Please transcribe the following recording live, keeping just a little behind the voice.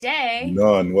day.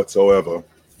 None whatsoever.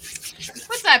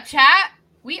 What's up, chat?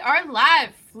 We are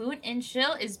live. Fluent and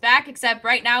Chill is back, except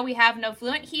right now we have no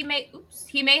Fluent. He may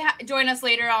join us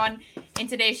later on in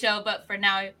today's show, but for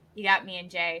now you got me and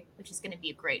Jay, which is going to be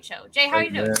a great show. Jay, how are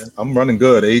you doing? I'm running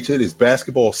good, H. It is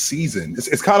basketball season.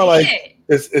 It's kind of like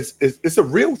it's a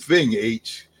real thing,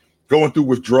 H. Going through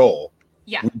withdrawal.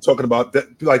 Yeah, we're talking about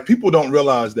that. Like, people don't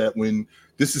realize that when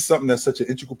this is something that's such an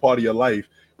integral part of your life,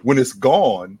 when it's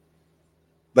gone,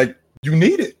 like, you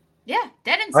need it. Yeah,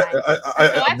 dead inside.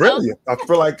 I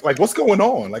feel like what's going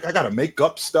on? Like, I gotta make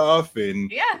up stuff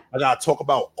and I gotta talk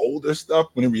about older stuff.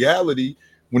 When in reality,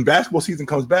 when basketball season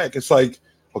comes back, it's like,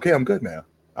 okay, I'm good now.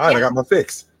 All right, I got my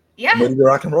fix. Yeah, I'm ready to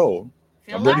rock and roll.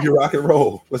 Ready to rock and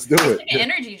roll. Let's do it. Like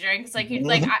energy drinks, like you're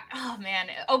oh man,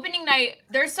 opening night.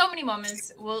 There's so many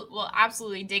moments. We'll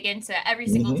absolutely dig into every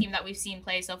single team that we've seen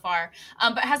play so far.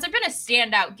 But has there been a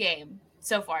standout game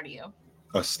so far to you?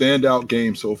 A standout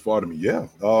game so far to me, yeah.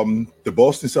 The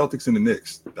Boston Celtics and the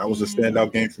Knicks. That was a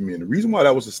standout game for me. And the reason why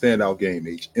that was a standout game,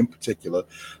 H, in particular,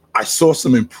 I saw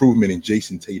some improvement in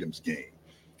Jason Tatum's game.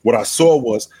 What I saw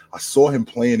him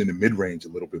playing in the mid-range a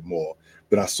little bit more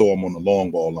than I saw him on the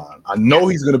long ball line. I know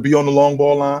he's going to be on the long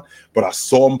ball line, but I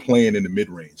saw him playing in the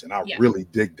mid-range, and I really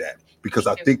dig that because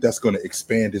I think that's going to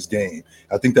expand his game.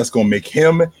 I think that's going to make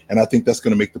him, and I think that's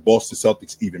going to make the Boston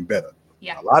Celtics even better.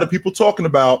 Yeah. A lot of people talking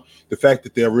about the fact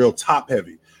that they're real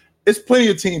top-heavy. It's plenty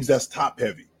of teams that's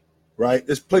top-heavy, right?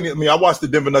 There's plenty. I mean, I watched the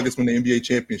Denver Nuggets win the NBA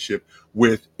championship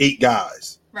with 8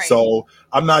 guys. Right. So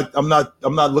I'm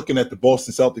not looking at the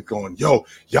Boston Celtics going, yo,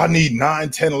 y'all need 9,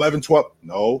 10, 11, 12.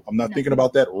 No, I'm not thinking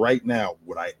about that right now.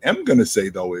 What I am going to say,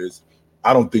 though, is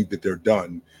I don't think that they're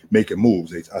done making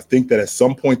moves. I think that at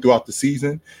some point throughout the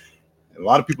season, a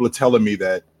lot of people are telling me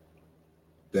that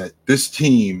this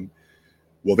team,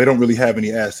 well, they don't really have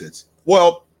any assets.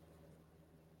 Well,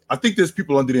 I think there's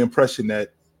people under the impression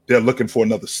that they're looking for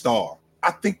another star.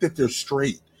 I think that they're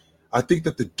straight. I think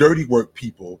that the dirty work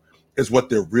people is what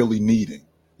they're really needing,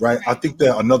 right? I think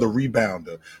they're another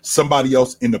rebounder, somebody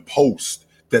else in the post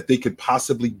that they could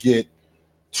possibly get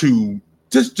to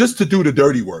just to do the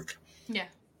dirty work. Yeah.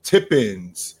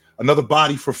 Tip-ins, another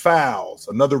body for fouls,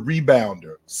 another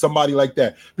rebounder, somebody like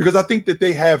that. Because I think that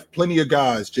they have plenty of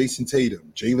guys, Jason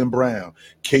Tatum, Jaylen Brown,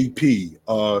 KP,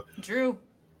 Drew.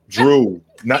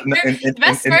 The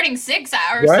best starting six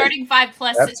or starting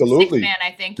 5+ absolutely. 6 man,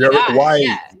 I think. Derek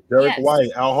White,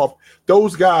 Al Horford,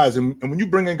 those guys, and when you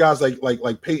bring in guys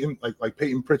like Peyton, like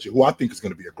Peyton Pritchard, who I think is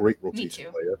going to be a great rotation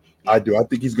player. Yeah. I do. I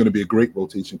think he's going to be a great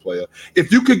rotation player.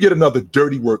 If you could get another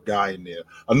dirty work guy in there,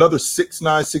 another 6'9",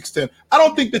 6'10", I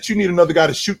don't think that you need another guy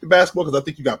to shoot the basketball because I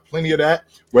think you got plenty of that.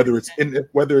 Whether it's in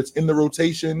the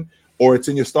rotation or it's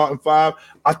in your starting 5,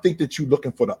 I think that you're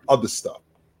looking for the other stuff.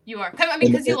 You are. I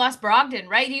mean, because you lost Brogdon,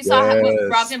 right? You saw what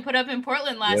Brogdon put up in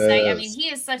Portland last night. I mean, he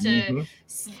is such a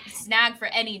snag for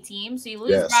any team. So you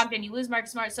lose Brogdon, you lose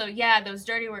Marcus Smart. So, those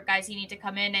dirty work guys, you need to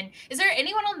come in. And is there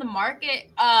anyone on the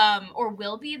market or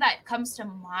will be that comes to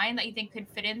mind that you think could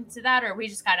fit into that? Or we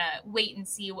just got to wait and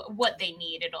see what they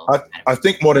need? I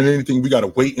think more than anything, we got to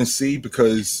wait and see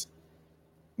because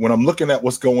when I'm looking at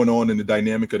what's going on in the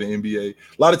dynamic of the NBA, a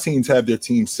lot of teams have their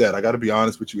team set. I got to be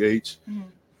honest with you, H.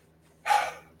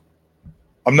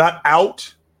 I'm not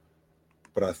out,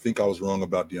 but I think I was wrong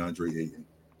about DeAndre Ayton.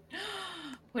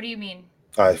 What do you mean?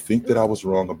 I think that I was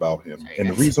wrong about him. And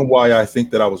the reason why I think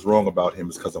that I was wrong about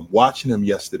him is because I'm watching him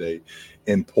yesterday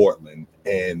in Portland,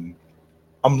 and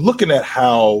I'm looking at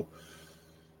how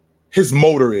his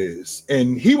motor is.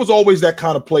 And he was always that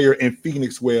kind of player in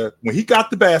Phoenix where when he got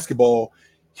the basketball,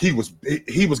 he was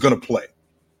going to play.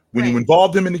 When you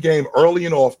involved him in the game early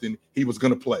and often, he was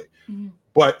going to play.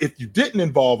 But if you didn't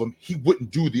involve him, he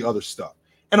wouldn't do the other stuff.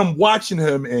 And I'm watching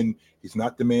him, and he's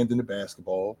not demanding the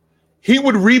basketball. He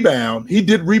would rebound. He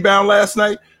did rebound last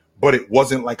night, but it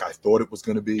wasn't like I thought it was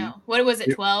going to be. No. What was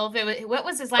it, 12? What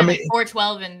was his line? Like 4,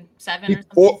 12, and 7 or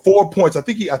something? 4 points. I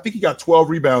think he got 12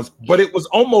 rebounds, but it was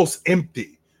almost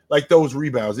empty, like those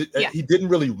rebounds. He didn't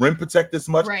really rim protect as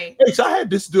much. Right. Hey, so I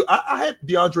had I had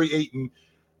DeAndre Ayton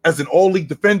as an all-league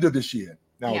defender this year.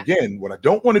 Now, again, what I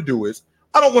don't want to do is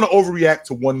I don't want to overreact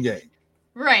to one game.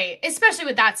 Right. Especially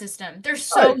with that system. They're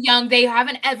so young. They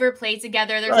haven't ever played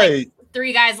together. There's like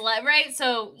 3 guys left, right?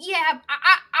 So,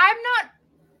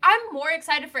 I'm more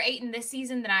excited for Ayton this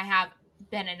season than I have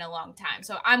been in a long time.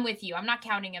 So I'm with you. I'm not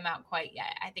counting him out quite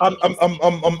yet. I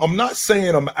think I'm not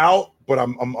saying I'm out, but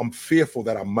I'm fearful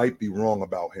that I might be wrong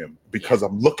about him because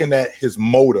I'm looking at his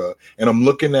motor and I'm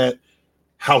looking at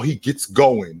how he gets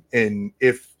going. And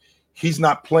if he's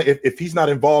not playing, if he's not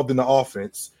involved in the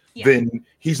offense, then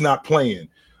he's not playing.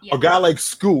 A guy like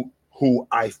Scoot, who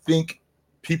I think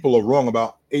people are wrong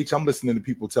about H. I'm listening to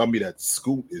people tell me that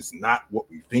Scoot is not what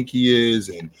we think he is,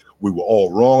 and we were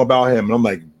all wrong about him. And I'm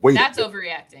like, wait, that's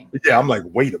overreacting. Yeah, I'm like,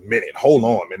 wait a minute, hold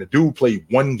on, man. The dude played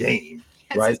one game,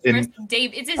 right?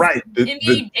 It's his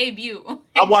NBA debut.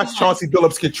 I watched Chauncey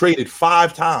Billups get traded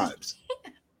 5 times.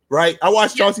 Right? I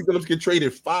watched Chauncey Billups get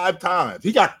traded 5 times.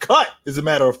 He got cut, as a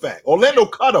matter of fact. Orlando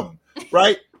cut him,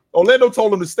 right? Orlando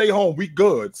told him to stay home. We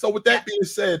good. So with that being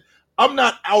said, I'm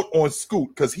not out on Scoot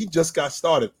because he just got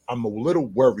started. I'm a little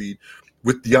worried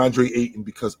with DeAndre Ayton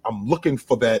because I'm looking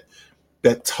for that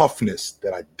toughness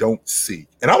that I don't see.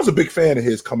 And I was a big fan of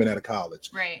his coming out of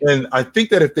college. Right. And I think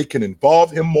that if they can involve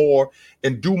him more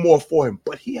and do more for him,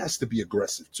 but he has to be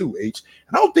aggressive too, H.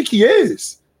 And I don't think he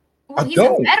is. Well, he's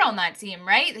a vet on that team,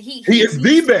 right? He is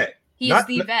the vet. He is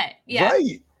the vet. Yeah.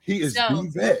 Right. He is the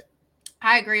vet.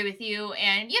 I agree with you.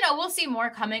 And, we'll see more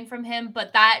coming from him,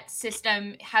 but that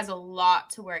system has a lot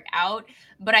to work out.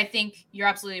 But I think you're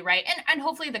absolutely right. And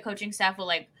hopefully the coaching staff will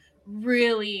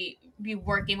really be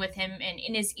working with him and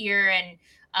in his ear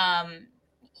and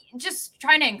just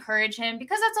trying to encourage him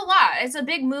because that's a lot. It's a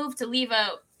big move to leave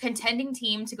a contending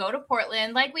team to go to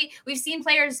Portland. Like we've seen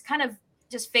players kind of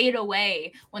just fade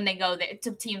away when they go there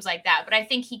to teams like that. But I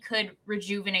think he could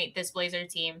rejuvenate this Blazer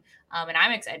team. And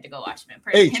I'm excited to go watch him in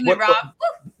person. Him and Rob.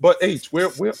 But H, where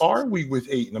are we with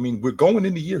Ayton? I mean, we're going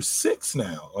into year 6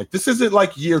 now. Like this isn't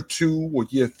like year 2 or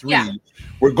year 3. Yeah.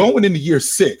 We're going into year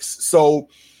 6. So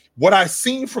what I've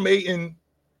seen from Ayton,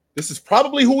 this is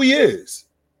probably who he is.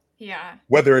 Yeah.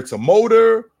 Whether it's a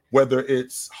motor, whether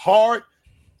it's heart,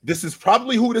 this is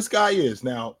probably who this guy is.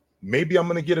 Now, maybe I'm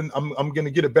gonna get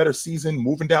a better season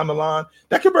moving down the line.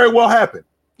 That could very well happen.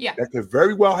 Yeah, that could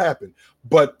very well happen.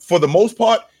 But for the most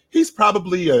part, he's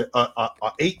probably a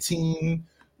 18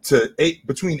 to 8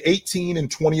 between 18 and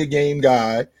 20 a game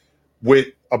guy with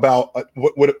about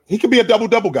what he could be a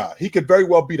double guy. He could very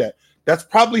well be that. That's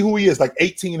probably who he is, like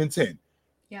 18 and 10.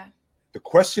 Yeah. The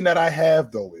question that I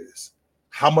have though is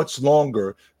how much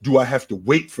longer do I have to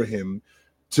wait for him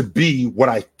to be what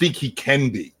I think he can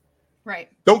be? Right.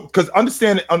 Don't because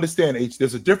understand H.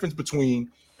 There's a difference between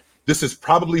this is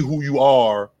probably who you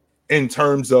are in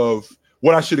terms of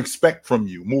what I should expect from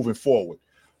you moving forward.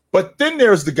 But then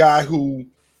there's the guy who,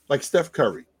 like Steph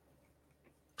Curry.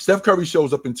 Steph Curry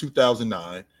shows up in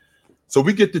 2009. So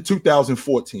we get to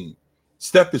 2014.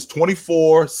 Steph is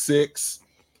 24, 6.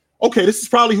 Okay, this is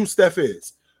probably who Steph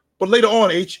is. But later on,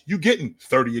 H, you getting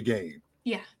 30 a game.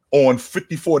 Yeah. On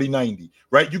 50, 40, 90,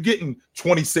 right? You're getting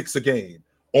 26 a game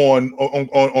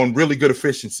on really good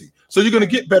efficiency. So you're going to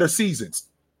get better seasons.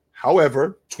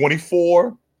 However,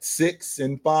 24, 6,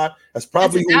 and 5, that's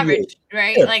probably his average,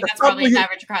 right? Yeah, that's probably his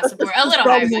average across the board. A little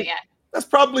higher, but yeah. That's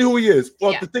probably who he is.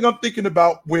 Well, the thing I'm thinking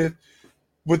about with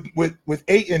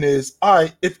Ayton is, all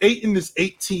right, if Ayton is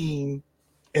 18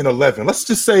 and 11, let's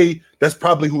just say that's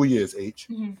probably who he is, H.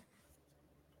 Mm-hmm.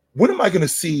 When am I going to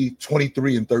see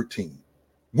 23 and 13?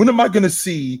 When am I going to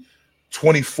see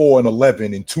 24 and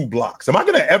 11 in 2 blocks? Am I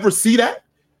going to ever see that?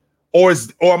 Or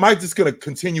am I just going to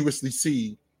continuously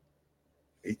see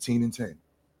 18 and 10?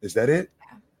 Is that it?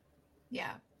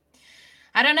 Yeah.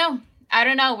 I don't know.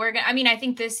 I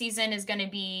think this season is going to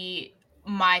be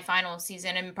my final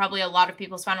season, and probably a lot of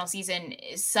people's final season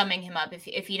is summing him up.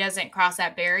 If he doesn't cross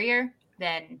that barrier,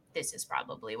 then this is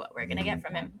probably what we're going to get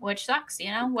from him, which sucks.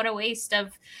 What a waste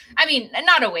of,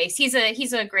 not a waste. He's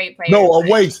a great player. No, a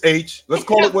waste, H. Let's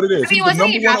call it what it is. He's the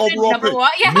number 1 overall pick.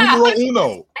 Yeah. Numero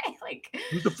uno.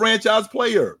 He's the franchise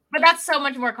player. But that's so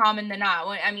much more common than not.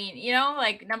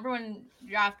 Number 1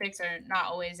 draft picks are not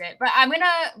always it. But I'm going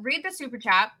to read the super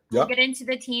chat. We'll get into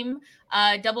the team.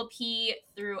 Double P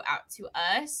threw out to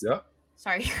us. Yeah.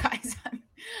 Sorry, guys.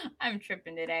 I'm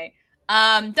tripping today.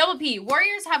 Double P,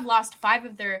 Warriors have lost 5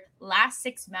 of their last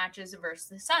 6 matches versus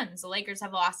the Suns. The Lakers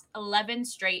have lost 11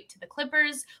 straight to the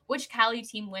Clippers. Which Cali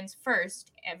team wins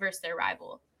first versus their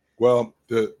rival? Well,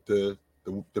 the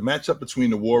matchup between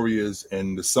the Warriors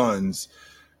and the Suns,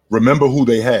 remember who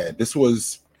they had. This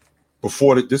was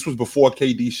before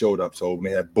KD showed up. So when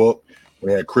they had Book,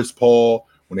 when they had Chris Paul,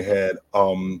 when they had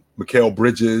Mikal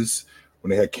Bridges, when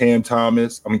they had Cam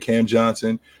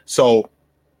Johnson. So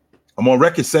I'm on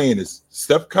record saying this: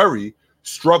 Steph Curry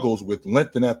struggles with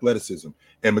length and athleticism,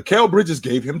 and Mikal Bridges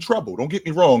gave him trouble. Don't get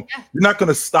me wrong. You're not going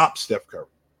to stop Steph Curry.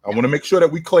 I want to make sure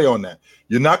that we clear on that.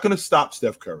 You're not going to stop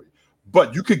Steph Curry,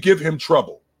 but you could give him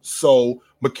trouble. So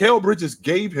Mikal Bridges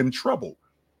gave him trouble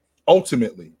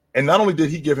ultimately. And not only did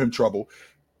he give him trouble,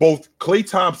 both Klay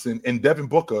Thompson and Devin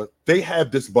Booker, they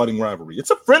have this budding rivalry.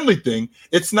 It's a friendly thing.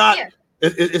 It's not. Yeah.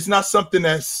 It's not something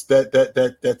that's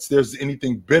there's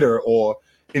anything bitter or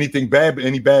anything bad,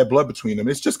 any bad blood between them.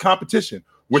 It's just competition.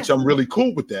 which I'm really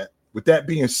cool with that. With that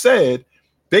being said,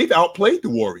 they've outplayed the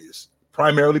Warriors,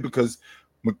 primarily because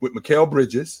with Mikal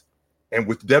Bridges and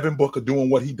with Devin Booker doing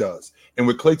what he does, and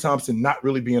with Klay Thompson not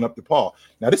really being up to par.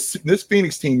 Now, this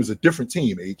Phoenix team is a different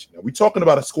team, H. Now, we're talking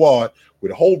about a squad where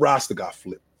the whole roster got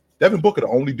flipped. Devin Booker, the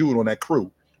only dude on that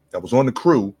crew that was on the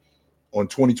crew on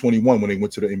 2021 when they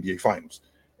went to the NBA Finals.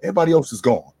 Everybody else is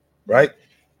gone, right?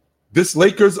 This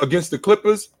Lakers against the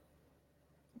Clippers,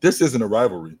 this isn't a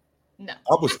rivalry. No.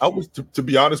 I was to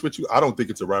be honest with you, I don't think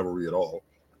it's a rivalry at all.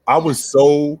 I was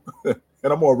so, and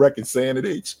I'm on record saying it,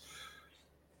 H.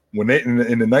 When they in the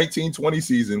 1920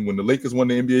 season, when the Lakers won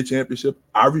the NBA championship,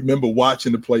 I remember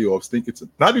watching the playoffs, thinking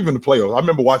not even the playoffs. I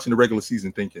remember watching the regular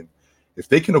season thinking, if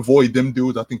they can avoid them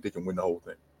dudes, I think they can win the whole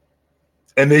thing.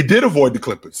 And they did avoid the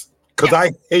Clippers because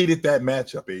I hated that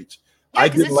matchup, H. Yeah,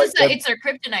 because it's their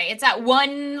kryptonite. It's that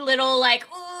one little like,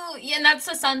 ooh, yeah, and that's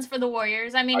the Suns for the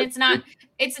Warriors. I mean, it's not,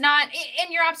 and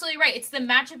you're absolutely right. It's the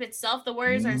matchup itself. The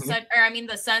Warriors are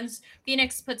the Suns,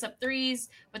 Phoenix puts up threes,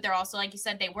 but they're also, like you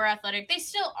said, they were athletic. They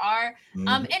still are.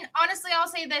 And honestly, I'll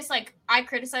say this, like, I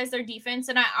criticize their defense,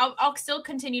 and I'll still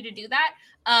continue to do that.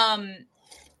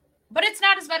 But it's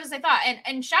not as bad as I thought.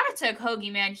 And shout out to Kogi,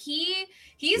 man. He's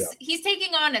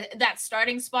taking on that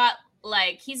starting spot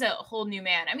like he's a whole new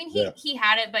man. I mean, he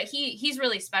had it, but he's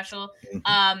really special.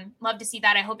 Love to see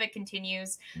that. I hope it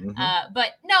continues.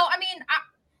 But no, I mean,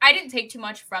 I didn't take too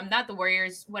much from that. The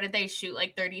Warriors, what did they shoot?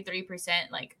 Like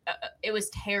 33%. Like it was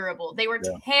terrible. They were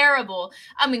terrible.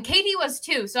 I mean, KD was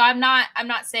too. So I'm not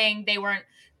saying they weren't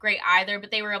great either, but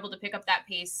they were able to pick up that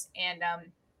pace, and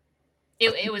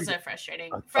it was a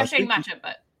frustrating matchup.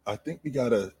 But I think we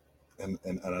gotta, and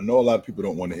I know a lot of people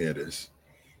don't want to hear this.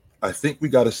 I think we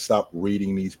got to stop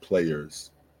rating these players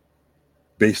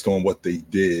based on what they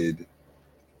did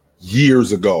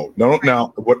years ago.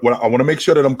 Now, what I want to make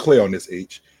sure that I'm clear on this,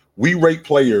 H. We rate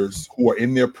players who are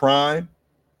in their prime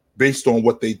based on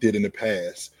what they did in the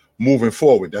past. Moving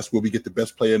forward, that's where we get the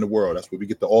best player in the world. That's where we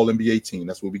get the All-NBA team.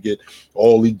 That's where we get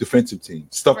all-league defensive team,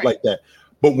 stuff like that.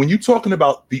 But when you're talking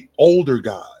about the older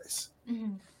guys,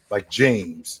 like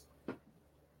James,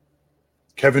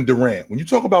 Kevin Durant, when you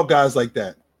talk about guys like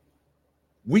that,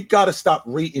 we got to stop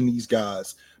rating these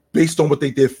guys based on what they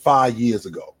did 5 years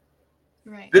ago.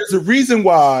 Right. There's a reason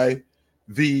why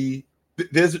I'm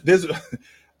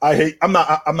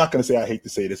not going to say I hate to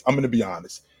say this. I'm going to be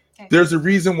honest. Okay. There's a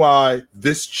reason why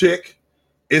this chick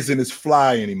isn't as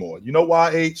fly anymore. You know why,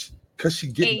 H? Because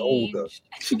she's getting older.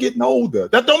 She's getting older.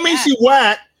 That don't mean she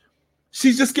whack.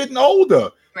 She's just getting older.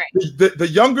 Right. The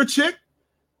younger chick,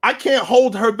 I can't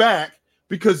hold her back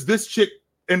because this chick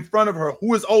in front of her,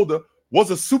 who is older, was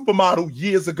a supermodel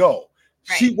years ago.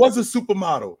 Right. She was a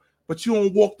supermodel, but you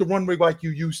don't walk the runway like you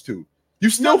used to. You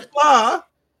still fly.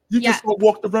 You just don't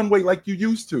walk the runway like you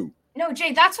used to. No,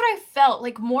 Jay, that's what I felt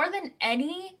like more than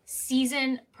any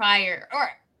season prior,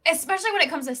 or especially when it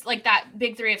comes to like that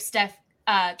big three of Steph,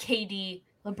 KD,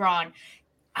 LeBron.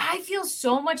 I feel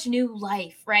so much new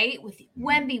life, right? With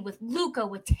Wemby, with Luka,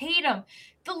 with Tatum.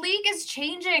 The league is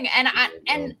changing, and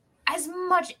as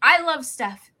much I love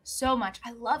Steph so much.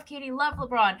 I love Katie, love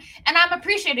LeBron, and I'm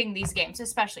appreciating these games,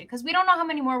 especially because we don't know how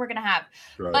many more we're gonna have.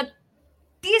 Right. But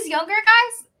these younger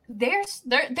guys,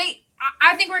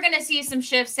 I think we're gonna see some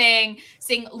shifts, seeing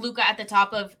Luka at the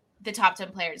top of the top 10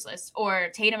 players list, or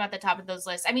Tatum at the top of those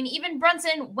lists. I mean, even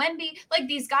Brunson, Wemby, like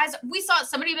these guys. We saw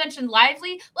somebody mentioned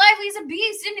Lively. Lively's a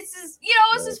beast, and it's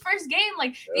his first game.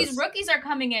 Like these rookies are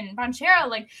coming in, Banchero,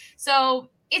 like so.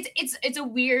 It's a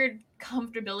weird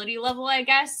comfortability level, I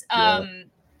guess.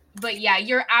 But yeah,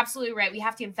 you're absolutely right. We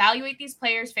have to evaluate these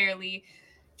players fairly.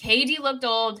 KD looked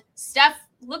old. Steph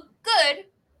looked good.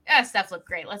 Steph looked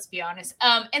great, let's be honest.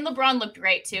 And LeBron looked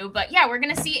great too. But yeah, we're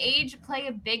going to see age play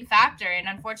a big factor. And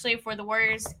unfortunately for the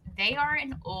Warriors, they are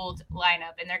an old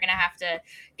lineup, and they're going to have to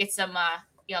get some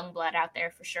young blood out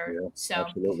there for sure. Yeah, so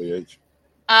absolutely, Age.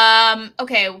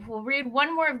 Okay, we'll read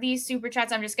one more of these super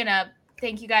chats. I'm just going to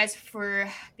thank you guys for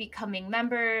becoming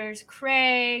members.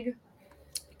 Craig,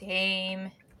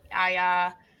 Dame,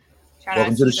 Aya.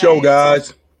 Welcome to the show,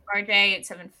 guys.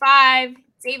 RJ875,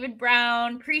 David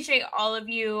Brown. Appreciate all of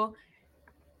you.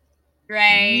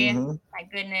 Ray, my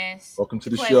goodness. Welcome to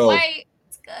the show. White.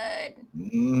 It's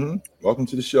good. Welcome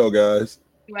to the show, guys.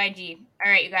 UIG.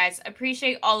 All right, you guys.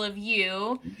 Appreciate all of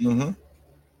you.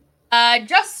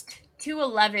 Just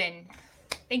 211.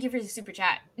 Thank you for the super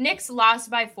chat. Knicks lost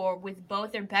by 4 with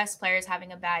both their best players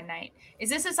having a bad night. Is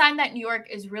this a sign that New York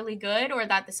is really good, or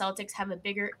that the Celtics have a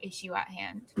bigger issue at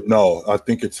hand? No, I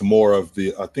think it's more of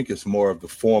the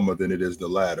former than it is the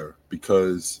latter,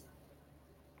 because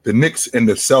the Knicks and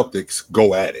the Celtics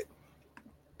go at it.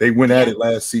 They went at it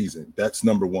last season. That's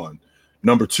number one.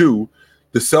 Number two,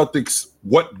 the Celtics,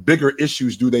 what bigger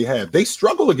issues do they have? They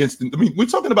struggle against them. I mean, we're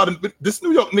talking about this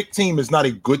New York Knicks team is not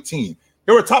a good team.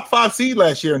 They were a top 5 seed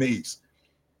last year in the East.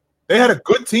 They had a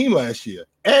good team last year,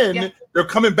 and they're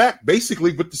coming back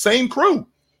basically with the same crew.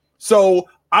 So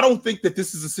I don't think that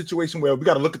this is a situation where we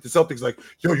got to look at the Celtics like,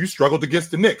 yo, you struggled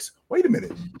against the Knicks. Wait a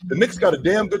minute. The Knicks got a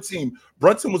damn good team.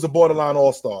 Brunson was a borderline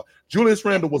all-star. Julius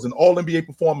Randle was an all-NBA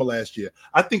performer last year.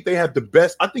 I think they have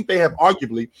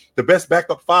arguably the best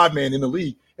backup 5-man in the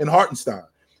league in Hartenstein.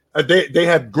 They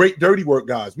have great dirty work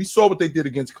guys. We saw what they did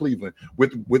against Cleveland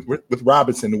with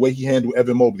Robinson, the way he handled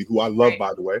Evan Mobley, who I love,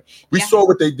 by the way. We saw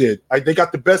what they did. They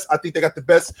got the best. I think they got the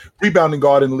best rebounding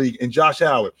guard in the league in Josh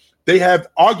Howard. They have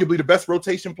arguably the best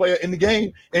rotation player in the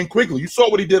game in Quigley. You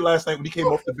saw what he did last night when he came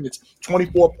off the bench,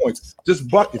 24 points, just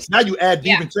buckets. Now you add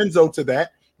DiVincenzo to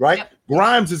that, right? Yep.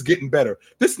 Grimes is getting better.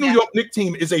 This New York Knicks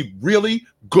team is a really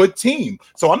good team.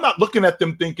 So I'm not looking at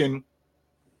them thinking,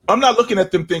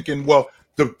 well,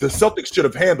 the Celtics should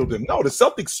have handled them. No, the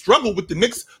Celtics struggled with the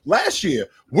Knicks last year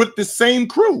with the same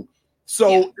crew.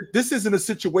 So this isn't a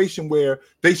situation where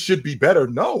they should be better.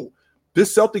 No.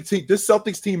 This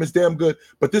Celtics team is damn good,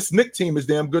 but this Knicks team is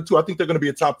damn good too. I think they're going to be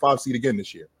a top 5 seed again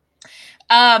this year.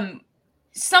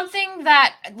 Something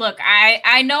that, look,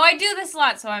 I know I do this a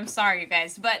lot, so I'm sorry, you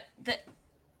guys, but the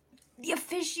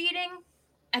officiating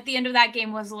at the end of that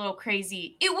game was a little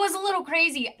crazy. It was a little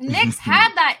crazy. Knicks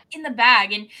had that in the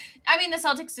bag, and I mean the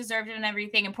Celtics deserved it and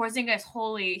everything. And Porzingis,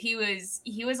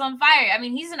 he was on fire. I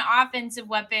mean, he's an offensive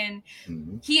weapon.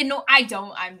 I'm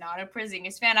not a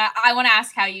Porzingis fan. I want to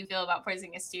ask how you feel about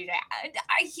Porzingis, dude.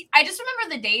 I just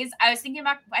remember the days I was thinking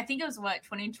back. I think it was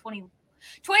 2020 or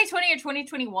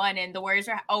 2021, and the Warriors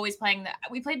are always playing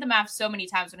we played the Mavs so many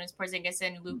times when it was Porzingis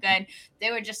and Luka, and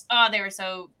they were just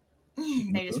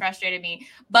they just frustrated me.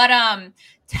 But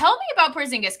tell me about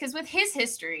Porzingis, because with his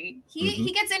history,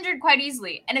 he gets injured quite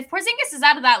easily. And if Porzingis is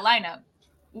out of that lineup,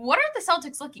 what are the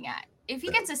Celtics looking at? If he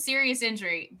gets a serious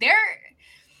injury,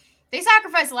 they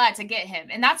sacrifice a lot to get him,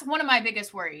 and that's one of my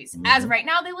biggest worries. As of right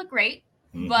now, they look great.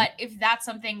 But if that's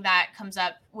something that comes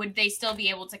up, would they still be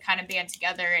able to kind of band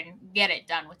together and get it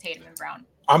done with Tatum and Brown?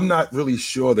 I'm not really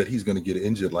sure that he's going to get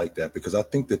injured like that, because I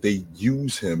think that they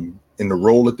use him in the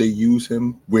role that they use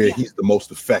him where he's the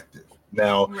most effective.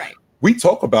 Now, we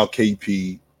talk about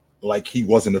KP like he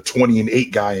wasn't a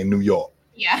 20-8 guy in New York.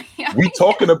 We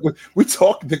talk about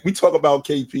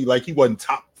KP like he wasn't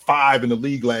top 5 in the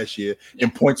league last year in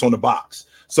points on the box.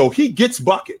 So he gets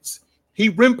buckets. He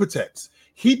rim protects.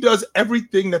 He does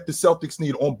everything that the Celtics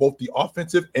need on both the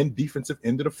offensive and defensive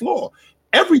end of the floor.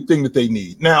 Everything that they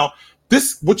need. Now,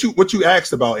 what you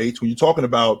asked about, H, when you're talking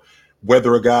about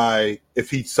whether a guy, if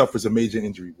he suffers a major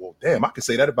injury, well, damn, I could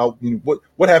say that about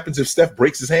what happens if Steph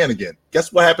breaks his hand again?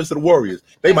 Guess what happens to the Warriors?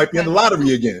 They might be in the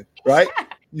lottery again, right?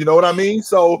 You know what I mean?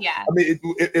 So, I mean,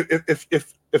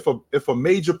 if a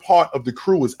major part of the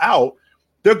crew is out,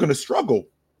 they're going to struggle.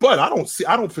 But I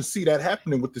don't foresee that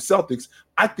happening with the Celtics.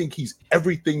 I think he's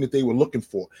everything that they were looking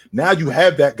for. Now you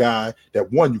have that guy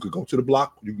that, one, you could go to the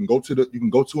block, you can go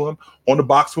to him on the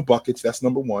box for buckets. That's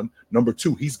number one. Number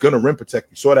two, he's gonna rim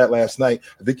protect. You saw that last night.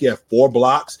 I think he had 4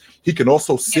 blocks. He can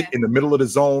also sit in the middle of the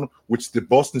zone, which the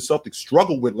Boston Celtics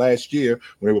struggled with last year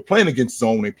when they were playing against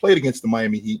zone. When they played against the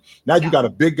Miami Heat. Now you got a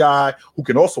big guy who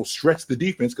can also stretch the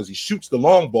defense because he shoots the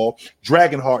long ball,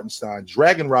 dragging Hartenstein,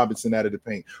 dragging Robinson out of the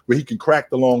paint, where he can crack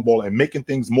the long ball and making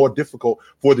things more difficult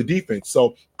for the defense.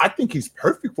 So I think he's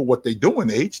perfect for what they do in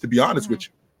the H, to be honest with you.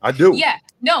 I do. Yeah.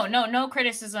 No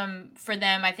criticism for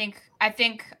them. I think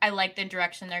I like the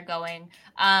direction they're going.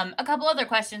 A couple other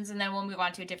questions and then we'll move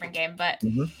on to a different game. But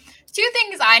 2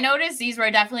 things I noticed, these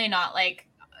were definitely not like,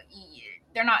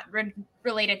 they're not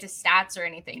related to stats or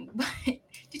anything. But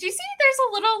did you see there's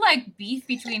a little like beef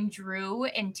between Drew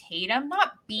and Tatum?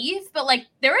 Not beef, but like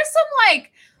there is some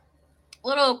like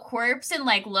little quirks and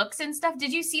like looks and stuff.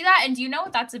 Did you see that? And do you know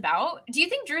what that's about? Do you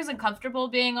think Drew's uncomfortable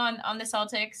being on the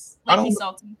Celtics? Like he's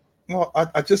salty? Well,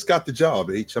 I just got the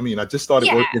job, H. I mean, I just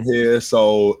started working here.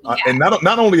 So, and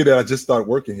not only that, I just started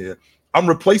working here, I'm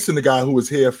replacing the guy who was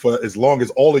here for as long as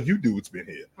all of you dudes been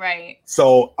here. Right.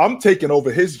 So I'm taking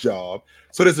over his job.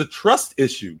 So there's a trust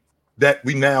issue that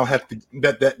we now have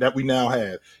that we now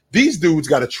have. These dudes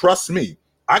got to trust me.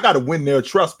 I got to win their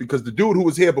trust because the dude who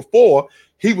was here before,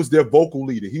 he was their vocal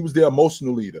leader. He was their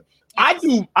emotional leader.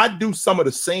 Yes. I do some of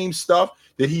the same stuff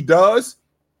that he does.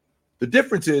 The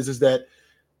difference is that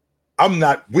I'm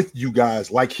not with you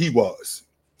guys like he was.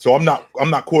 So I'm not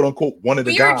quote unquote one of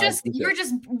the guys. You're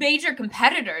just major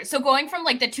competitors. So going from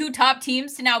like the 2 top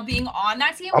teams to now being on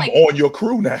that team, I'm on your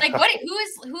crew now. Like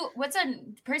what's a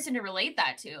person to relate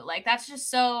that to? Like that's just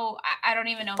so I don't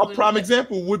even know. A prime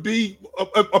example would be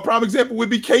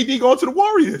KD going to the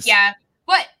Warriors. Yeah,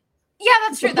 but yeah,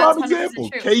 that's true. That's 100%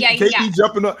 true. KD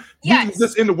jumping up. He was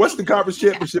just in the Western Conference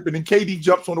Championship, and then KD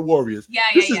jumps on the Warriors.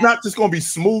 This is not just going to be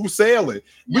smooth sailing.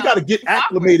 We got to get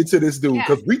acclimated to this dude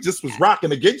because we just was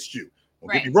rocking against you.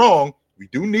 Don't get me wrong. We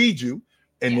do need you,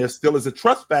 and there still is a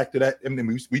trust factor that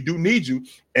we do need you,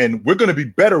 and we're going to be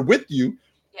better with you.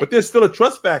 But there's still a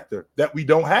trust factor that we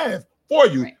don't have for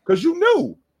you because you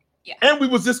knew, and we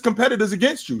was just competitors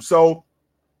against you. So,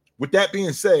 with that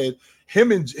being said,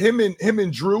 him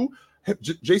and Drew.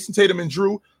 Jason Tatum and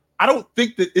Drew, I don't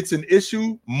think that it's an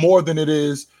issue more than it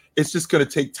is. It's just going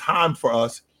to take time for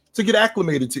us to get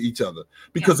acclimated to each other.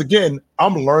 Because again,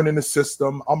 I'm learning the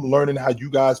system. I'm learning how you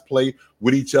guys play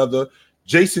with each other.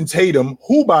 Jason Tatum,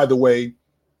 who by the way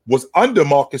was under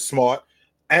Marcus Smart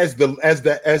as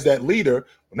that leader.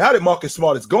 Now that Marcus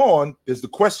Smart is gone, there's the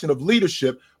question of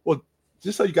leadership. Well,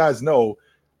 just so you guys know,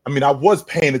 I mean, I was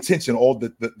paying attention all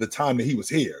the time that he was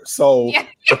here. So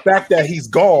the fact that he's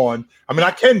gone, I mean, I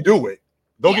can do it.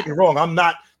 Don't get me wrong. I'm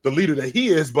not the leader that he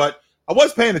is, but I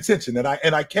was paying attention and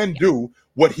I can do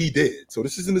what he did. So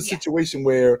this isn't a situation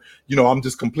where, I'm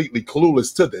just completely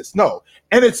clueless to this. No.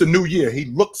 And it's a new year. He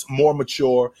looks more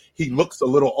mature. He looks a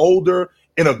little older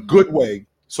in a good way.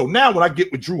 So now when I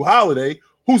get with Drew Holiday,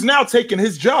 who's now taking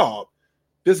his job,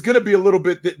 there's going to be a little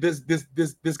bit, there's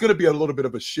going to be a little bit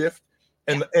of a shift.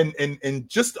 And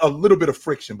just a little bit of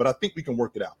friction, but I think we can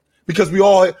work it out because we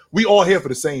all here for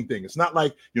the same thing. It's not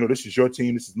like, this is your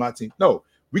team, this is my team. No,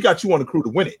 we got you on the crew to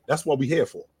win it. That's what we're here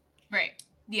for. Right.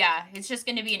 Yeah, it's just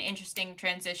going to be an interesting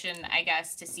transition, I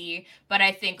guess, to see. But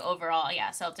I think overall,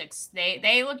 Celtics,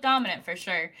 they look dominant for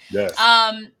sure. Yes.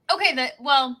 Okay,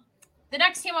 the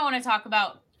next team I want to talk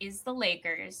about is the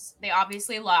Lakers. They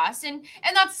obviously lost, and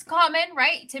that's common,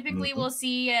 right? Typically, we'll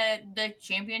see the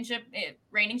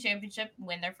reigning championship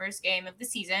win their first game of the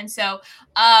season. So,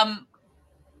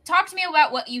 talk to me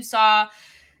about what you saw.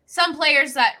 Some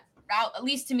players that, at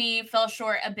least to me, fell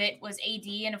short a bit was AD,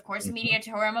 and of course, the media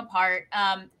tore him apart.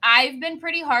 I've been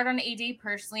pretty hard on AD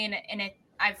personally, and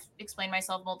I've explained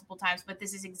myself multiple times, but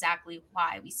this is exactly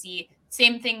why we see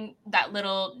same thing,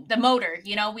 the motor,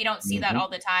 we don't see that all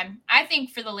the time. I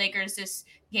think for the Lakers, this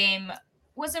game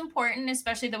was important,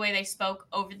 especially the way they spoke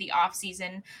over the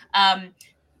offseason.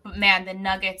 But man, the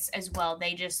Nuggets as well,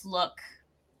 they just look.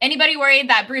 Anybody worried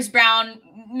that Bruce Brown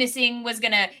missing was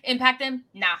going to impact them?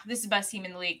 Nah, this is the best team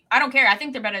in the league. I don't care. I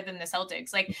think they're better than the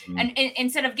Celtics. And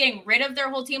instead of getting rid of their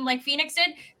whole team like Phoenix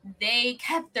did, they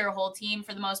kept their whole team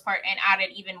for the most part and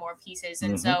added even more pieces.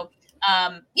 And so,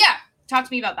 talk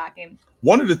to me about that game.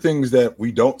 One of the things that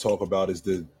we don't talk about is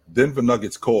the Denver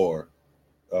Nuggets core,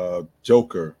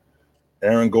 Joker,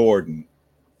 Aaron Gordon,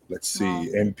 let's see,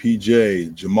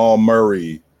 MPJ, Jamal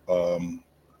Murray.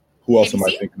 Who else am I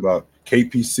thinking about?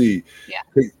 KPC.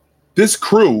 Yeah. This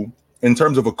crew, in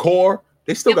terms of a core,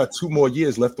 they still got 2 more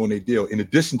years left on their deal, in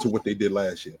addition to what they did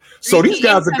last year. So these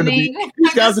guys are going to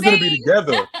be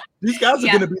together. These guys are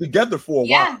going to be together for a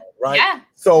while, right? Yeah.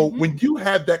 So when you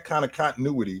have that kind of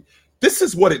continuity, this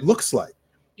is what it looks like.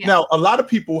 Yeah. Now, a lot of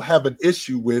people have an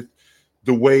issue with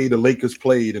the way the Lakers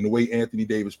played and the way Anthony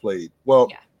Davis played. Well,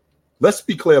 let's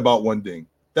be clear about one thing.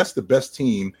 That's the best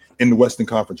team in the Western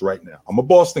Conference right now. I'm a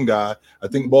Boston guy. I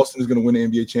think Boston is going to win the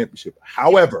NBA championship.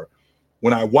 However,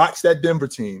 when I watch that Denver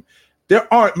team,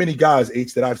 there aren't many guys,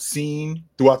 H, that I've seen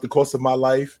throughout the course of my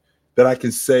life that I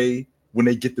can say when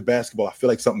they get the basketball, I feel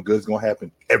like something good is going to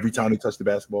happen every time they touch the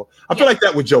basketball. I feel like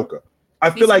that with Joker. I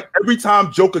feel like every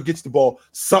time Joker gets the ball,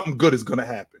 something good is going to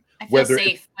happen. I feel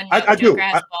safe when Joker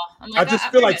has the ball. I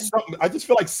just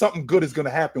feel like something good is going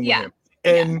to happen with him.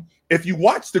 And if you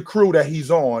watch the crew that he's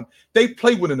on, they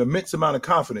play with an immense amount of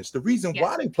confidence. The reason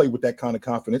why they play with that kind of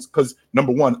confidence, because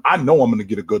number one, I know I'm going to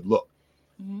get a good look.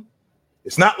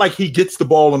 It's not like he gets the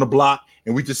ball on the block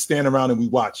and we just stand around and we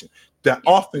watch it. That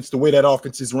offense, the way that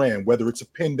offense is ran, whether it's a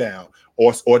pin down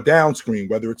or down screen,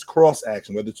 whether it's cross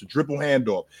action, whether it's a dribble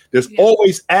handoff, there's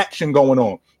always action going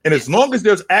on. And as long as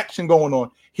there's action going on,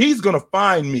 he's going to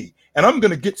find me and I'm going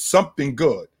to get something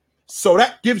good. So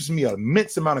that gives me an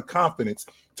immense amount of confidence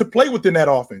to play within that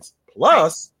offense.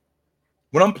 Plus,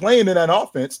 when I'm playing in that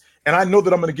offense and I know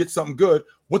that I'm going to get something good,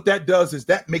 what that does is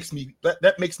that makes me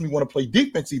want to play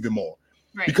defense even more.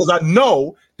 Right. Because I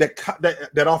know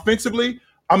that offensively,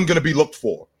 I'm going to be looked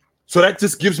for. So that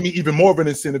just gives me even more of an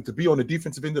incentive to be on the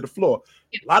defensive end of the floor.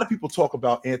 A lot of people talk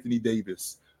about Anthony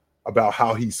Davis, about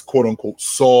how he's quote unquote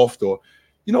soft, or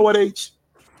You know what, H?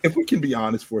 If we can be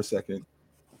honest for a second,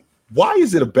 why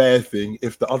is it a bad thing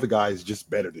if the other guy is just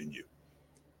better than you?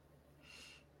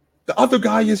 The other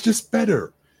guy is just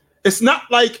better. It's not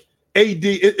like AD.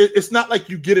 It's not like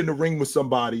you get in the ring with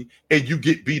somebody and you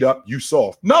get beat up, you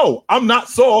soft. No, I'm not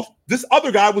soft. This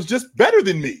other guy was just better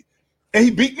than me, and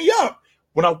he beat me up.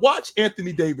 When I watch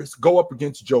Anthony Davis go up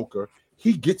against Joker,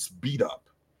 he gets beat up.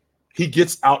 He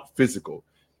gets out physical.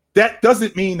 That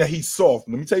doesn't mean that he's soft.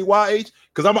 Let me tell you why, H.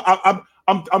 Because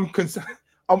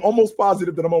I'm almost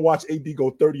positive that I'm gonna watch AD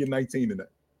go 30 and 19 tonight.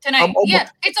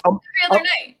 It's every other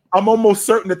night. I'm almost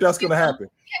certain that that's gonna happen.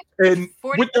 And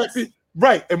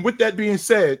with that being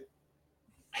said,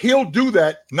 he'll do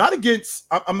that. Not against.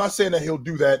 I'm not saying that he'll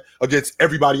do that against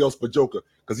everybody else but Joker,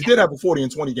 because he did have a 40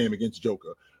 and 20 game against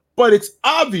Joker. But it's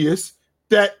obvious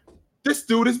that this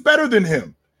dude is better than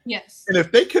him. Yes. And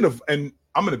if they can, and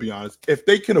I'm going to be honest, if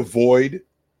they can avoid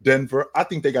Denver, I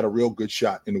think they got a real good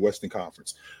shot in the Western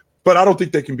Conference. But I don't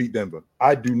think they can beat Denver.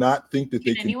 I do not think that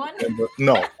they can beat Denver.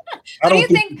 No. Who do you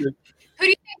think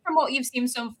from what you've seen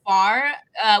so far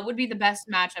would be the best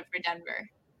matchup for Denver?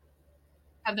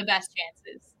 Have the best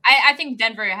chances? I think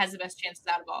Denver has the best chances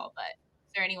out of all, but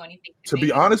is there anyone you think? To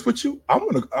be honest with you, I'm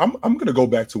gonna go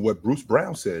back to what Bruce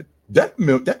Brown said. That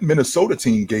Minnesota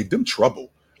team gave them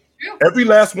trouble. True. Every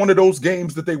last one of those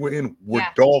games that they were in were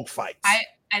dog fights.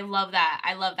 I love that.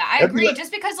 I agree.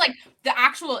 Just because like the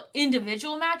actual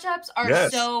individual matchups are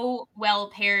so well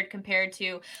paired compared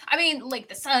to, I mean, like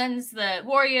the Suns, the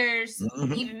Warriors,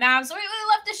 even Mavs. We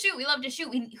love to shoot. We love to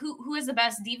shoot. Who is the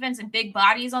best defense and big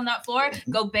bodies on that floor?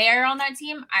 Gobert on that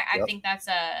team. I think that's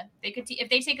they could if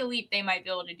they take a leap, they might be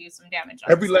able to do some damage.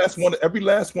 Every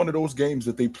last one of those games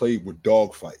that they played were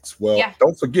dog fights. Well,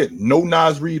 don't forget, no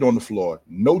Naz Reid on the floor,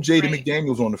 no Jaden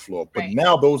McDaniels on the floor. But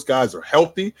now those guys are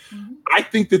healthy. I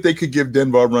think that they could give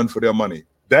Denver a run for their money.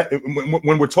 That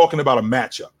when we're talking about a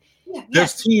matchup,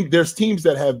 there's teams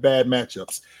that have bad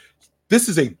matchups. This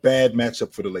is a bad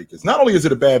matchup for the Lakers. Not only is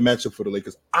it a bad matchup for the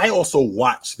Lakers, I also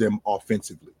watch them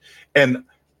offensively, and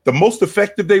the most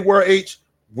effective they were,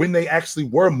 when they actually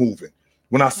were moving.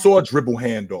 When I saw dribble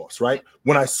handoffs, right?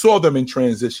 When I saw them in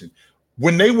transition.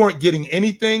 When they weren't getting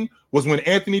anything was when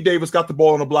Anthony Davis got the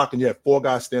ball on the block and you had four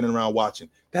guys standing around watching.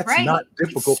 That's not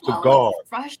difficult to guard.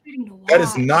 Frustrating to watch. That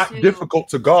is not difficult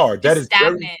to guard. That is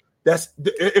stagnant.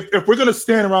 If we're gonna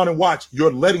stand around and watch,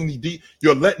 you're letting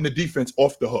the defense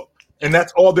off the hook, and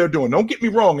that's all they're doing. Don't get me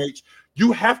wrong, H.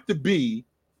 You have to be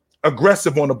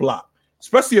aggressive on the block,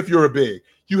 especially if you're a big.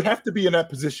 You have to be in that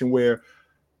position where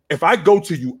if I go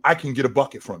to you, I can get a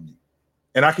bucket from you,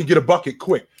 and I can get a bucket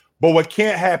quick. But what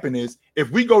can't happen is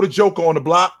if we go to Joker on the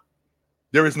block,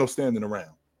 there is no standing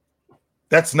around.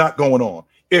 That's not going on.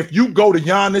 If you go to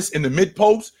Giannis in the mid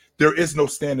post, there is no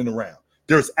standing around.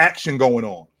 There's action going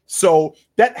on. So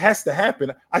that has to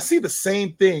happen. I see the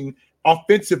same thing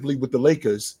offensively with the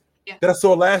Lakers that I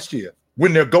saw last year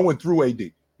when they're going through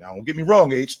AD. Now, don't get me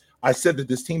wrong, H. I said that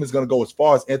this team is going to go as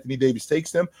far as Anthony Davis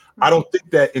takes them. I don't think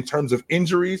that in terms of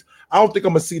injuries, I don't think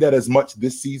I'm going to see that as much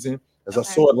this season as I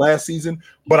saw it last season.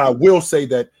 But I will say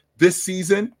that this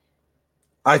season,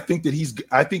 I think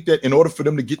that in order for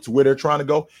them to get to where they're trying to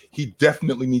go, he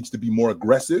definitely needs to be more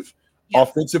aggressive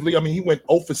offensively. I mean, he went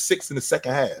 0 for 6 in the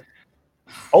second half.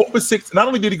 0 for 6. Not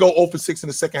only did he go 0 for 6 in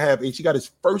the second half, he got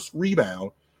his first rebound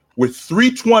with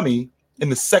 3:20 in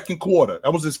the second quarter.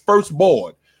 That was his first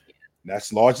board.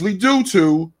 That's largely due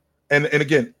to, and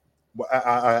again,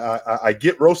 I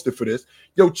get roasted for this.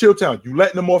 Yo, Chilltown, you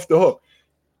letting them off the hook.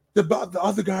 The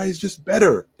other guy is just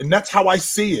better, and that's how I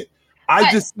see it. I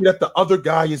just see that the other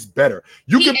guy is better.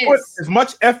 You can put as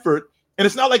much effort, and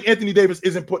it's not like Anthony Davis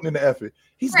isn't putting in the effort.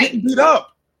 He's getting beat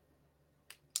up.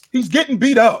 He's getting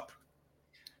beat up.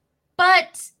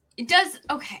 But it does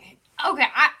okay.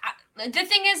 The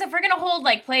thing is, if we're gonna hold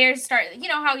like players,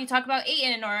 how you talk about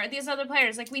Ayton or these other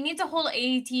players, like we need to hold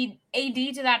AD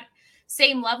to that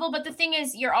same level. But the thing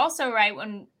is, you're also right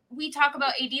when we talk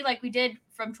about AD like we did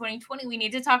from 2020. We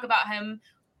need to talk about him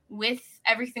with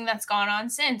everything that's gone on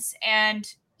since. And,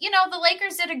 the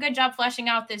Lakers did a good job fleshing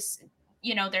out this,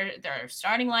 their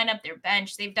starting lineup, their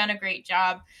bench. They've done a great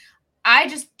job. I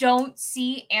just don't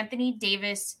see Anthony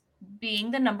Davis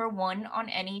being the number one on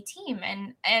any team.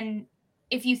 And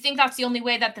if you think that's the only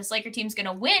way that this Laker team's going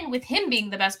to win with him being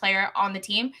the best player on the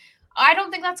team, I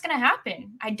don't think that's going to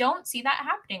happen. I don't see that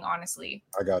happening, honestly.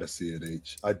 I got to see it,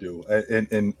 H. I do.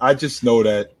 And I just know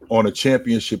that on a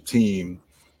championship team,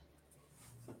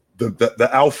 the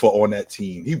alpha on that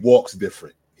team, he walks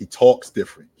different. He talks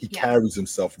different. He carries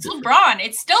himself different. LeBron.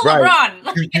 It's still LeBron.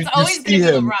 It's always going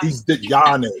to be LeBron. He's the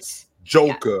Giannis,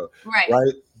 Joker,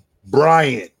 right?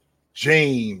 Bryant,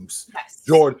 James. Yes.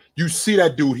 Jordan, you see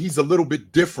that dude, he's a little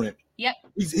bit different. Yep.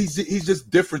 He's just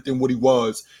different than what he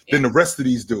was than the rest of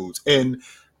these dudes. And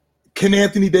can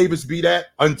Anthony Davis be that?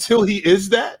 Until he is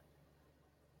that,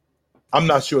 I'm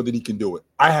not sure that he can do it.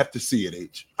 I have to see it,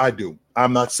 H. I do.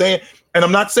 I'm not saying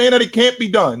that it can't be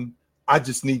done. I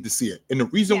just need to see it. And the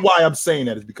reason why I'm saying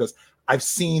that is because I've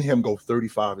seen him go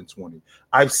 35 and 20.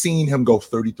 I've seen him go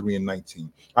 33 and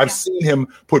 19. I've seen him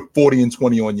put 40 and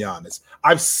 20 on Giannis.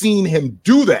 I've seen him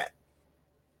do that.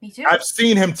 Me too. I've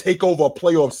seen him take over a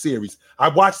playoff series. I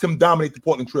watched him dominate the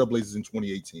Portland Trailblazers in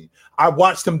 2018. I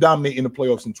watched him dominate in the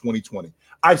playoffs in 2020.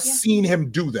 I've seen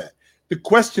him do that. The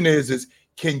question is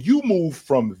can you move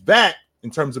from that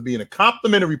in terms of being a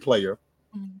complimentary player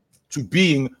to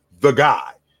being the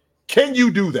guy? Can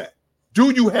you do that?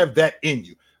 Do you have that in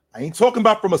you? I ain't talking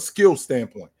about from a skill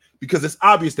standpoint because it's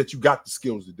obvious that you got the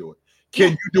skills to do it.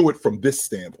 Can you do it from this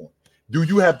standpoint? Do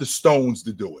you have the stones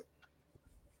to do it?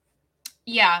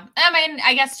 Yeah. I mean,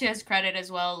 I guess to his credit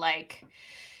as well, like,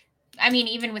 I mean,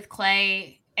 even with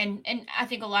Clay and I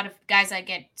think a lot of guys that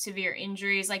get severe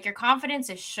injuries, like your confidence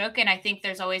is shook. And I think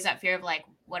there's always that fear of like,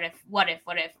 what if,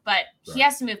 but he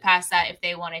has to move past that if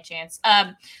they want a chance.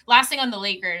 Last thing on the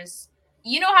Lakers,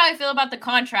 you know how I feel about the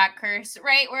contract curse,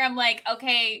 right? Where I'm like,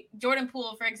 okay, Jordan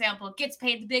Poole, for example, gets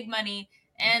paid the big money.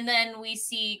 And then we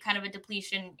see kind of a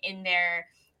depletion in their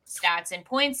stats and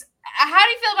points. How do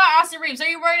you feel about Austin Reeves? Are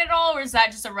you worried at all, or is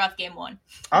that just a rough game one?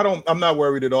 I'm not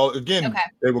worried at all. Again,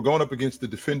 they were going up against the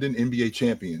defending NBA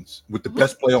champions with the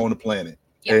best player on the planet.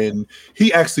 And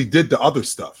he actually did the other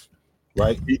stuff,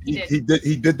 right? He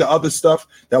did the other stuff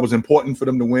that was important for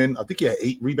them to win. I think he had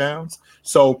 8 rebounds.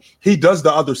 So he does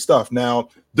the other stuff. Now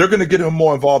they're going to get him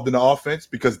more involved in the offense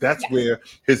because that's where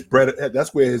his bread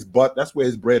is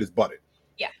buttered.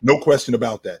 Yeah. No question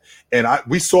about that. And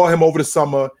we saw him over the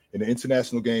summer in the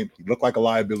international game. He looked like a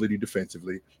liability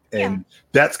defensively. And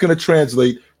that's going to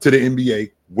translate to the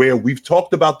NBA where we've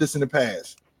talked about this in the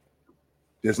past.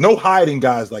 There's no hiding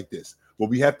guys like this.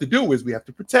 What we have to do is we have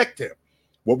to protect him.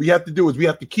 What we have to do is we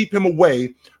have to keep him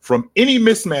away from any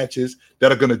mismatches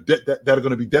that are going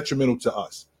to be detrimental to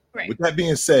us. Right. With that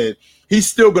being said, he's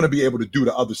still going to be able to do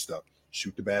the other stuff,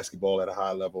 shoot the basketball at a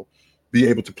high level, be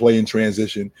able to play in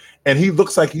transition, and he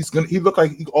looks like he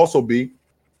could also be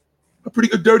a pretty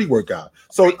good dirty work guy.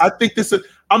 So I think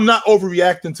I'm not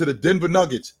overreacting to the Denver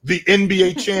Nuggets, the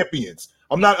NBA champions.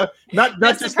 I'm not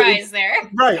just surprised there.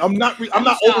 Right. I'm not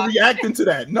overreacting to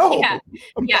that. No.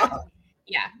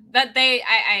 Yeah. But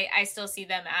I still see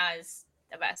them as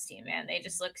the best team, man. They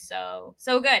just look so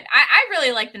good. I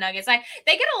really like the Nuggets. They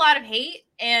get a lot of hate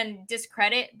and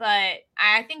discredit, but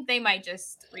I think they might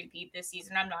just repeat this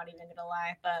season. I'm not even gonna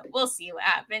lie, but we'll see what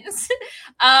happens.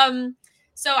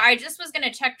 So I just was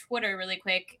gonna check Twitter really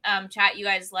quick. Chat, you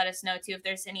guys let us know too if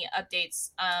there's any updates.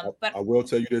 But I will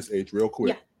tell you this, H, real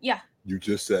quick. Yeah. You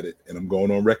just said it, and I'm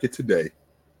going on record today,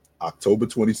 October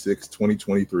 26,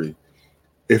 2023.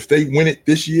 If they win it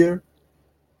this year,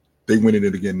 they winning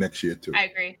it again next year too. I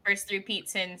agree. First three-peat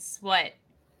since what?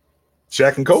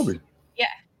 Shaq and Kobe. Yeah.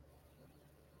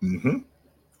 Mm-hmm.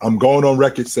 I'm going on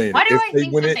record saying why do I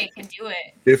think that they can do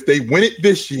it? If they win it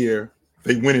this year,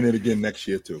 they winning it again next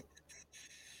year too.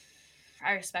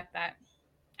 I respect that.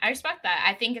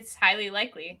 I think it's highly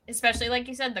likely, especially like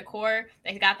you said, the core.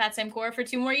 They got that same core for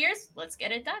 2 more years. Let's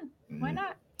get it done. Why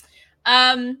not?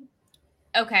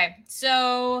 Okay,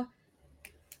 so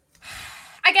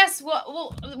I guess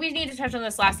we need to touch on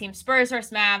this last team, Spurs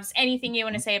versus Mavs. Anything you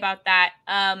want to say about that?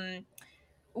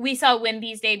 We saw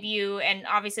Wemby's debut, and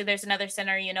obviously there's another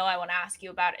center, I want to ask you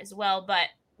about as well. But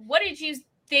what did you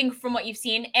think from what you've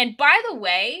seen? And by the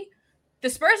way, the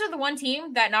Spurs are the one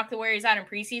team that knocked the Warriors out in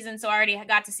preseason, so I already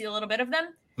got to see a little bit of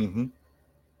them. Mm-hmm.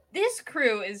 This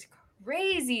crew is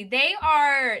crazy.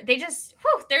 they're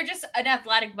just an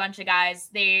athletic bunch of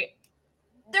guys. There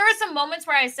are some moments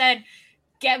where I said,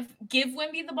 give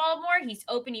Wemby the ball more. He's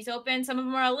open. Some of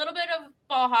them are a little bit of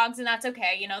ball hogs, and that's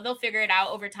okay. They'll figure it out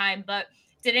over time. But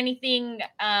did anything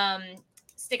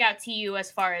stick out to you as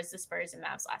far as the Spurs and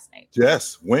Mavs last night?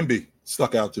 Yes, Wemby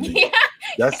stuck out to me.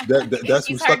 That's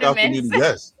who stuck out to me.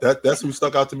 Yes, that's who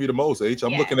stuck out to me the most. H.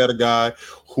 I'm looking at a guy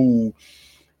who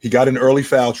he got in early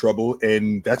foul trouble,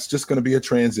 and that's just going to be a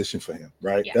transition for him,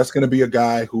 right? Yeah. That's going to be a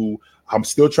guy who I'm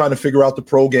still trying to figure out the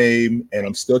pro game, and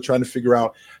I'm still trying to figure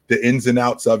out the ins and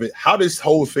outs of it, how this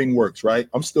whole thing works, right?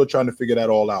 I'm still trying to figure that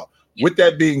all out. Yeah. With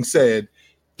that being said,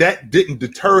 that didn't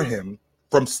deter him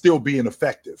from still being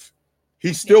effective.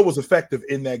 He still was effective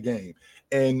in that game.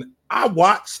 And I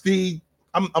watched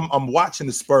I'm watching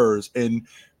the Spurs, and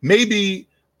maybe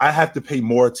I have to pay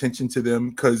more attention to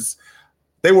them because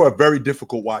they were a very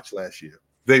difficult watch last year.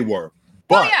 They were.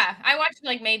 But I watched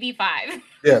like maybe 5.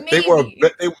 Yeah, maybe.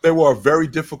 they were a very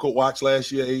difficult watch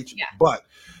last year, H. Yeah. But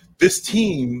this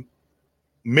team,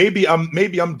 maybe I'm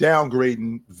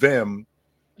downgrading them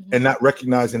and not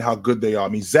recognizing how good they are. I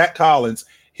mean, Zach Collins,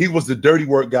 he was the dirty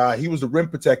work guy. He was the rim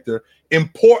protector in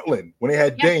Portland when they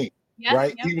had Dame.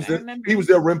 Right? He was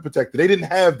their rim protector. They didn't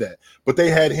have that, but they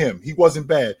had him. He wasn't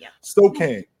bad.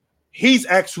 Stokan, he's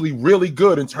actually really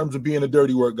good in terms of being a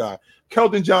dirty work guy.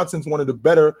 Keldon Johnson's one of the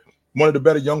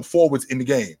better young forwards in the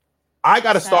game. I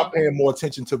got to start paying more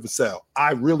attention to Vassell.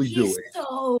 I really do.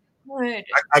 So good.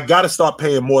 I got to start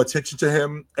paying more attention to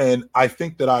him, and I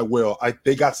think that I will.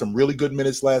 They got some really good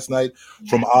minutes last night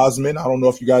from Osman. I don't know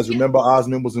if you guys remember,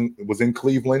 Osman was in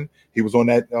Cleveland. He was on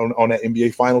that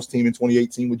NBA Finals team in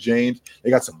 2018 with James. They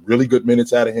got some really good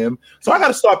minutes out of him. So I got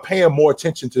to start paying more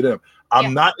attention to them.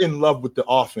 I'm not in love with the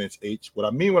offense, H. What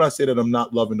I mean when I say that I'm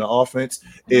not loving the offense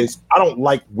is I don't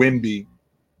like Wemby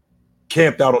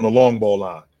camped out on the long ball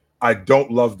line. I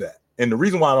don't love that. And the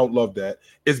reason why I don't love that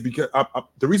is because I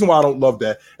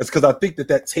think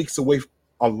that takes away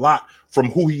a lot from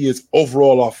who he is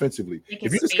overall offensively.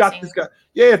 If you just got this guy,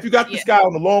 if you got this guy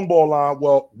on the long ball line,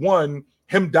 well, one,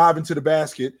 him diving to the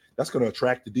basket, that's going to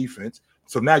attract the defense.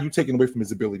 So now you're taking away from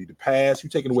his ability to pass. You're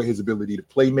taking away his ability to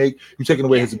play make. You're taking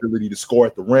away his ability to score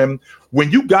at the rim.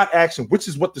 When you got action, which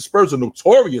is what the Spurs are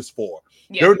notorious for,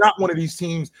 they're not one of these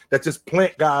teams that just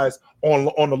plant guys on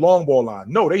the long ball line.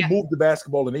 No, they move the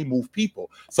basketball and they move people.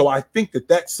 So I think that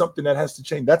that's something that has to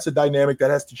change. That's a dynamic that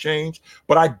has to change.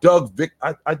 But I dug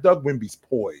Wemby's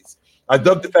poise. I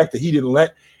dug the fact that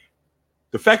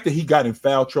he got in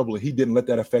foul trouble and he didn't let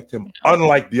that affect him,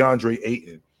 unlike DeAndre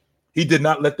Ayton. He did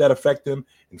not let that affect him.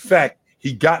 In fact,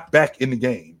 he got back in the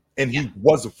game and he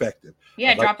was effective.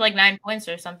 Yeah, dropped like 9 points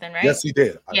or something, right? Yes, he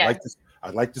did.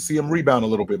 I'd like to see him rebound a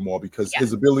little bit more because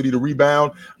his ability to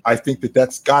rebound, I think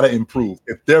that's got to improve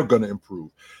if they're going to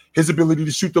improve. His ability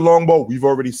to shoot the long ball, we've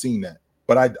already seen that.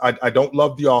 But I don't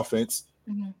love the offense,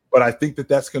 but I think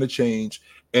that's going to change.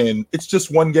 And it's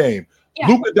just one game. Yeah.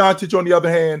 Luka Doncic, on the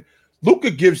other hand,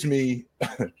 Luka gives me,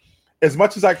 as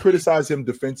much as I criticize him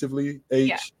defensively,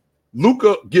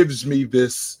 Luka gives me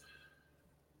this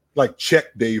like check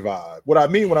day vibe. What I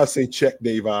mean when I say check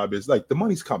day vibe is like the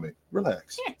money's coming.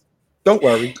 Relax. Yeah. Don't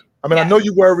worry. I mean, I know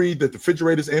you worried that the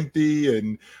refrigerator's empty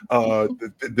and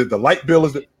the light bill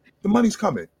is the money's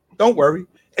coming. Don't worry.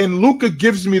 And Luka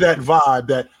gives me that vibe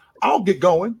that I'll get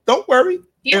going. Don't worry.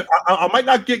 Yeah. And I might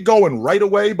not get going right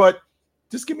away, but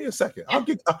just give me a second. I'll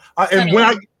get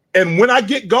when I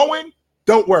get going,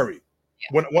 don't worry.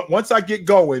 Yeah. Once I get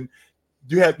going,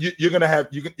 you're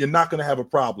not gonna have a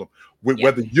problem with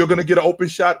whether you're gonna get an open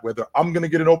shot, whether I'm gonna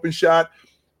get an open shot,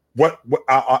 what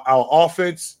our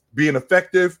offense being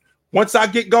effective. Once I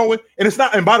get going,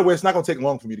 and by the way, it's not gonna take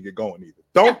long for me to get going either.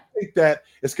 Don't think that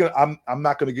it's gonna. I'm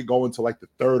not gonna get going until like the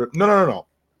third. No.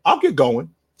 I'll get going.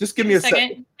 Just give me a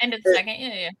second. End of the second.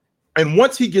 Yeah. And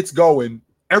once he gets going,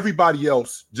 everybody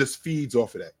else just feeds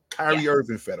off of that. Kyrie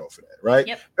Irving fed off of that, right?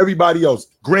 Yep. Everybody else,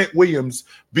 Grant Williams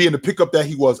being the pickup that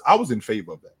he was, I was in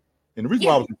favor of that. And the reason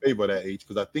why I was in favor of that,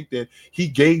 because I think that he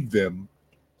gave them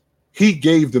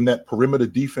that perimeter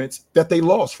defense that they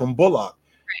lost from Bullock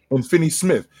and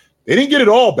Finney-Smith. They didn't get it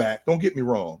all back. Don't get me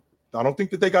wrong. I don't think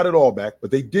that they got it all back, but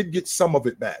they did get some of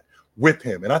it back with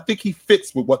him. And I think he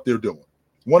fits with what they're doing.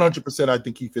 100%, I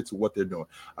think he fits with what they're doing.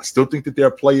 I still think that they're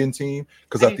a play-in team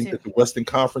because I think that the Western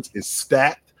Conference is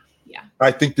stacked. Yeah,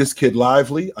 I think this kid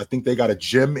Lively, I think they got a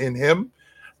gem in him,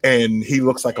 and he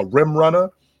looks like a rim runner.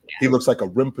 Yeah. He looks like a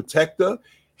rim protector.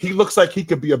 He looks like he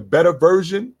could be a better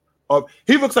version of.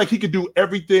 He looks like he could do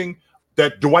everything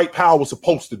that Dwight Powell was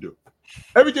supposed to do.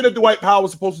 Everything that Dwight Powell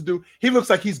was supposed to do, he looks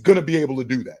like he's gonna be able to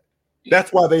do that.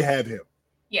 That's why they have him.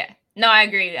 Yeah. No, I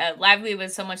agree. Lively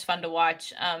was so much fun to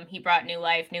watch. He brought new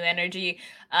life, new energy.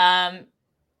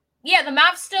 Yeah, the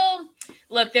Mavs still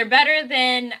look, they're better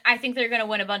than I think they're going to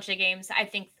win a bunch of games. I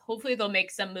think hopefully they'll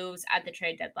make some moves at the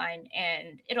trade deadline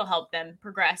and it'll help them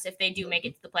progress if they do make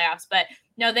it to the playoffs. But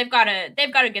no, they've got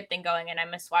a good thing going and I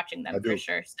miss watching them for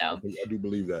sure. So I do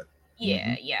believe that.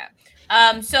 Yeah,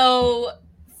 so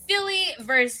Philly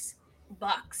versus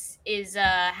Bucks is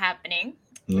happening,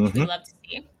 which we love to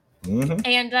see.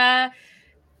 And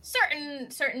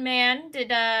certain man did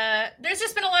there's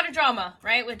just been a lot of drama,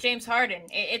 right, with James Harden.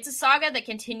 It's a saga that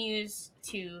continues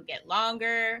to get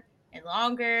longer and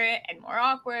longer and more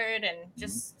awkward and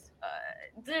just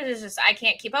I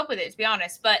can't keep up with it, to be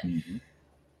honest. But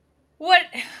what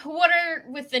are,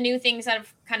 with the new things that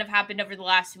have kind of happened over the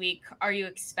last week, are you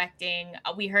expecting?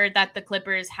 We heard that the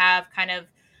Clippers have kind of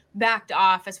backed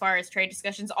off as far as trade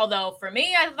discussions. Although for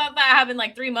me, I thought that happened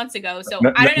like 3 months ago. So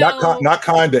I don't know. Not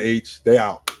kind of H. They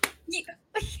out.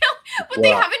 But they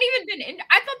haven't even been in.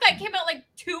 I thought that came out like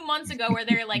 2 months ago where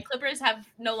they're like, Clippers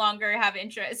no longer have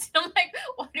interest. I'm like,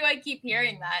 why do I keep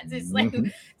hearing that? It's like,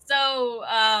 so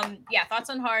yeah, thoughts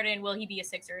on Harden. Will he be a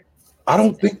Sixer? I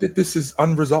don't think that this is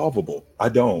unresolvable. I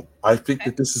don't. I think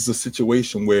that this is a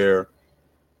situation where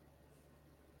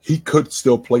he could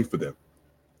still play for them.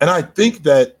 And I think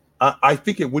that I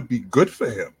think it would be good for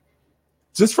him,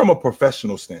 just from a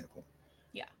professional standpoint.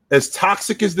 Yeah. As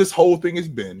toxic as this whole thing has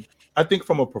been, I think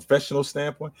from a professional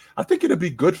standpoint, I think it'd be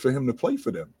good for him to play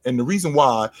for them. And the reason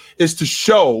why is to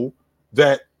show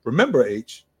that, remember,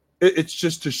 it's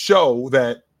just to show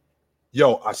that,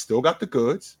 yo, I still got the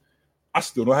goods. I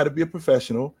still know how to be a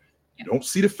professional. You don't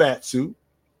see the fat suit.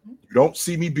 You don't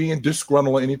see me being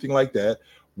disgruntled or anything like that.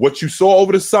 What you saw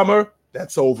over the summer,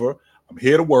 that's over. I'm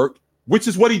here to work, which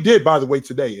is what he did, by the way,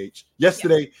 today,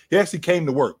 Yesterday, he actually came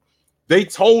to work. They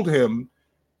told him,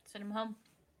 send him home.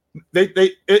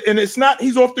 And it's not,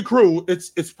 he's off the crew.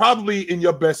 It's probably in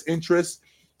your best interest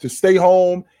to stay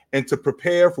home and to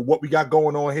prepare for what we got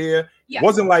going on here. It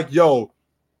wasn't like, yo,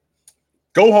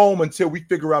 go home until we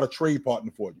figure out a trade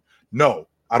partner for you. No,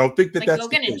 I don't think that that's go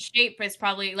get in shape. Is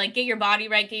probably like get your body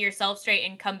right, get yourself straight,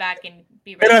 and come back and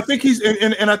be ready. And I think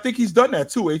I think he's done that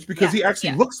too, because he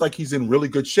actually looks like he's in really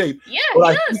good shape. Yeah,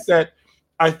 but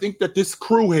I think that this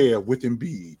crew here with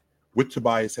Embiid, with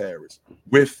Tobias Harris,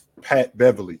 with Pat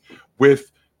Beverly, with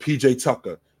PJ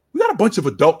Tucker, we got a bunch of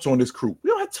adults on this crew. We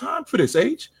don't have time for this,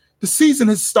 The season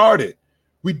has started.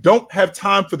 We don't have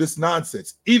time for this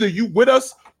nonsense. Either you with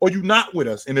us or you not with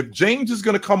us. And if James is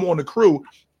going to come on the crew,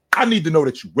 I need to know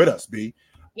that you're with us, B.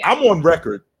 Yeah. I'm on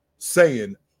record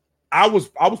saying I was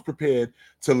prepared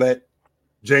to let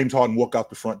James Harden walk out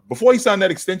the front. Before he signed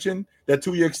that extension, that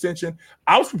 2-year extension,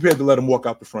 I was prepared to let him walk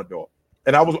out the front door.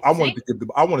 And I wanted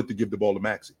to give the ball to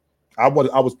Maxey. I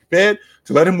was prepared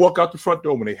to let him walk out the front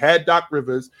door when they had Doc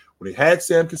Rivers, when they had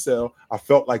Sam Cassell. I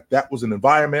felt like that was an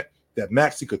environment that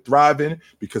Maxey could thrive in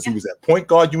because he was at point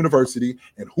guard university,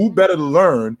 and who better to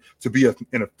learn to be an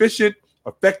efficient,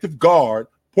 effective guard,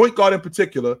 point guard in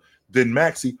particular, than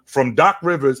Maxey from Doc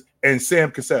Rivers and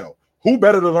Sam Cassell. Who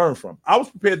better to learn from? I was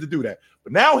prepared to do that.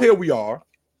 But now here we are.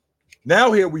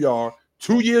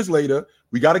 2 years later,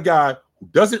 we got a guy who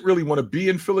doesn't really want to be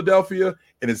in Philadelphia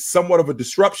and is somewhat of a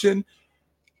disruption.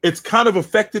 It's kind of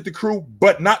affected the crew,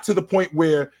 but not to the point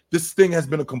where this thing has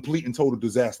been a complete and total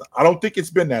disaster. I don't think it's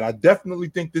been that. I definitely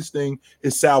think this thing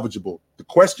is salvageable. The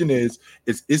question is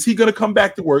he going to come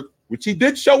back to work, which he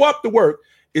did show up to work?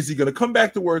 Is he going to come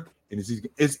back to work, and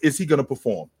is he going to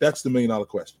perform? That's the $1 million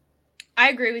question. I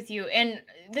agree with you. And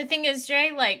the thing is,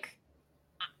 Jay, like,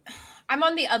 I'm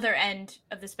on the other end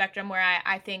of the spectrum where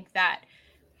I think that,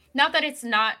 not that it's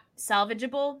not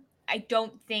salvageable, I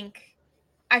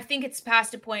think it's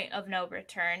past a point of no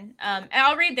return. And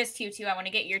I'll read this to you too. I want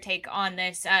to get your take on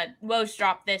this. Woj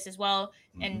dropped this as well,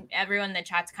 and everyone in the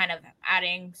chat's kind of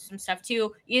adding some stuff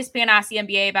too. ESPN asked the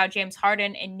NBA about James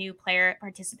Harden and new player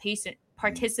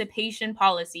participation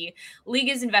policy. League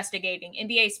is investigating.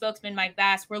 NBA spokesman Mike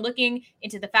Bass, we're looking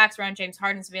into the facts around James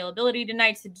Harden's availability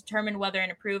tonight to determine whether an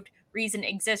approved reason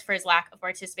exists for his lack of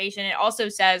participation. It also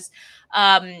says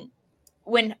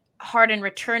when Harden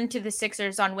returned to the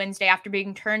Sixers on Wednesday after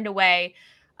being turned away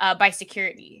by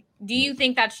security. Do you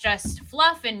think that's just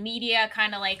fluff and media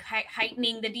kind of like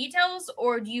heightening the details,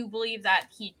 or do you believe that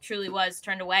he truly was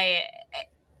turned away?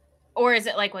 Or is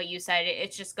it like what you said?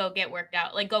 It's just go work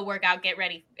out, get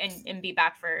ready, and be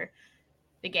back for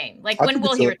the game. Like, when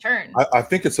will he return? I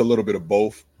think it's a little bit of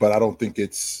both, but I don't think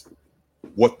it's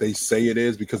what they say it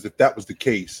is, because if that was the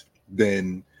case,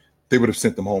 then they would have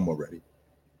sent them home already.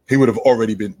 He would have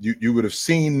already been, you would have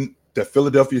seen the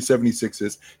Philadelphia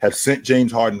 76ers have sent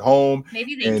James Harden home.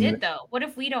 Maybe they did, though. What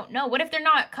if we don't know? What if they're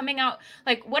not coming out?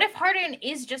 Like, what if Harden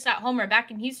is just at home or back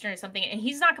in Houston or something, and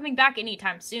he's not coming back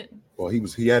anytime soon? Well,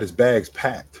 he had his bags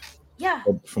packed. Yeah.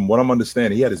 From what I'm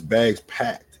understanding, he had his bags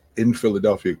packed in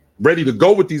Philadelphia, ready to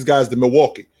go with these guys to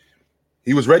Milwaukee.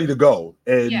 He was ready to go.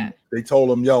 And they told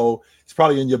him, yo, it's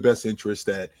probably in your best interest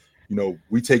that,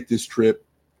 we take this trip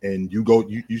and you go,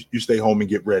 you stay home and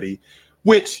get ready,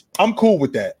 which I'm cool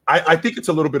with that. I think it's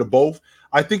a little bit of both.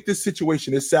 I think this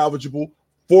situation is salvageable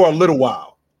for a little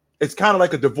while. It's kind of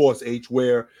like a divorce,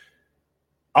 where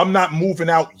I'm not moving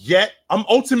out yet. I'm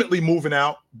ultimately moving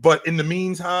out, but in the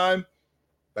meantime,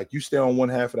 like, you stay on one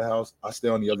half of the house, I stay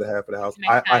on the other half of the house.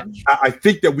 I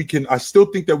think that we can. I still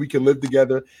think that we can live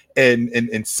together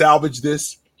and salvage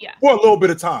this for a little bit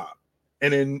of time,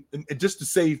 and just to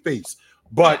save face.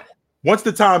 But once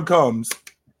the time comes,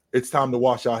 it's time to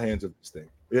wash our hands of this thing.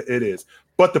 It is.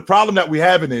 But the problem that we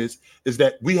have is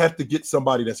that we have to get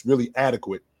somebody that's really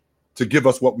adequate to give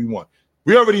us what we want.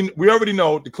 We already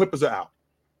know the Clippers are out.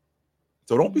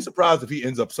 So don't be surprised if he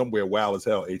ends up somewhere wild as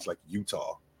hell, like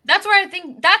Utah. That's where I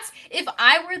think if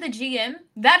I were the GM,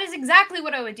 that is exactly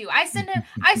what I would do. I send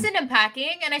him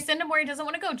packing, and I send him where he doesn't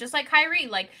want to go, just like Kyrie.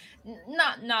 Like,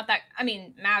 not that, I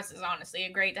mean, Mavs is honestly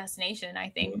a great destination, I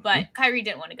think, but Kyrie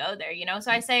didn't want to go there, So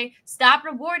I say, stop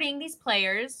rewarding these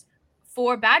players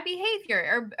for bad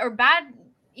behavior or bad,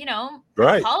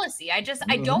 policy. I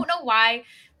don't know why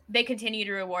they continue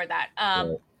to reward that.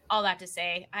 All that to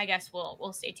say, I guess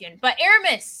we'll stay tuned. But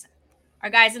Aramis, our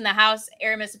guys in the house,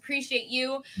 Aramis, appreciate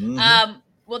you.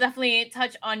 We'll definitely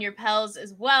touch on your Pels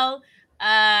as well.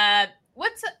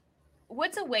 What's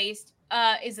a waste?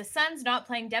 Is the Suns not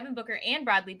playing Devin Booker and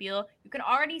Bradley Beal? You can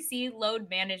already see load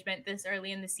management this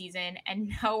early in the season,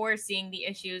 and now we're seeing the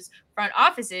issues front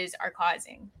offices are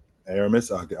causing. Aramis,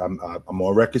 I'm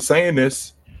on record saying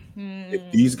this.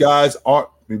 If these guys aren't,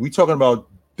 we talking about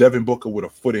Devin Booker with a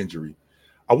foot injury.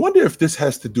 I wonder if this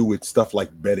has to do with stuff like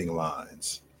betting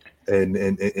lines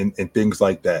and things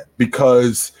like that,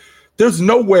 because there's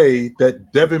no way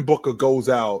that Devin Booker goes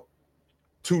out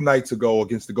 2 nights ago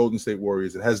against the Golden State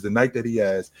Warriors and has the night that he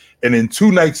has, and then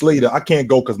 2 nights later I can't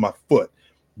go because my foot.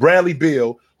 Bradley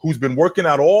Beal, who's been working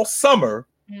out all summer,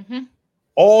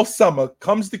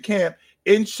 comes to camp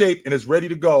in shape and is ready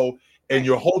to go, and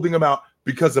you're holding him out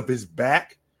because of his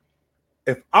back.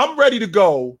 If I'm ready to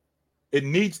go, it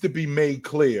needs to be made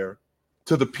clear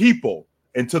to the people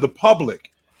and to the public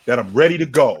that I'm ready to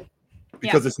go,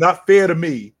 because it's not fair to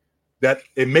me that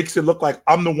it makes it look like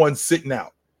I'm the one sitting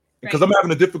out, because I'm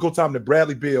having a difficult time that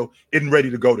Bradley Beal isn't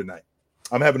ready to go tonight.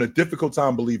 I'm having a difficult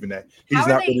time believing that he's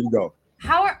not ready to go.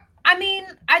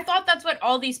 I thought that's what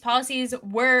all these policies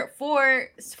were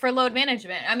for load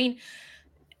management. I mean,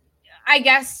 I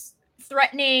guess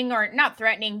threatening or not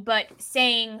threatening, but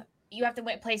saying you have to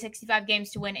play 65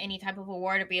 games to win any type of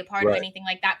award or be a part of anything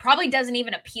like that probably doesn't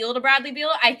even appeal to Bradley Beal.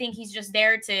 I think he's just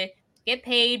there to get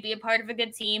paid, be a part of a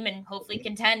good team, and hopefully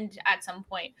contend at some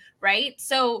point, right?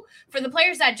 So for the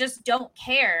players that just don't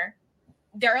care,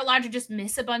 they're allowed to just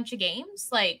miss a bunch of games.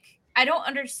 Like, I don't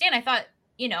understand. I thought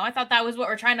that was what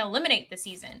we're trying to eliminate this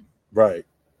season. Right.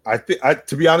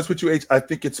 To be honest with you, H, I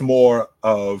think it's more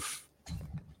of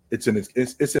it's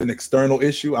an external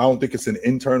issue. I don't think it's an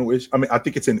internal issue. I mean, I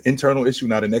think it's an internal issue,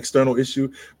 not an external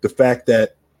issue. The fact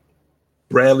that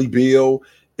Bradley Beal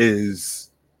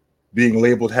is being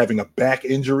labeled having a back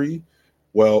injury,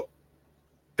 well,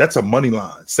 that's a money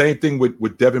line. Same thing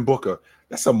with Devin Booker.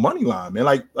 That's a money line, man.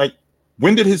 Like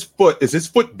when did is his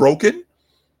foot broken?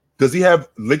 Does he have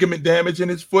ligament damage in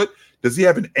his foot? Does he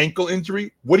have an ankle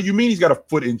injury? What do you mean he's got a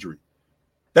foot injury?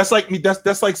 That's like me.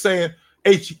 That's like saying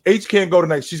H can't go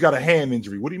tonight. She's got a hand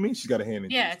injury. What do you mean she's got a hand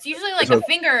injury? Yeah, it's usually like a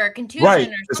finger or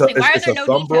contusion or something. Why are there no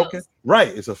details? Broken? Right,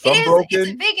 it's a thumb broken.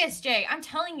 It's Vegas, Jay. I'm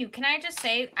telling you. Can I just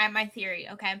say my theory?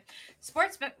 Okay,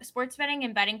 sports betting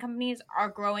and betting companies are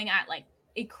growing at like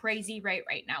a crazy rate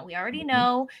right now. We already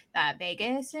know that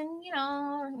Vegas and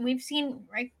we've seen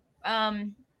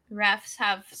refs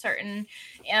have certain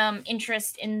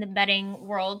interest in the betting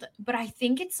world, but I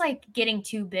think it's like getting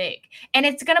too big, and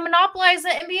it's going to monopolize the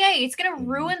NBA. It's going to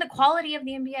ruin the quality of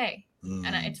the NBA,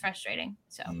 and it's frustrating.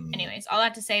 So anyways, all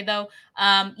that to say though,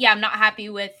 I'm not happy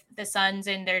with the Suns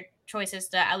and their choices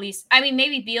to at least, I mean,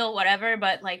 maybe Beal, whatever,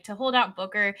 but like to hold out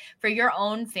Booker for your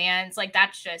own fans, like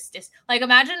that's just like,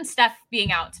 imagine Steph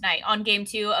being out tonight on game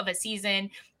 2 of a season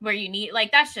where you need,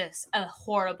 like, that's just a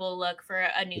horrible look for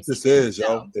a new season. This is,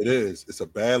 yo. It is. It's a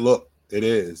bad look. It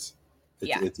is.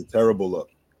 It's a terrible look.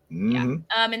 Yeah.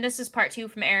 And this is part 2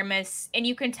 from Aramis, and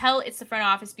you can tell it's the front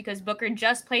office because Booker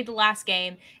just played the last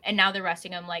game, and now they're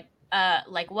resting him. Like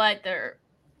what? They're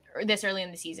this early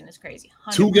in the season is crazy.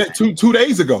 2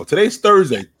 days ago. Today's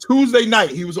Thursday. Yeah. Tuesday night,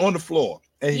 he was on the floor,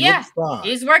 and he looked fine.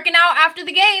 He's working out after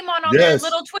the game on their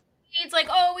little Twitter feeds, like,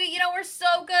 oh, we're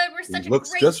so good. We're such a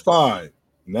looks great just fine.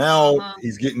 Now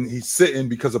he's sitting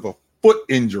because of a foot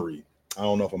injury. I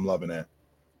don't know if I'm loving that.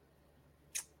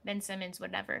 Ben Simmons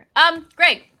would never.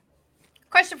 Greg,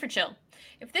 question for Chill.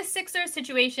 If this Sixers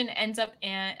situation ends up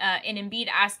in Embiid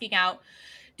asking out,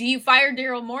 do you fire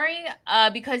Daryl Morey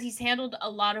because he's handled a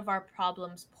lot of our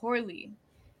problems poorly?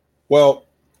 Well,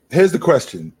 here's the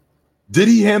question. Did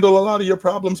he handle a lot of your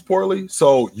problems poorly?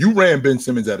 So you ran Ben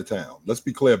Simmons out of town. Let's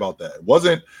be clear about that. It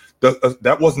wasn't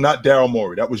that was not Daryl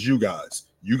Morey. That was you guys.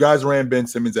 You guys ran Ben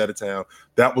Simmons out of town.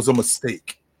 That was a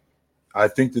mistake. I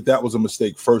think that was a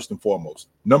mistake first and foremost.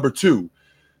 Number 2,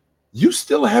 you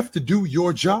still have to do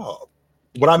your job.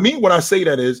 What I mean when I say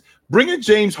that is bringing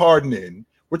James Harden in.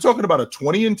 We're talking about a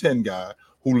 20-10 guy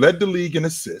who led the league in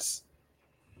assists.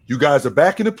 You guys are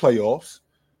back in the playoffs.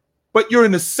 but you're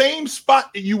in the same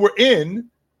spot that you were in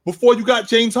before you got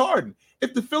James Harden.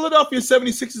 If the Philadelphia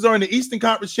 76ers are in the Eastern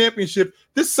Conference Championship,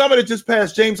 this summer that just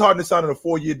passed, James Harden is signing a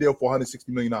 4-year deal for $160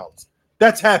 million.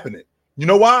 That's happening. You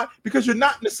know why? Because you're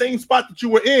not in the same spot that you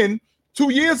were in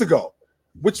 2 years ago,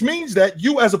 which means that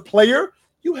you as a player,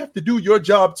 you have to do your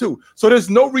job too. So there's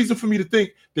no reason for me to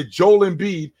think that Joel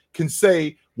Embiid can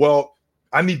say, well,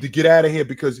 I need to get out of here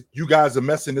because you guys are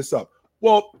messing this up.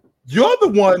 Well, you're the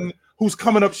one who's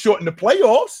coming up short in the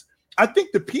playoffs. I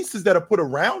think the pieces that are put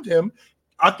around him,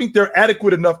 I think they're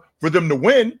adequate enough for them to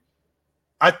win.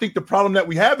 I think the problem that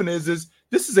we have is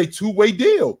this is a two-way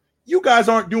deal. You guys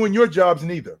aren't doing your jobs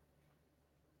neither.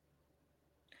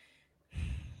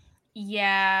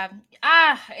 Yeah.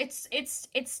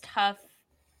 It's tough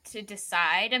to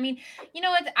decide. I mean, you know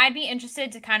what? I'd be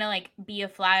interested to kind of like be a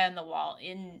fly on the wall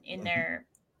in their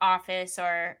office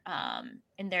or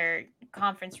in their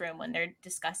conference room when they're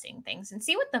discussing things and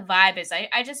see what the vibe is.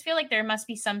 I just feel like there must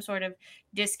be some sort of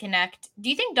disconnect. Do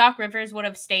you think Doc Rivers would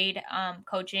have stayed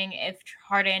coaching if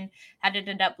Harden had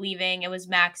ended up leaving? It was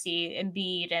Maxey,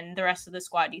 Embiid, and the rest of the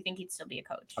squad. Do you think he'd still be a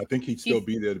coach? I think he'd still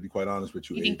be there, to be quite honest with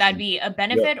you. You think that'd be a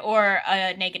benefit or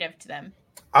a negative to them?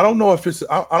 I don't know if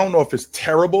it's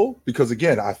terrible because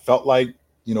again, I felt like,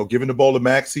 you know, giving the ball to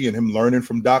Maxey and him learning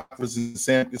from Doc versus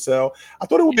Sam Cassell, I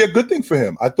thought it would be a good thing for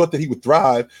him. I thought that he would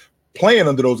thrive playing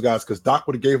under those guys because Doc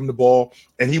would have gave him the ball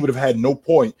and he would have had no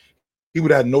point. He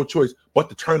would have had no choice but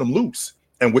to turn him loose.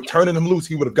 And with turning him loose,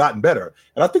 he would have gotten better.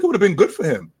 And I think it would have been good for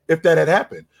him if that had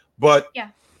happened. But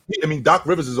I mean, Doc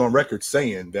Rivers is on record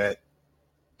saying that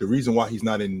the reason why he's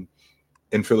not in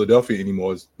Philadelphia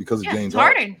anymore is because of James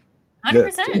Harden.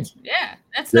 100%. Yeah,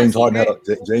 that's James Harden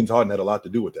had a lot to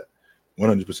do with that.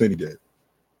 100% he did.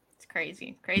 It's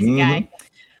crazy guy.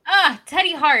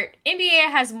 Teddy Hart. NBA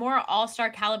has more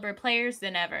all-star caliber players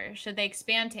than ever. Should they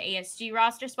expand to ASG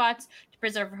roster spots to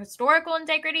preserve historical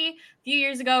integrity? A few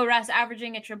years ago, Russ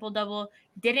averaging a triple-double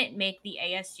didn't make the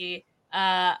ASG.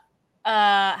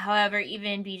 However,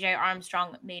 even BJ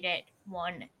Armstrong made it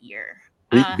 1 year.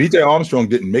 BJ Armstrong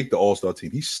didn't make the all-star team.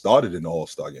 He started in the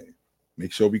all-star game.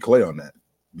 Make sure we clear on that.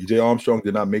 BJ Armstrong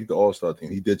did not make the all-star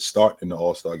team. He did start in the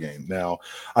all-star game. Now,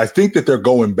 I think that they're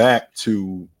going back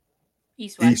to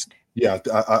East-West.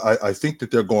 I think that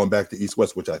they're going back to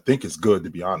East-West, which I think is good, to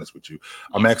be honest with you.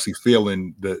 Yeah. I'm actually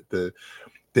feeling the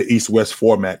East-West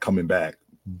format coming back.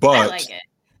 But I like it.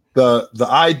 The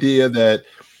idea that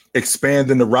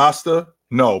expanding the roster,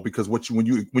 no, because when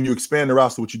you expand the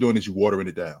roster, what you're doing is you're watering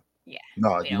it down. Yeah.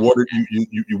 No, you're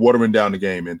watering down the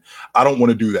game, and I don't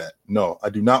want to do that. No, I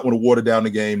do not want to water down the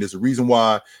game. There's a reason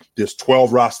why there's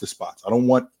 12 roster spots. I don't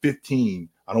want 15.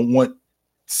 I don't want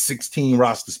 16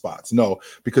 roster spots. No,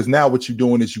 because now what you're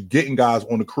doing is you're getting guys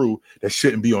on the crew that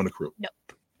shouldn't be on the crew.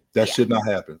 Nope. That should not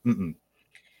happen.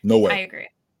 No way.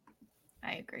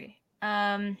 I agree.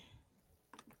 All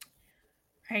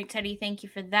right, Teddy, thank you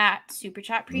for that super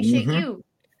chat. Appreciate you.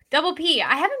 Double P,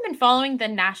 I haven't been following the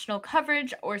national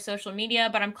coverage or social media,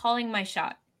 but I'm calling my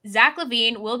shot. Zach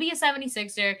LaVine will be a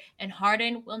 76er, and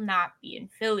Harden will not be in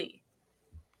Philly.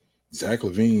 Zach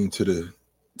LaVine to the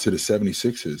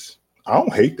 76ers. I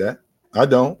don't hate that. I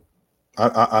don't.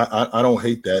 I don't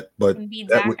hate that. But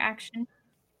Zach action.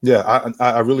 Yeah,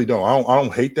 I really don't. I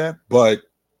don't hate that, but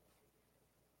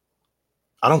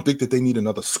I don't think that they need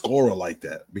another scorer like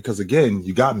that because again,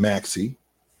 you got Maxey,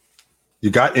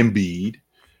 you got Embiid.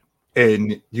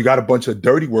 And you got a bunch of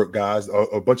dirty work guys,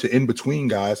 a bunch of in-between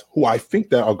guys who I think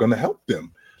that are going to help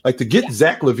them. Like to get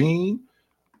Zach LaVine,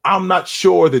 I'm not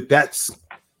sure that's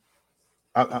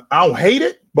I don't hate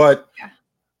it, but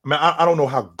I mean, I don't know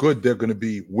how good they're going to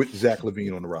be with Zach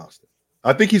LaVine on the roster.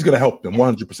 I think he's going to help them,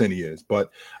 100% he is,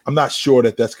 but I'm not sure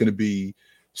that that's going to be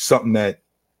something that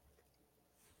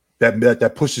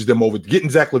pushes them over. Getting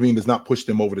Zach LaVine does not push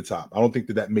them over the top. I don't think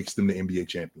that makes them the NBA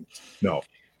champions. No.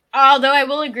 Although I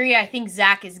will agree, I think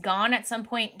Zach is gone at some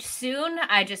point soon.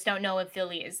 I just don't know if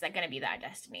Philly is going to be that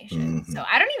destination. So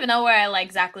I don't even know where I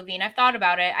like Zach LaVine. I've thought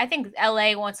about it. I think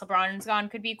LA, once LeBron's gone,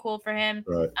 could be cool for him.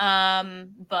 Right.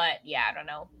 But yeah, I don't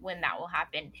know when that will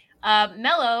happen.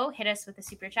 Mello hit us with a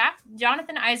super chat.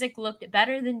 Jonathan Isaac looked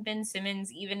better than Ben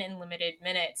Simmons, even in limited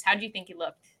minutes. How do you think he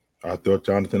looked? I thought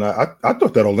I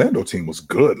thought that Orlando team was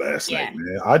good last night,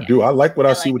 man. I do. I like what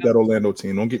I see with that Orlando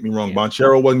team. Don't get me wrong.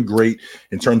 Banchero wasn't great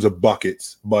in terms of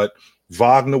buckets, but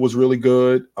Wagner was really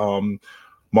good.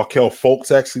 Markelle Fultz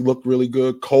actually looked really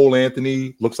good. Cole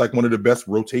Anthony looks like one of the best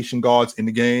rotation guards in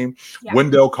the game. Yeah.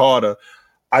 Wendell Carter.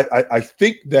 I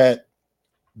think that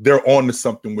they're on to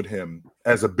something with him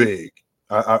as a big.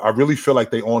 I really feel like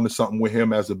they on to something with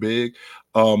him as a big.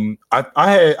 I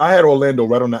had Orlando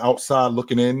right on the outside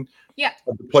looking in. Yeah.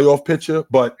 Of the playoff picture,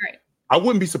 but I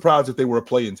wouldn't be surprised if they were a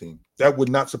playing team. That would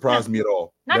not surprise me at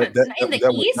all. Not in the East.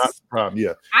 Would not surprise me.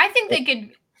 Yeah. I think they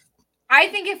could. I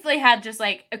think if they had just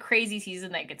like a crazy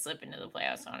season, they could slip into the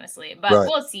playoffs, honestly. But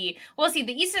we'll see. We'll see.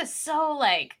 The East is so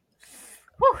like,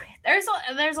 whew, there's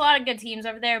a lot of good teams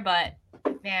over there, but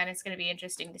man, it's going to be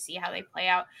interesting to see how they play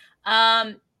out.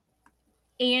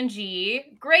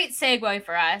 Angie, great segue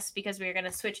for us because we're going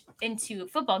to switch into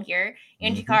football here.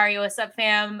 Angie Kari, what's up,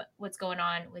 fam? What's going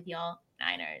on with y'all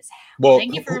Niners? Well,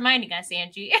 thank you for reminding us,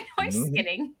 Angie. I'm just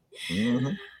kidding.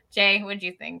 Jay, what do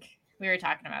you think? We were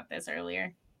talking about this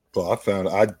earlier. Well,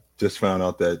 I just found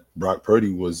out that Brock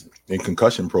Purdy was in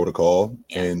concussion protocol,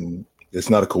 and it's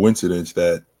not a coincidence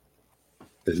that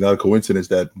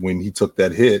when he took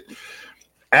that hit,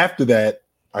 after that,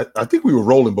 I think we were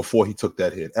rolling before he took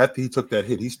that hit. After he took that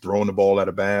hit, he's throwing the ball out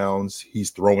of bounds. He's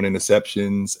throwing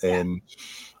interceptions, and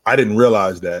I didn't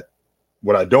realize that.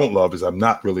 What I don't love is I'm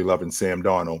not really loving Sam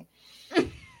Darnold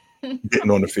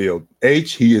getting on the field.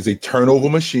 H, he is a turnover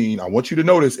machine. I want you to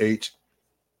notice, H,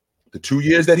 the 2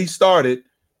 years that he started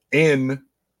in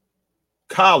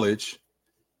college,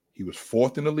 he was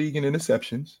 4th in the league in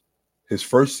interceptions. His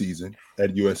first season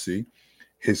at USC,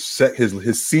 his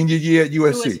senior year at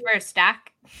USC. Who was first, Stack?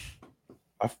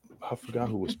 I forgot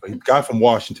who was. The guy from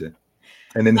Washington,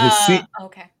 and then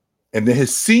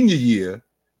his senior year,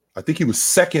 I think he was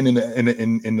 2nd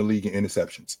in the league in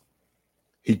interceptions.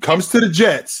 He comes to the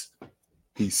Jets.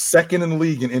 He's 2nd in the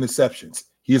league in interceptions.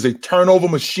 He is a turnover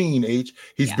machine.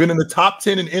 He's been in the top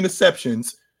 10 in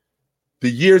interceptions the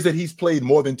years that he's played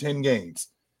more than 10 games.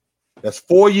 That's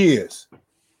 4 years,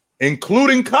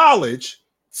 including college,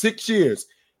 6 years.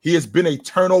 He has been a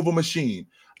turnover machine.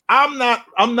 I'm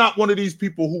not one of these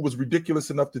people who was ridiculous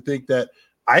enough to think that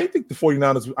I think the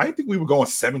 49ers, I didn't think we were going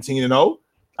 17-0.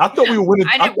 I thought we were winning.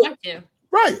 I didn't want to.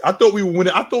 Right. I thought we were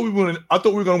winning. I thought we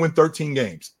were going to win 13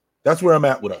 games. That's where I'm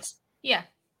at with us. Yeah.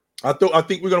 I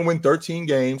think we're going to win 13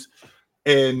 games.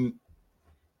 And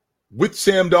with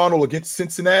Sam Darnold against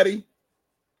Cincinnati,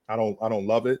 I don't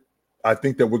love it. I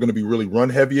think that we're going to be really run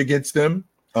heavy against them.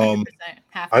 I think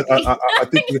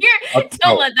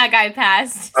don't let that guy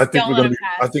pass. I think we're going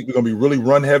to be really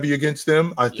run heavy against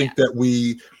them. I think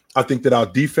that our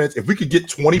defense, if we could get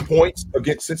 20 points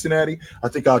against Cincinnati, I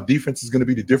think our defense is going to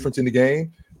be the difference in the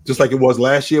game. Just like it was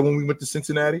last year when we went to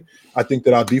Cincinnati. I think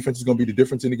that our defense is going to be the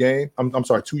difference in the game. I'm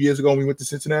sorry, 2 years ago when we went to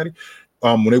Cincinnati,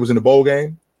 when they was in the bowl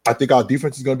game. I think our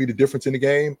defense is going to be the difference in the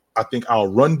game. I think our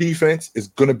run defense is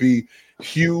going to be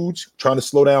huge, trying to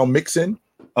slow down Mixon.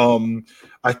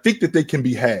 I think that they can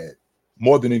be had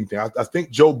more than anything. I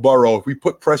think Joe Burrow, if we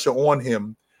put pressure on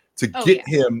him to get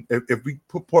him, if we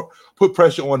put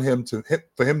pressure on him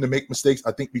for him to make mistakes,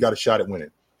 I think we got a shot at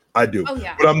winning. I do.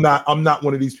 But I'm not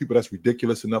one of these people that's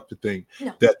ridiculous enough to think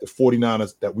that the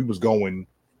 49ers, that we was going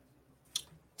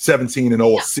 17-0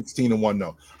 or 16-1.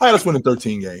 No. I had us winning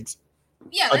 13 games.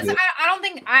 Yeah, I don't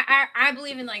think I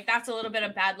believe in like that's a little bit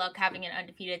of bad luck having an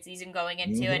undefeated season going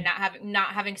into and not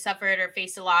having suffered or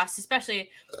faced a loss, especially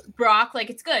Brock. Like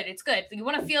it's good. You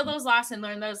want to feel those losses and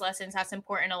learn those lessons. That's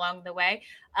important along the way.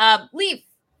 Leaf,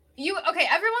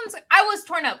 I was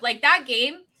torn up like that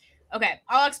game. Okay,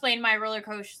 I'll explain my roller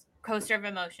coaster of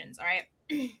emotions. All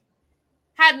right.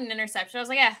 Had an interception. I was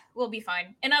like, we'll be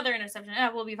fine. Another interception.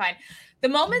 We'll be fine. The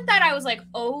moment that I was like,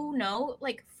 oh no,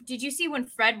 like, did you see when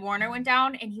Fred Warner went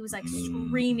down and he was like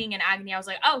screaming in agony? I was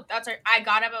like, oh, that's our, I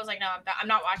got up. I was like, no, I'm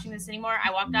not watching this anymore.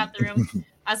 I walked out the room.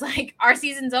 I was like, our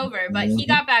season's over, but he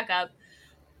got back up.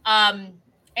 And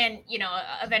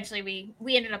eventually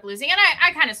we ended up losing and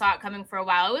I kind of saw it coming for a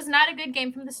while. It was not a good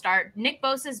game from the start. Nick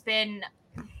Bosa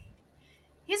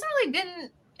he hasn't really been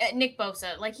Nick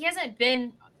Bosa. Like he hasn't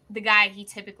been the guy he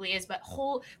typically is, but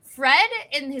Fred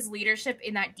and his leadership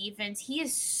in that defense, he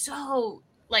is so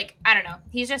like, I don't know.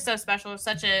 He's just so special.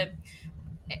 Such a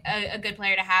good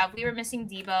player to have. We were missing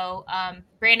Debo.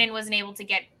 Brandon wasn't able to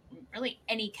get really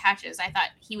any catches. I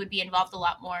thought he would be involved a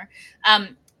lot more.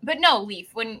 But no, Leaf,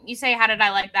 when you say, how did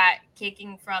I like that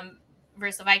kicking from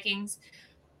versus the Vikings?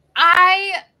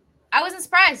 I wasn't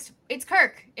surprised. It's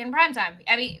Kirk in primetime.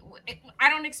 I mean, I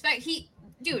don't expect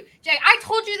Dude, Jay, I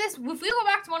told you this. If we go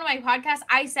back to one of my podcasts,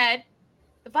 I said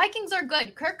the Vikings are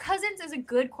good. Kirk Cousins is a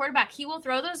good quarterback. He will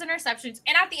throw those interceptions.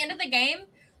 And at the end of the game,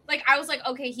 like, I was like,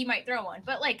 okay, he might throw one.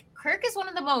 But, like, Kirk is one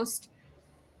of the most,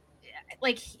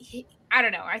 like, I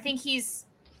don't know. I think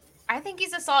I think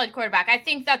he's a solid quarterback. I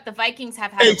think that the Vikings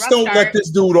have had a rough don't start. let this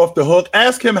dude off the hook.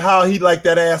 Ask him how he liked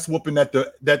that ass whooping that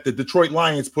the Detroit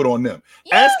Lions put on them.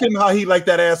 Yeah. Ask him how he liked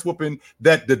that ass whooping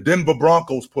that the Denver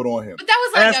Broncos put on him. But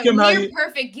that was like a near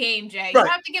perfect game, Jay. Right. You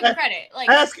have to give him credit. Like,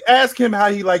 ask him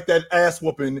how he liked that ass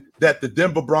whooping that the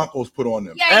Denver Broncos put on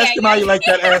them. Ask him how he liked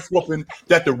that ass whooping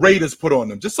that the Raiders put on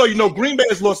them. Just so you know, Green Bay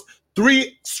has lost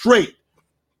 3 straight.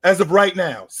 As of right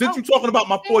now, since you're talking about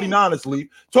my 49ers,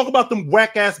 Lee, talk about them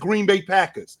whack-ass Green Bay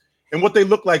Packers and what they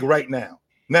look like right now.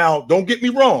 Now, don't get me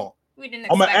wrong.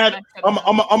 I'm an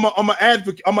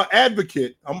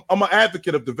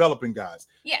advocate of developing guys.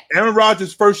 Yeah. Aaron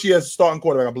Rodgers' first year as a starting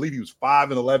quarterback, I believe he was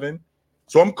 5-11.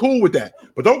 So I'm cool with that.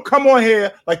 But don't come on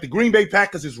here like the Green Bay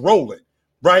Packers is rolling,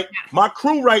 right? Yeah. My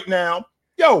crew right now,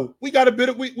 we got a bit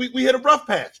of we hit a rough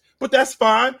patch. But that's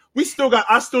fine.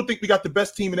 I still think we got the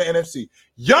best team in the NFC.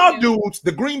 Y'all dudes,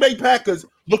 the Green Bay Packers,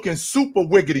 looking super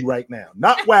wiggity right now.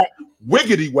 Not whack,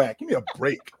 wiggity whack. Give me a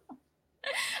break.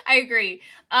 I agree.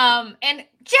 And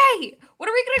Jay, what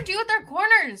are we gonna do with our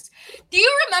corners? Do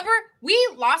you remember we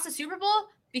lost the Super Bowl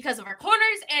because of our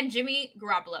corners and Jimmy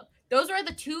Garoppolo? Those were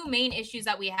the 2 main issues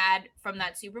that we had from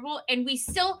that Super Bowl, and we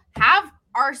still have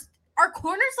our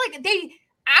corners. Like, they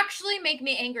actually make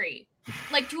me angry.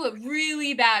 Like, to a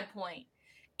really bad point.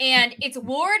 And it's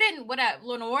Ward and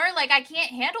Lenore. Like, I can't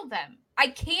handle them. I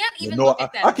can't even look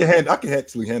at them. I can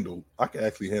actually handle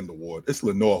Ward. It's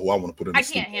Lenore who I want to put in. I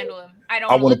can't handle him.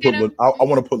 I want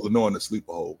to put Lenore in the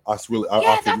sleeper hole. That's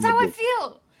how I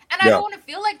feel. And I don't want to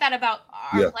feel like that about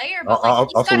our player. But I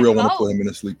for real want to put him in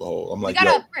the sleeper hole. I'm like,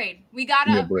 we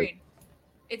gotta upgrade.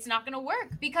 It's not gonna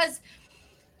work because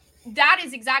that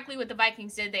is exactly what the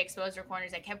Vikings did. They exposed their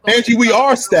corners. They kept going. Angie, we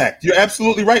are stacked. You're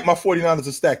absolutely right. My 49ers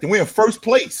are stacked. And we're in first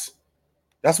place.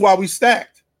 That's why we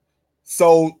stacked.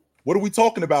 So what are we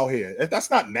talking about here?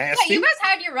 That's not nasty. Yeah, you guys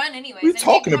had your run anyways. What are you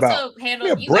talking about?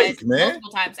 Handled you break, guys man.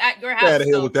 Multiple times at your house. Get out of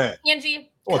here with that. Angie, I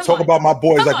want to talk about my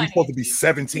boys like we're supposed to be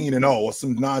 17-0 or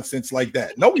some nonsense like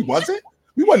that. No, we wasn't.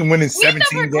 We wasn't winning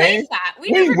 17 games.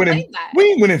 We ain't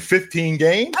winning 15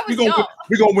 games.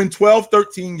 We're gonna win 12,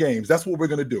 13 games. That's what we're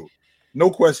gonna do. No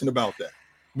question about that.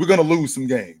 We're gonna lose some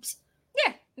games.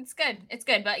 Yeah, it's good. It's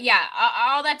good. But yeah,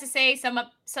 all that to say, sum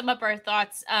up our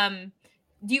thoughts.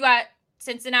 Do you got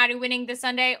Cincinnati winning this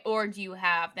Sunday, or do you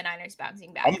have the Niners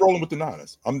bouncing back? I'm rolling with the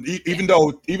Niners. Even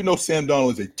though Sam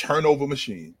Darnold is a turnover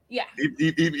machine. Yeah.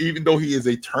 Even though he is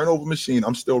a turnover machine,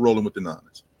 I'm still rolling with the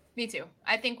Niners. Me too.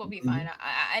 I think we'll be fine.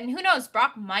 And who knows?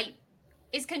 Brock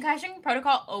is concussion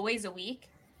protocol always a week?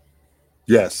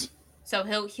 Yes. So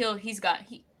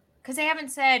because they haven't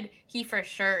said he for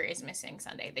sure is missing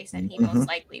Sunday. They said he most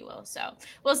likely will. So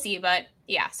we'll see. But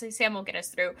yeah, so Sam will get us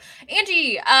through.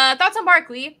 Angie, thoughts on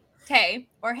Barkley, Tay,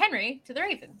 or Henry to the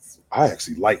Ravens? I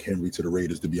actually like Henry to the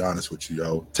Raiders, to be honest with you,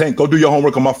 yo. Tank, go do your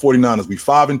homework on my 49ers. We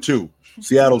 5-2.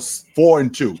 Seattle's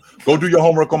 4-2. Go do your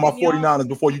homework on my 49ers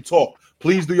before you talk.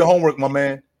 Please do your homework, my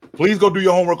man. Please go do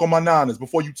your homework on my Niners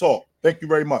before you talk. Thank you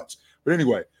very much. But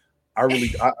anyway, I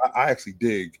actually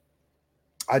dig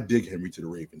Henry to the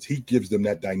Ravens. He gives them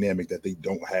that dynamic that they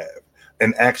don't have.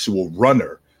 An actual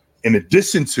runner. In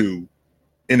addition to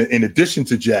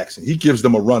Jackson, he gives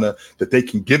them a runner that they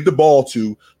can give the ball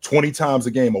to 20 times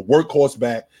a game, a workhorse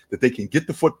back that they can get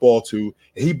the football to,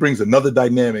 and he brings another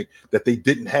dynamic that they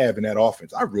didn't have in that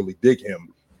offense. I really dig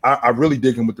him. I really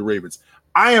dig him with the Ravens.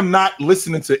 I am not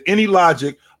listening to any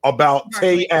logic about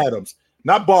Tay Adams,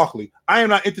 not Barkley. I am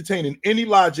not entertaining any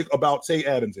logic about Tay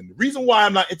Adams. And the reason why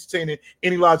I'm not entertaining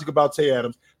any logic about Tay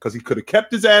Adams, because he could have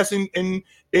kept his ass in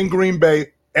Green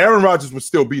Bay. Aaron Rodgers would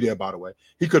still be there, by the way.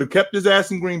 He could have kept his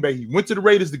ass in Green Bay. He went to the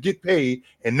Raiders to get paid,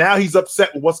 and now he's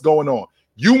upset with what's going on.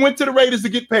 You went to the Raiders to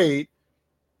get paid.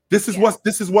 This is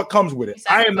what comes with it.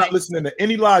 Exactly. I am not listening to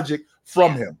any logic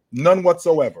from him. None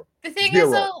whatsoever. The thing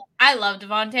is, though, I love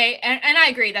Devontae, and I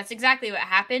agree. That's exactly what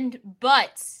happened.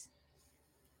 But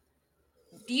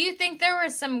do you think there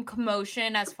was some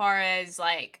commotion as far as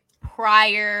like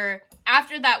prior,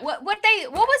 after that? What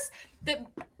was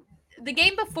the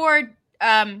game before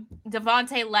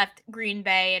Devontae left Green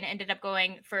Bay and ended up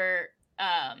going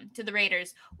to the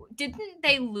Raiders? Didn't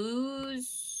they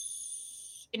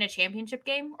lose in a championship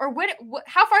game, or what?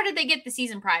 How far did they get the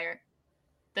season prior?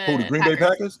 The Green Bay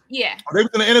Packers? Yeah. They were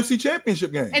in the NFC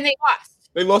Championship game. And they lost.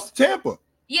 They lost to Tampa.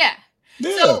 Yeah.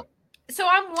 So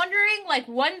I'm wondering, like,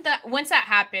 once that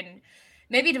happened,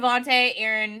 maybe Devontae,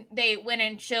 Aaron, they went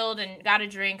and chilled and got a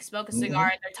drink, smoked a cigar,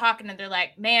 and they're talking, and they're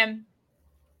like, man,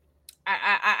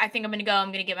 I think I'm going to go. I'm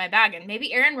going to get my bag. And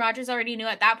maybe Aaron Rodgers already knew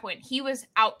at that point he was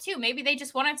out too. Maybe they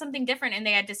just wanted something different and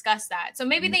they had discussed that. So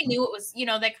maybe they knew it was,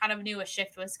 they kind of knew a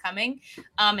shift was coming.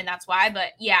 And that's why. But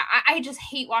yeah, I just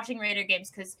hate watching Raider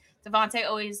games because Devontae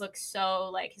always looks so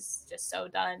like he's just so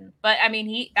done. But I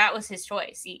mean, that was his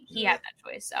choice. He had that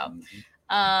choice. So,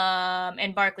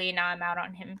 and Barkley, now I'm out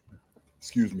on him.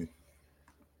 Excuse me.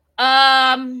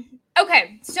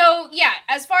 Okay, so yeah,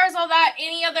 as far as all that,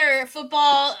 any other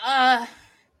football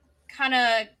kind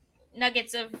of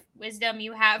nuggets of wisdom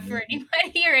you have for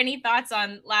anybody or any thoughts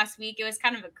on last week? It was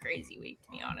kind of a crazy week,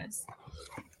 to be honest.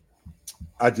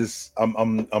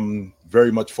 I'm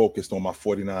very much focused on my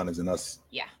 49ers and us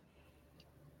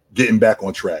getting back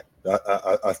on track.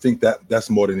 I think that's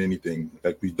more than anything.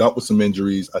 Like, we dealt with some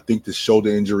injuries. I think this shoulder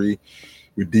injury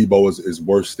with Debo is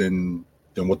worse than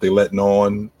what they letting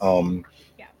on.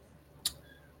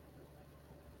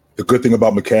 The good thing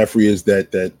about McCaffrey is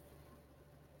that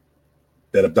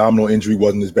abdominal injury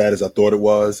wasn't as bad as I thought it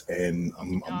was, and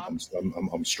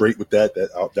I'm straight with that.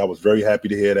 That was very happy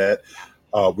to hear that.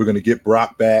 We're gonna get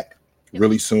Brock back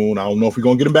really soon. I don't know if we're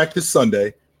gonna get him back this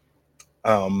Sunday,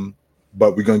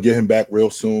 but we're gonna get him back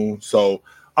real soon. So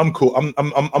I'm cool.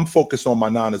 I'm focused on my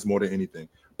Niners more than anything.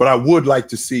 But I would like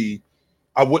to see.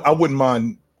 I wouldn't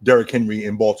mind Derrick Henry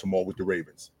in Baltimore with the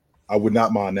Ravens. I would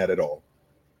not mind that at all.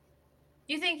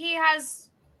 Do you think he has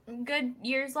good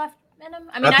years left in him?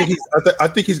 I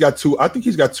think he's got two. I think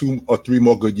he's got 2 or 3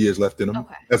 more good years left in him.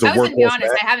 Okay. I was gonna be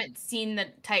honest. I haven't seen the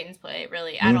Titans play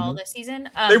really at all this season.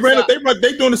 They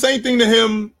doing the same thing to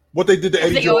him. What they did to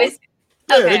Eddie Joy.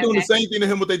 They're doing the same thing to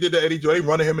him. What they did to Eddie Joy. They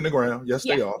running him in the ground. Yes,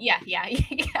 they are. Yeah.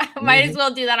 Might as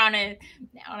well do that on a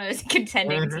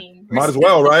contending team. Might as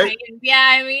well, right? Titans.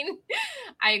 Yeah, I mean,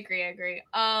 I agree.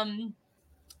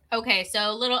 Okay,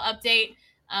 so little update.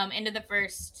 Into the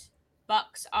first,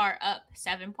 Bucks are up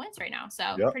 7 points right now.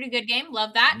 So pretty good game.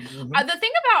 Love that. The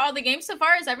thing about all the games so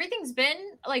far is everything's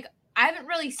been like, I haven't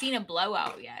really seen a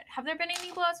blowout yet. Have there been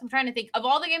any blowouts? I'm trying to think. Of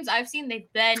all the games I've seen,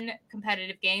 they've been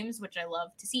competitive games, which I love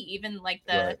to see. Even like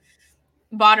the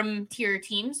bottom tier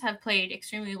teams have played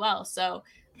extremely well. So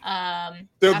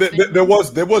there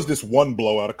was this one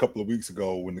blowout a couple of weeks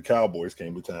ago when the Cowboys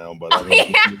came to town, but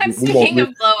speaking of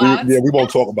blowouts, we won't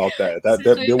talk about that.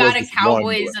 We've got a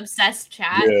Cowboys obsessed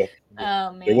chat. Yeah,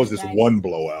 oh man, there was this one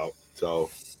blowout. So,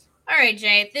 all right,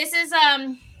 Jay, this was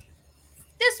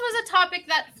a topic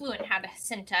that Fluent had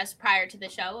sent us prior to the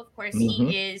show. Of course,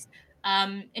 he is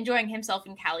enjoying himself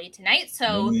in Cali tonight,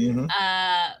 so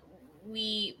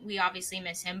we obviously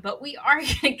miss him, but we are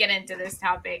going to get into this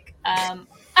topic. I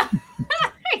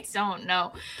don't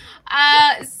know.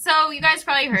 So you guys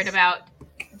probably heard about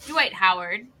Dwight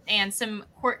Howard and some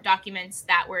court documents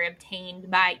that were obtained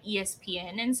by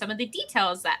ESPN and some of the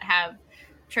details that have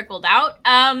trickled out.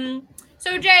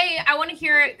 So Jay, I want to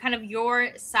hear kind of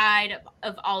your side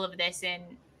of all of this and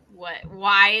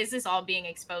why is this all being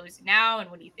exposed now and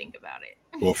what do you think about it?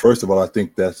 Well, first of all, I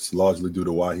think that's largely due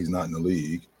to why he's not in the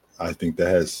league. I think that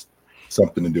has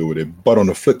something to do with it. But on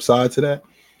the flip side to that,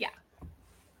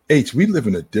 we live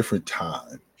in a different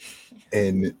time.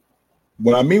 And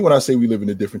when I say we live in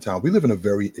a different time, we live in a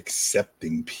very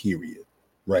accepting period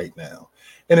right now.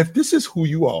 And if this is who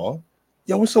you are,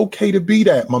 it's okay to be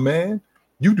that, my man.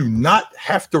 You do not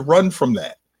have to run from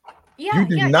that. You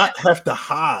do not have to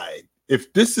hide.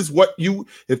 If this is what you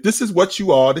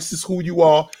are, this is who you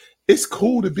are, it's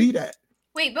cool to be that.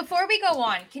 Wait, before we go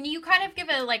on, can you kind of give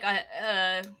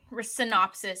a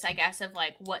synopsis, I guess, of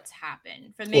like what's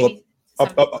happened for maybe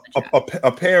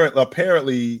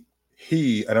apparently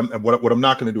he and what I'm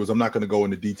not going to do is I'm not going to go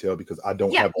into detail because I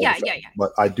don't have all the facts,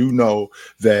 but I do know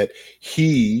that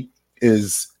he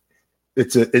is.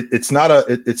 It's not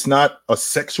a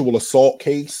sexual assault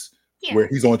case where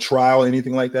he's on trial or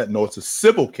anything like that. No, it's a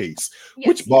civil case,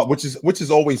 which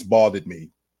has always bothered me.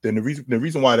 Then the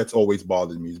reason why that's always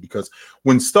bothered me is because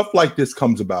when stuff like this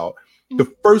comes about, the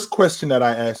first question that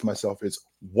I ask myself is,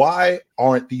 why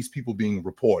aren't these people being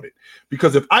reported?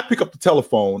 Because if I pick up the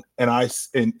telephone and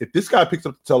if this guy picks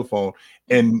up the telephone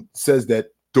and says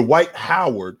that Dwight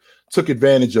Howard took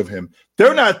advantage of him,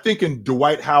 they're not thinking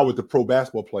Dwight Howard, the pro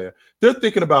basketball player. They're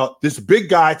thinking about this big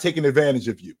guy taking advantage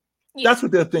of you. That's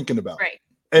what they're thinking about. Right.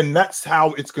 And that's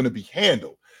how it's going to be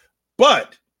handled.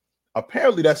 But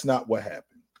apparently that's not what happened.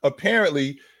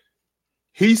 Apparently,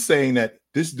 he's saying that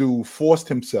this dude forced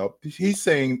himself. He's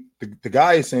saying the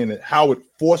guy is saying that Howard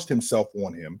forced himself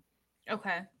on him.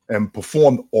 Okay. And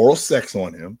performed oral sex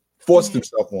on him, forced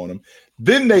himself on him.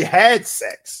 Then they had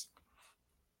sex.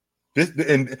 This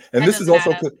is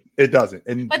also it doesn't.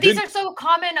 But these are so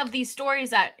common of these stories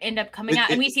that end up coming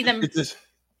out, and we see them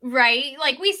Right?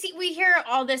 Like we hear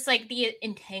all this, like the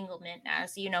entanglement,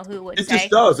 as you know who would it say.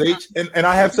 Just does, H. And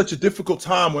I have such a difficult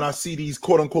time when I see these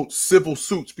quote unquote civil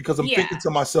suits, because I'm thinking to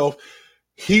myself,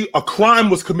 a crime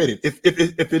was committed. If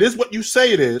it is what you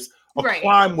say it is, a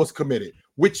crime was committed,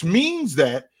 which means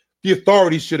that the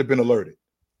authorities should have been alerted.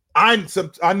 I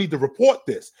need to report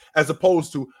this, as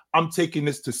opposed to I'm taking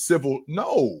this to civil.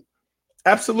 No,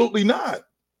 absolutely not.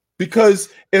 Because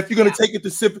if you're going to take it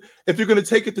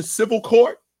to civil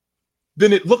court,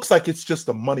 then it looks like it's just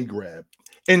a money grab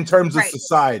in terms of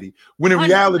society. When in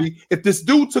reality, if this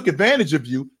dude took advantage of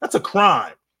you, that's a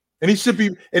crime. And he should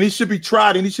be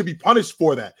tried, and he should be punished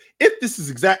for that, if this is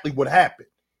exactly what happened.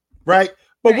 Right?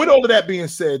 But with all of that being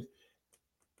said,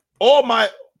 all my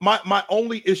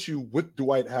only issue with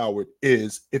Dwight Howard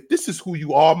is, if this is who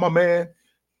you are, my man,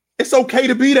 it's okay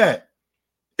to be that.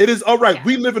 It is all right. Yeah.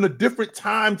 We live in a different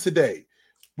time today.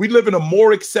 We live in a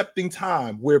more accepting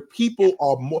time where people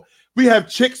are more. We have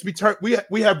chicks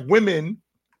we have women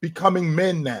becoming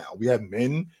men now. We have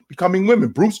men becoming women.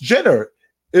 Bruce Jenner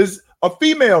is a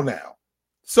female now.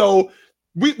 So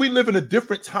we live in a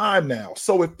different time now.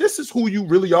 So if this is who you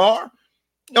really are,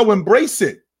 embrace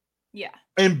it. Yeah.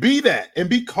 And be that, and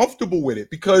be comfortable with it,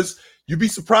 because you'd be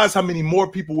surprised how many more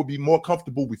people would be more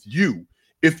comfortable with you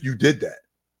if you did that.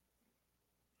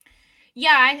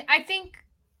 Yeah, I think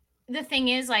the thing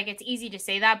is, like, it's easy to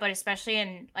say that, but especially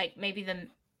in like maybe the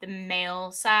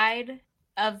male side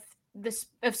of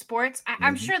sports,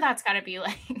 I'm sure that's got to be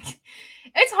like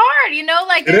it's hard, you know,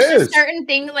 like there's just certain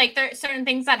things, like there are certain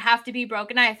things that have to be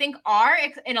broken. I think are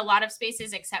in a lot of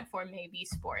spaces, except for maybe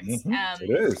sports. It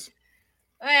is.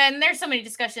 And there's so many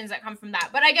discussions that come from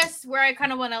that. But I guess where I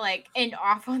kind of want to like end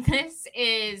off on this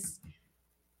is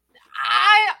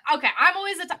I'm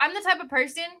the type of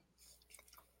person,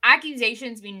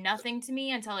 accusations mean nothing to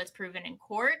me until it's proven in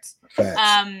court.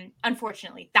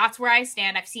 Unfortunately, that's where I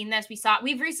stand. I've seen this.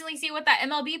 We've recently seen with that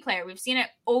MLB player. We've seen it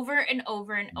over and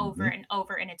over and over and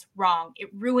over, and it's wrong. It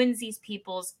ruins these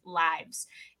people's lives.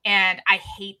 And I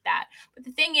hate that. But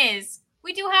the thing is,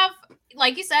 we do have,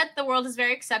 like you said, the world is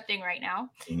very accepting right now.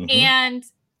 And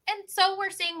so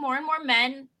we're seeing more and more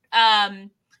men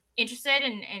interested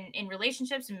in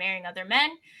relationships and marrying other men.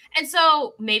 And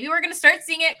so maybe we're going to start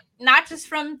seeing it not just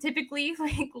from typically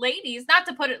like ladies, not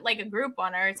to put it like a group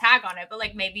on or a tag on it, but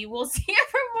like maybe we'll see it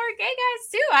from more gay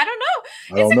guys too. I don't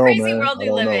know. It's a crazy world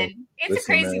we live in. It's a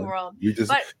crazy world.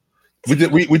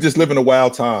 We just live in a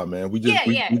wild time, man. We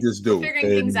just do. Figuring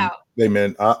things out. Hey,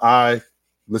 man, I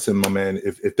listen, my man.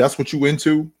 If that's what you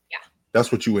into,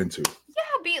 that's what you into.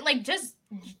 Yeah, be like, just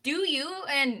do you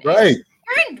and right.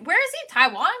 Where is he?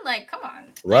 Taiwan? Like, come on.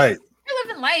 Right. You're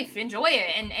living life. Enjoy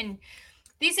it. And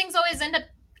these things always end up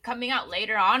coming out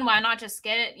later on. Why not just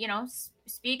get it,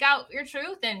 speak out your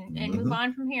truth and move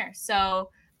on from here. So,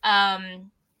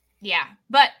 yeah.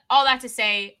 But all that to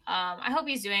say, I hope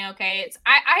he's doing okay.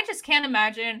 I just can't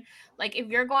imagine, like, if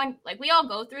you're going, like, we all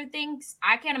go through things.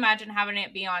 I can't imagine having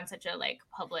it be on such a, like,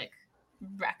 public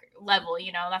record level,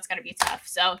 that's got to be tough.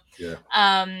 So, yeah.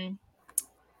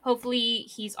 Hopefully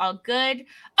he's all good.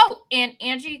 Oh, and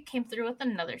Angie came through with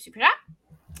another super chat.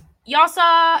 Y'all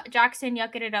saw Jackson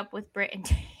yucking it up with Britt and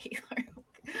Taylor.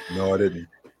 No, I didn't.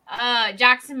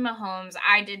 Jackson Mahomes,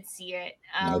 I did see it.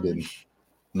 No, I didn't.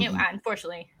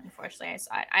 Unfortunately, I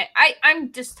saw it.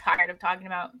 I'm just tired of talking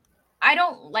about. I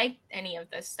don't like any of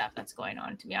this stuff that's going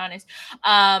on, to be honest.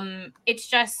 It's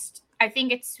just, I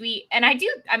think it's sweet. And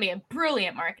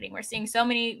brilliant marketing. We're seeing so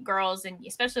many girls, and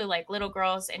especially like little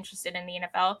girls, interested in the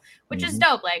NFL, which is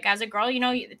dope. Like, as a girl,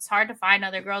 it's hard to find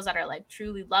other girls that are like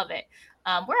truly love it.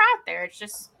 We're out there. It's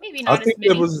just maybe not. I think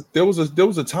there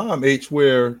was a time, H,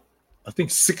 where I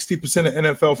think 60% of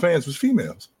NFL fans was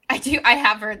females. I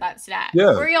have heard that stat.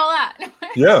 Yeah. Where y'all at?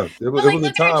 Yeah. It was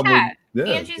a time when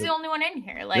Angie's the only one in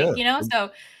here. Like, so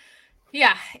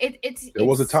yeah, there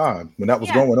was a time when that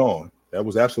was going on. That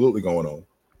was absolutely going on.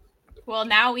 Well,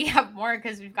 now we have more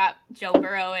because we've got Joe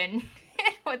Burrow and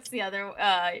what's the other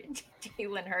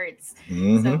Jalen Hurts.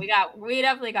 So we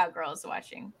definitely got girls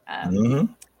watching.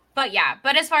 But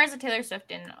as far as the Taylor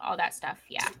Swift and all that stuff,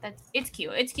 it's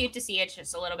cute. It's cute to see. It's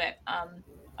just a little bit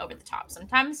over the top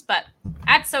sometimes, but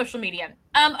at social media.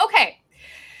 Okay.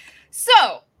 So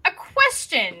a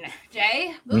question,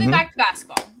 Jay, moving back to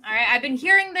basketball. All right. I've been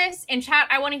hearing this in chat.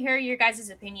 I want to hear your guys'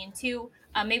 opinion too.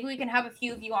 Maybe we can have a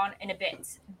few of you on in a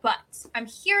bit, but I'm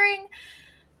hearing,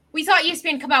 we saw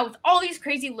ESPN come out with all these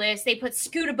crazy lists. They put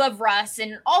Scoot above Russ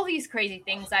and all these crazy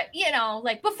things that,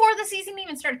 like before the season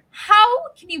even started. How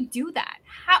can you do that?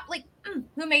 How, like,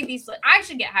 who made these lists? I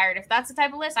should get hired if that's the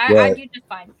type of list. I do just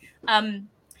fine.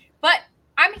 But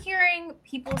I'm hearing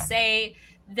people say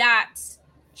that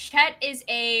Chet is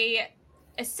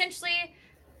essentially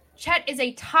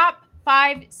a top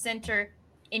 5 center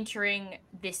entering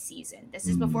this season. This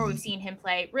is before we've seen him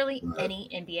play really any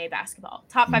NBA basketball.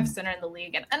 Top 5 center in the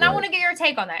league. And I want to get your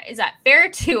take on that. Is that fair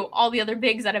to all the other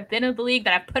bigs that have been in the league,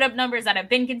 that have put up numbers, that have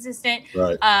been consistent?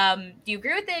 Right. Do you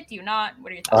agree with it? Do you not?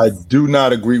 What are your thoughts? I do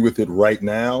not agree with it right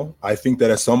now. I think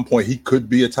that at some point he could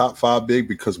be a top 5 big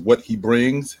because what he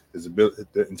brings, his ability,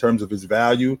 in terms of his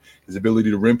value, his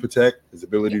ability to rim protect, his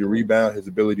ability to rebound, his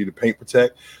ability to paint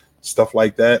protect, stuff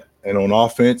like that. And on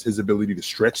offense, his ability to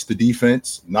stretch the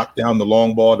defense, knock down the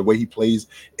long ball, the way he plays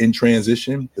in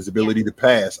transition, his ability to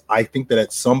pass. I think that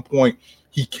at some point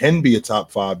he can be a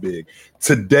top 5 big.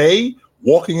 Today,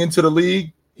 walking into the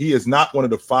league, he is not one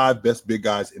of the 5 best big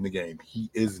guys in the game.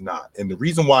 He is not. And the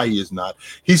reason why he is not,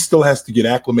 he still has to get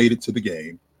acclimated to the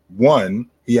game. One,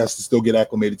 he has to still get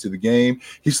acclimated to the game.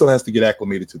 He still has to get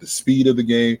acclimated to the speed of the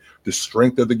game, the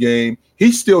strength of the game.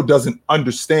 He still doesn't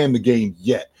understand the game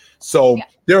yet. So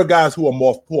there are guys who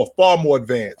are far more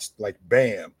advanced, like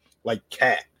Bam, like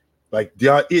Cat, like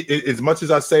as much as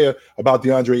I say about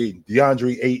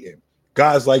DeAndre Ayton,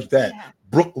 guys like that,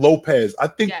 Brook Lopez. I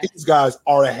think these guys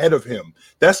are ahead of him.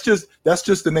 That's just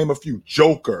to name a few.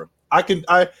 Joker.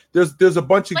 There's a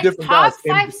bunch of different top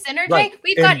guys. 5 synergy.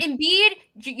 We've got Embiid,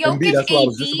 Jokic, that's what I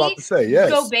was just about to say. Yes.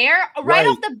 Gobert. Right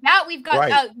off the bat, we've got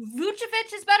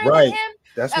Vucevic is better than him.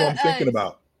 That's what I'm thinking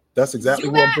about. That's exactly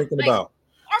what I'm thinking about.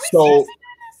 So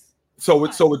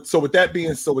with that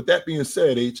being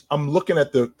said, H, I'm looking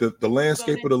at the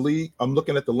landscape of the league. I'm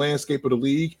looking at the landscape of the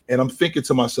league, and I'm thinking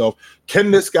to myself, can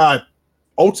this guy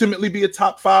ultimately be a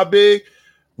top 5 big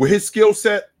with his skill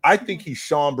set? I think he's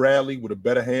Sean Bradley with a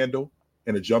better handle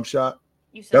and a jump shot.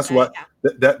 That's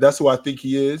who I think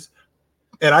he is,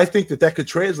 and I think that could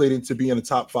translate into being a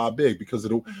top 5 big because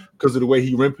of the way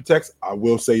he rim protects. I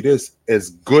will say this: as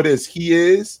good as he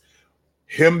is,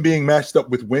 him being matched up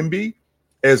with Wemby,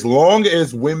 as long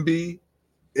as Wemby,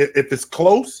 if it's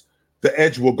close, the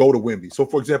edge will go to Wemby. So,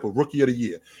 for example, Rookie of the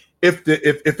Year, if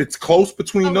it's close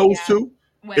between those two,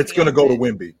 Wemby, it's going to go to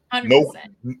Wemby.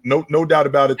 100%. No doubt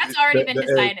about it. That's already been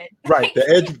decided. Right, the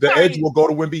edge will go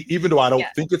to Wemby, even though I don't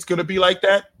think it's going to be like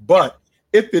that. But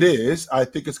if it is, I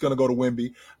think it's going to go to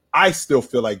Wemby. I still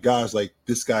feel like guys like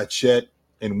this guy Chet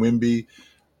and Wemby,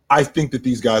 I think that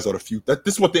these guys are the few. This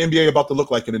is what the NBA about to look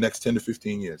like in the next 10 to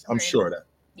 15 years. I'm sure of that.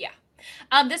 Yeah.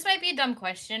 This might be a dumb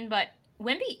question, but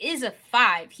Wemby is a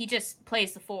 5. He just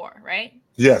plays the 4, right?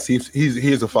 Yes, he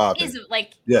is a 5. He's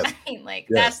like,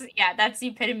 that's the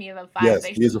epitome of a 5. Yes,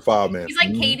 he is a 5 man. He's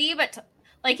like KD, but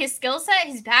like his skill set,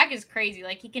 his back is crazy.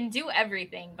 Like he can do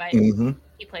everything, but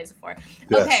he plays a 4.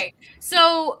 Yes. Okay,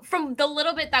 so from the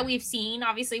little bit that we've seen,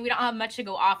 obviously we don't have much to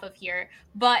go off of here,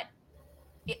 but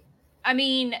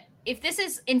if this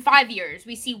is in 5 years,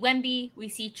 we see Wemby, we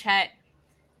see Chet.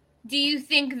 Do you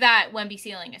think that Wemby's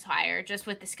ceiling is higher just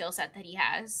with the skill set that he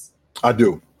has? I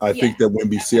do. I think that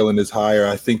Wemby's ceiling is higher.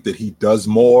 I think that he does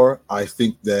more. I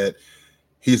think that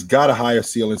he's got a higher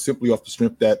ceiling simply off the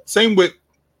strength that same with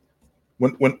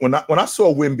when I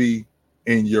saw Wemby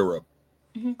in Europe,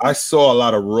 I saw a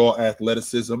lot of raw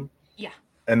athleticism. Yeah.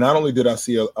 And not only did I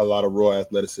see a lot of raw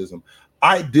athleticism,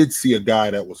 I did see a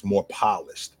guy that was more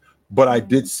polished, but I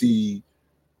did see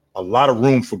a lot of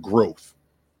room for growth.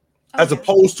 As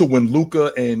opposed to when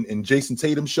Luka and Jason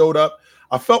Tatum showed up,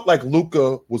 I felt like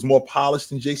Luka was more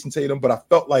polished than Jason Tatum, but I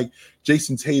felt like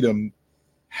Jason Tatum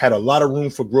had a lot of room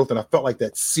for growth, and I felt like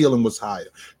that ceiling was higher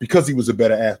because he was a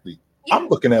better athlete. Yeah. I'm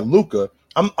looking at Luka.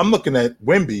 I'm looking at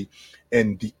Wemby,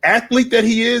 and the athlete that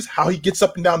he is, how he gets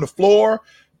up and down the floor,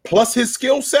 plus his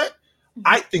skill set,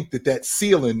 I think that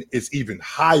ceiling is even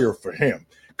higher for him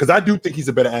because I do think he's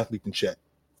a better athlete than Chet.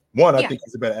 1, I think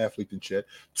he's a better athlete than Chet.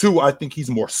 2, I think he's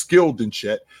more skilled than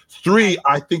Chet. 3,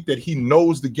 I think that he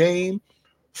knows the game.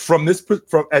 From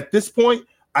at this point,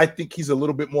 I think he's a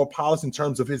little bit more polished in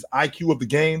terms of his IQ of the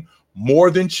game more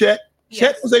than Chet. Yes.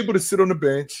 Chet was able to sit on the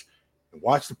bench and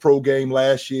watch the pro game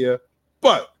last year,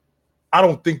 but I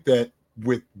don't think that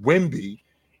with Wemby,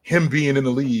 him being in the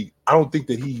league, I don't think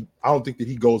that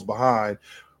he goes behind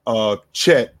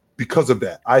Chet because of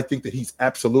that. I think that he's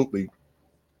absolutely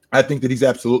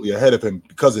ahead of him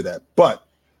because of that. But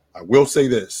I will say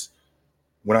this.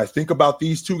 When I think about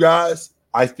these two guys,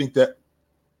 I think that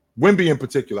Wemby in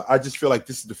particular, I just feel like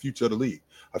this is the future of the league.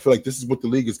 I feel like this is what the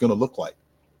league is going to look like.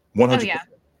 100%. Oh, yeah.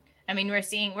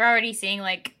 We're already seeing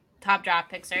like top draft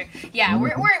picks are. Yeah,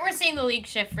 we're seeing the league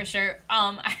shift for sure.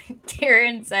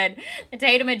 Darren said the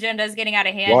Tatum agenda is getting out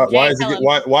of hand. Why is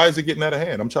it getting out of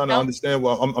hand? I'm trying to understand.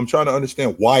 Well, I'm trying to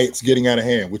understand why it's getting out of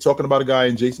hand. We're talking about a guy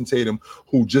in Jason Tatum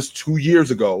who just 2 years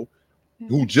ago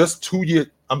who just 2 years,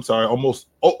 I'm sorry, almost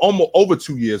over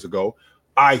 2 years ago,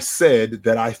 I said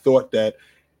that I thought that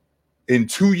in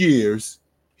 2 years,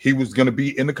 he was going to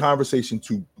be in the conversation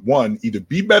to, one, either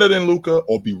be better than Luka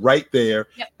or be right there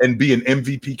and be an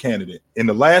MVP candidate. In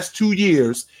the last 2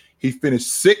 years, he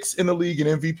finished 6th in the league in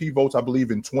MVP votes, I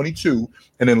believe, in 22.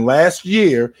 And then last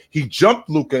year, he jumped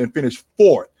Luka and finished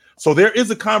 4th. So there is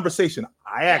a conversation.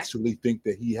 I actually think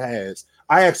that he has.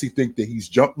 I actually think that he's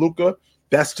jumped Luka.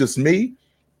 That's just me.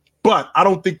 But I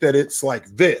don't think that it's like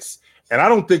this. And I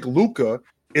don't think Luka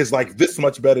is like this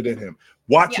much better than him.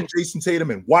 Watching Jason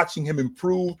Tatum and watching him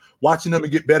improve, watching him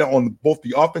get better on both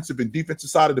the offensive and defensive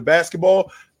side of the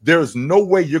basketball, there's no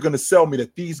way you're going to sell me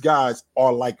that these guys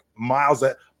are like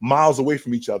miles away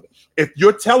from each other. If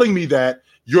you're telling me that,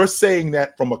 you're saying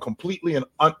that from a completely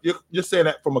you're saying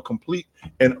that from a complete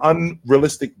and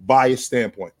unrealistic bias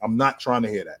standpoint. I'm not trying to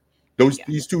hear that.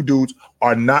 These two dudes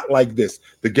are not like this.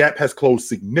 The gap has closed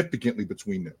significantly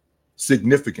between them.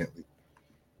 Significantly.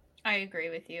 I agree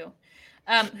with you.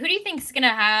 Who do you think is going to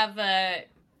have,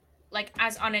 like,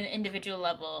 as on an individual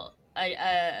level,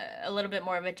 a little bit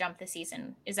more of a jump this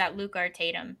season? Is that Luka or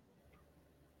Tatum?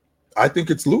 I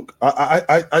think it's Luka.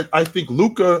 I think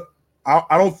Luka.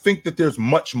 I don't think that there's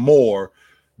much more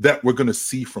that we're going to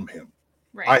see from him.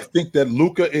 Right. I think that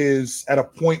Luka is at a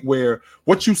point where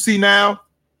what you see now,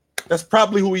 that's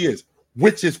probably who he is,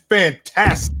 which is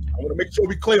fantastic. I want to make sure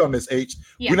we're clear on this, H.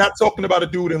 Yeah. We're not talking about a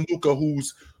dude in Luka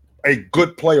who's a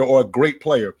good player or a great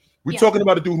player. We're talking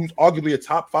about a dude who's arguably a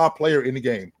top 5 player in the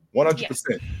game, 100%.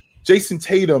 Yeah. Jason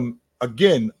Tatum,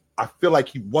 again, I feel like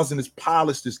he wasn't as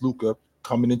polished as Luka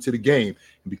coming into the game.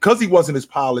 And because he wasn't as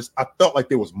polished, I felt like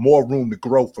there was more room to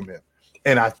grow from him.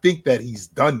 And I think that he's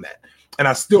done that. And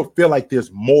I still feel like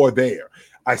there's more there.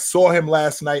 I saw him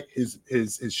last night. His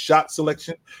shot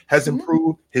selection has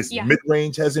improved. His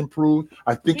mid-range has improved.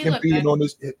 I think him being on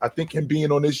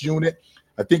this unit,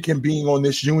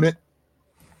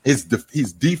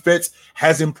 his defense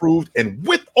has improved. And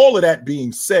with all of that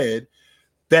being said,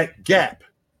 that gap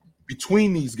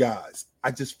between these guys, I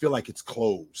just feel like it's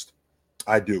closed.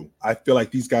 I do. I feel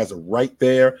like these guys are right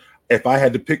there. If I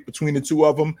had to pick between the two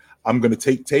of them, I'm going to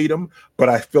take Tatum, but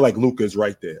I feel like Luka is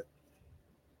right there.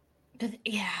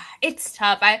 Yeah, it's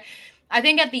tough. I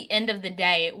think at the end of the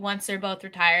day, once they're both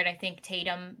retired, I think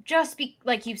Tatum,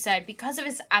 like you said, because of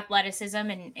his athleticism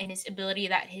and his ability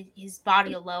that his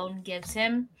body alone gives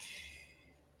him.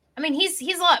 I mean, he's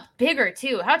a lot bigger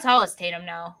too. How tall is Tatum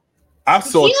now? I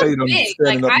saw Tatum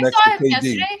standing up next to KD.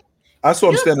 Yesterday. I saw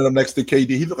him standing up next to KD.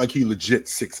 He looked like he legit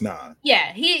 6'9".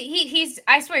 Yeah, he's.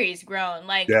 I swear he's grown.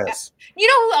 Like, yes. You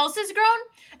know who else has grown?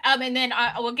 And then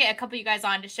I will get a couple of you guys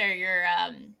on to share your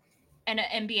and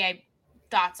NBA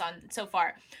thoughts on so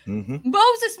far.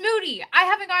 Moses Moody. I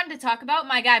haven't gotten to talk about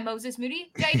my guy Moses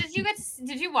Moody. Did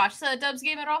you watch the Dubs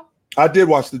game at all? I did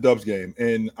watch the Dubs game,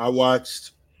 and I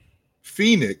watched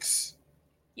Phoenix.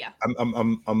 Yeah.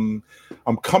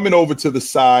 I'm coming over to the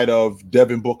side of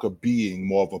Devin Booker being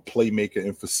more of a playmaker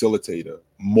and facilitator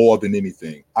more than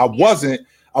anything. I was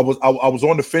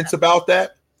on the fence about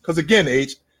that because again,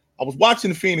 H, I was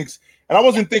watching Phoenix and I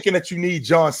wasn't thinking that you need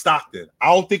John Stockton. I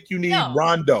don't think you need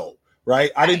Rondo, right?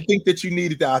 I didn't think that you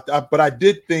needed that, but I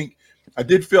did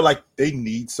feel like they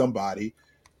need somebody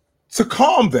to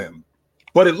calm them.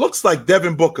 But it looks like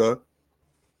Devin Booker,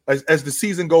 as the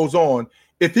season goes on,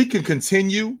 if he can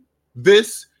continue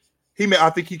this, I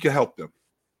think he can help them.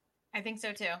 I think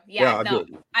so too. Yeah,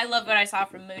 I love what I saw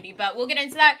from Moody, but we'll get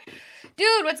into that.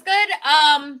 Dude, what's good?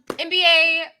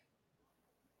 NBA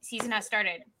season has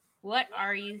started. What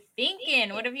are you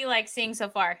thinking? What have you seeing so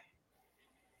far?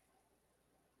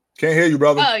 Can't hear you,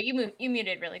 brother. Oh, you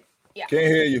muted really. Yeah. Can't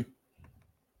hear you.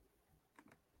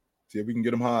 See if we can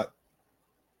get him hot.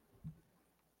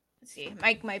 Let's see.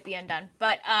 Mike might be undone,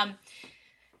 but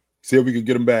see if we can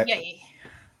get him back. Yeah.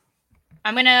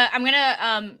 I'm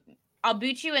gonna I'll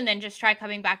boot you and then just try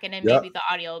coming back in and maybe the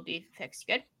audio will be fixed.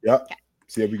 Good? Yeah. Okay.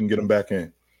 See if we can get him back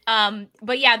in.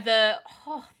 But yeah,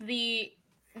 the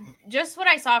just what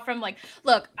I saw from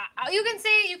look,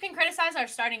 you can criticize our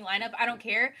starting lineup. I don't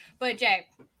care. But Jay,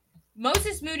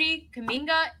 Moses Moody,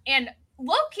 Kuminga, and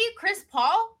low-key Chris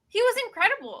Paul, he was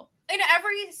incredible in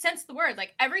every sense of the word.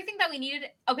 Like everything that we needed.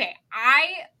 Okay,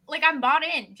 I'm bought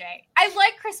in, Jay. I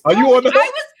like Chris Paul. Are you on that?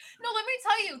 No, let me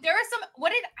tell you. There was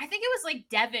I think it was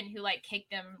Devin who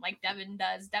kicked him like Devin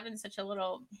does. Devin's such a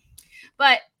little,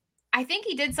 but I think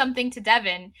he did something to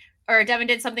Devin or Devin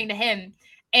did something to him.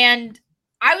 And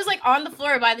I was like on the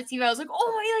floor by the TV. I was like,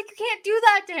 oh my, like you can't do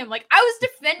that to him. Like I was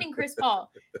defending Chris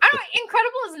Paul.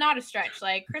 Incredible is not a stretch.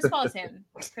 Like Chris Paul is him.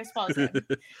 Chris Paul is him.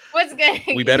 What's good?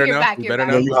 We better you're now. Back, we you're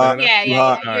better back. now. Yeah.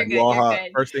 You're good. You're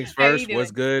good. First things first.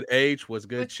 What's good? H. What's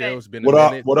good? Chill. It's been a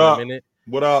minute.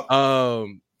 What up?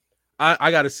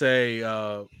 I gotta say,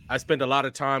 I spent a lot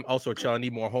of time. Also, Chill, I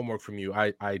need more homework from you.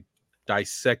 I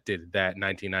dissected that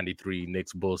 1993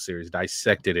 Knicks Bulls series.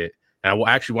 Dissected it. And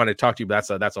I actually want to talk to you, but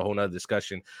that's a whole nother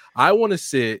discussion. I want to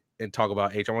sit and talk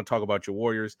about H. I want to talk about your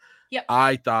Warriors. Yep.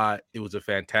 I thought it was a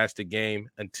fantastic game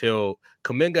until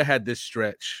Kuminga had this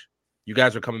stretch. You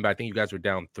guys were coming back. I think you guys were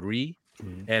down 3.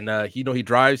 Mm-hmm. And he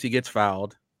drives, he gets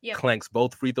fouled, clanks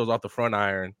both free throws off the front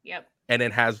iron. Yep. And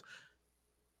then has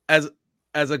as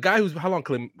a guy who's how long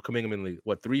Kuminga been in the league?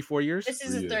 What, 3-4 years? This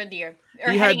is his 3rd year.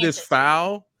 He had this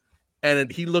foul.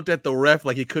 And he looked at the ref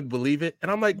like he couldn't believe it.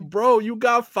 And I'm like, bro, you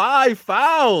got 5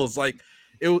 fouls. Like,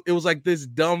 it was like this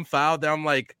dumb foul that I'm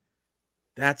like,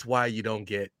 that's why you don't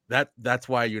get that. That's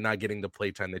why you're not getting the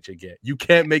playtime that you get. You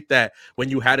can't make that when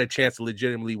you had a chance to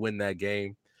legitimately win that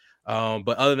game.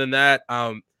 But other than that,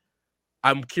 I'm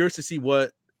curious to see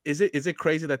what is it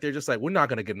crazy that they're just like, we're not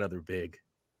going to get another big.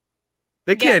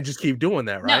 They can't just keep doing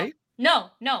that, right? No.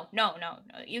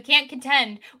 You can't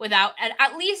contend without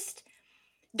at least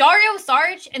Dario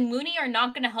Saric and Looney are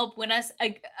not going to help win us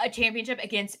a championship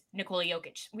against Nikola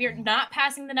Jokic. We are not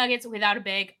passing the Nuggets without a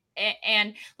big.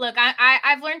 And look,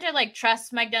 I've learned to like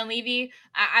trust Mike Dunleavy.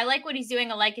 I like what he's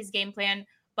doing. I like his game plan,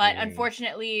 but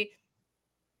unfortunately,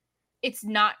 it's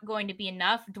not going to be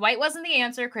enough. Dwight wasn't the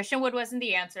answer. Christian Wood wasn't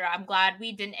the answer. I'm glad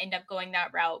we didn't end up going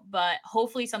that route, but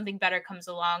hopefully something better comes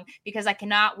along because I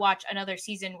cannot watch another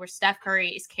season where Steph Curry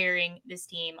is carrying this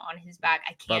team on his back. I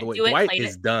can't by the way, do it. Dwight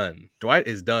is done. Dwight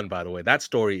is done, by the way. That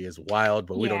story is wild,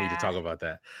 but we don't need to talk about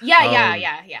that.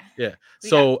 Yeah.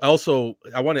 So also,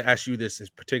 I want to ask you this is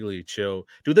particularly Chill.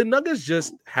 Do the Nuggets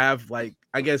just have like,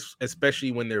 I guess,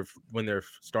 especially when they're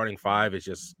starting 5 is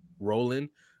just rolling,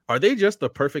 are they just the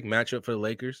perfect matchup for the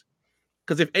Lakers?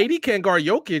 Because if AD can't guard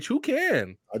Jokic, who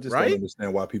can? I just don't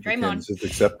understand why people can't just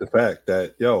accept the fact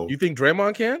that, you think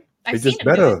Draymond can? They're just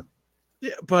better.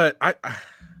 Yeah, but I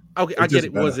get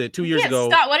it. Better. Was it 2 years ago?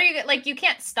 Stop. What are you like? You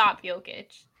can't stop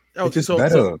Jokic. Oh, it's just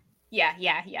better. Yeah.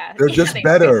 They're just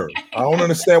better. I don't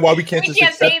understand why we can't just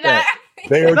accept that.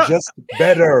 They are just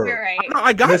better. You're right. No,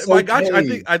 I got it. I got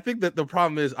you. I think that the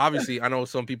problem is obviously I know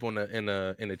some people in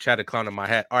the chat are clowning my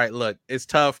hat. All right, look, it's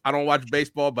tough. I don't watch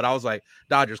baseball, but I was like,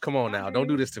 Dodgers, come on now, don't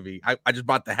do this to me. I just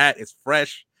bought the hat. It's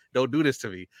fresh. Don't do this to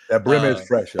me. That brim is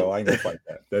fresh, yo. I ain't gonna fight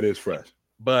that. That is fresh.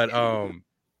 But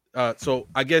so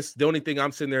I guess the only thing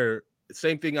I'm sitting there,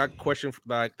 same thing I question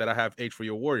like that I have H for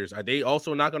your Warriors. Are they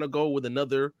also not gonna go with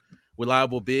another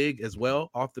reliable big as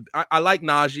well? I like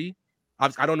Najee.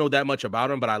 I don't know that much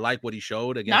about him, but I like what he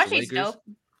showed against the Lakers. Dope.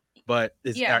 But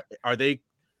are they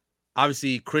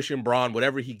obviously Christian Braun,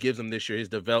 whatever he gives him this year, his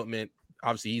development,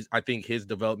 obviously I think his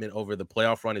development over the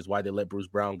playoff run is why they let Bruce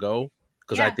Brown go.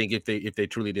 Because I think if they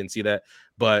truly didn't see that,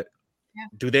 but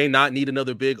do they not need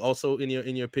another big also in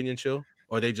your opinion, Chill?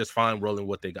 Or are they just fine rolling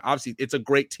what they got? Obviously, it's a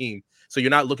great team. So you're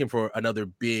not looking for another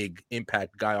big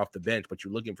impact guy off the bench, but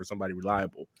you're looking for somebody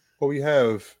reliable. Well, we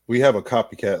have a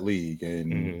copycat league,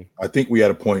 and I think we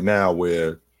at a point now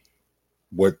where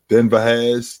what Denver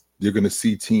has, you're going to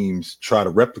see teams try to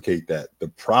replicate that. The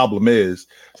problem is,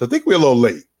 so I think we're a little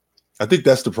late. I think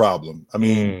that's the problem. I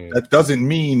mean, that doesn't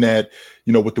mean that,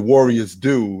 what the Warriors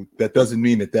do, that doesn't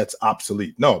mean that that's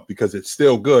obsolete. No, because it's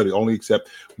still good. Only except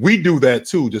we do that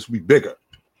too, just we bigger.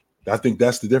 I think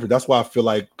that's the difference. That's why I feel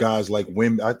like guys like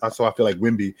Wemby, I feel like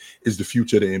Wemby is the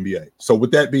future of the NBA. So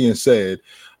with that being said,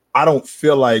 I don't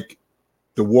feel like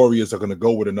the Warriors are going to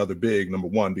go with another big, number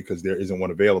one, because there isn't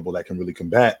one available that can really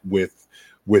combat with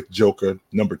Joker.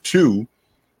 Number two,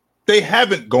 they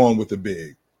haven't gone with a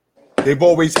big. They've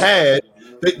always had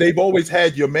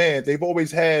your man. They've always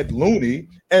had Looney,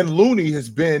 and Looney has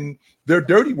been their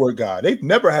dirty work guy. They've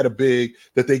never had a big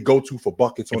that they go to for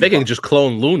buckets. If they can just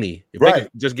clone Looney, if they can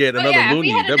just get another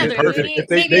Looney, that'd be perfect.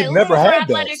 They've never had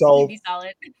that. So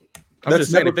I'm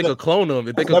just saying, if they could clone him,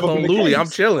 if they could clone Looney, I'm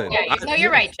chilling. Yeah, no,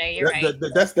 you're right, Jay. You're right.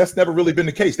 That's never really been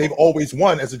the case. They've always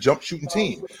won as a jump shooting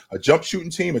team, a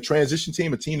transition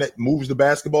team, a team that moves the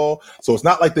basketball. So it's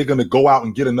not like they're going to go out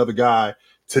and get another guy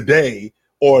today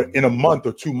or in a month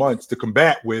or 2 months to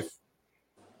combat with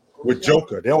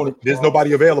Joker. There's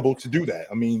nobody available to do that.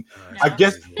 I mean, I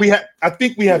guess I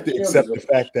think we have to accept the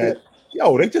fact that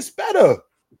they just better.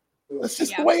 That's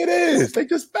just the way it is. They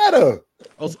just better.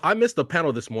 Also, I missed the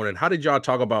panel this morning. How did y'all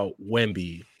talk about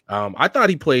Wemby? I thought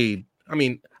he played. I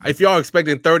mean, if y'all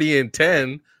expecting 30 and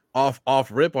 10,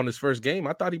 off rip on his first game.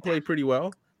 I thought he played pretty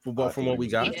well from what we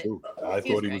got. I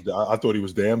thought he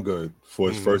was damn good for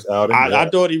his first outing. I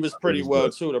thought he was pretty well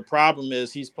too. The problem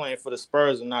is he's playing for the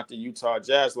Spurs and not the Utah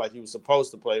Jazz like he was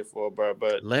supposed to play for, bro.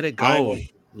 But let it go.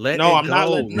 I'm not.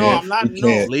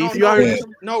 Leaf, you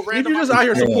just out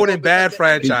here supporting bad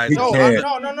franchise. No. Random,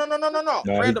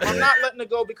 I'm not letting it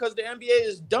go because the NBA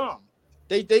is dumb.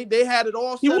 They had it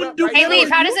all set up. Hey, Leaf,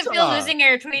 how does it feel losing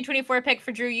your 2024 pick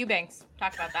for Drew Eubanks?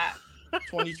 Talk about that.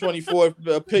 2024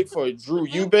 pick for Drew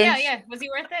Eubanks? Yeah. Was he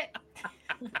worth it?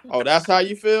 Oh, that's how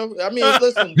you feel? I mean,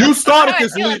 listen. You started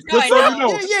this, Leaf. Just so you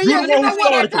know. You know who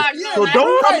started it. So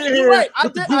don't come in here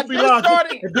with the goofy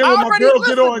logic. And then when my girl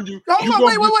get on you, you're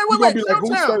going to be like, who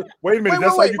started? Wait a minute.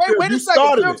 That's how you feel. Wait a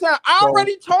second. I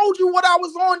already told you what I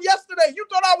was on yesterday. You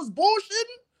thought I was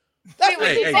bullshitting?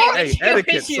 Hey,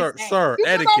 etiquette, sir, you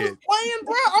etiquette. I was playing,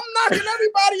 bro. I'm knocking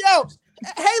everybody else.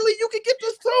 Haley, you can get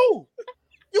this too.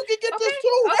 You can get this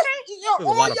too. There's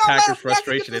a lot of Packers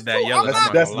frustration in that yellow.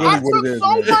 That's really what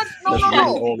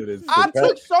it is. No. I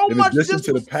took so much. In addition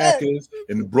to the Packers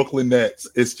and the Brooklyn Nets,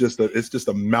 it's just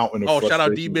a mountain of frustration. Shout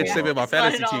out D-Bitch saving my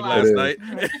fantasy team last night.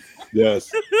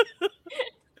 Yes.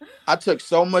 I took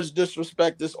so much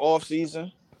disrespect this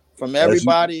offseason from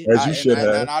everybody. As you should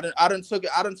have. And I done took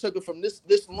it from this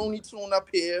Looney Tune up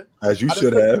here. As you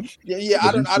should have.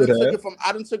 I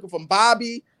done took it from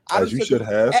Bobby. As you should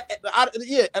have.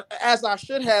 As I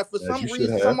should have for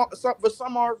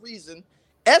some odd reason.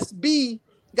 SB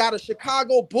got a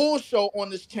Chicago Bulls show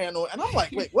on this channel, and I'm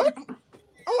like, wait, what?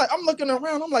 I'm looking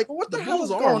around. I'm like, what the hell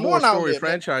is going on out there?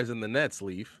 Franchise in the Nets,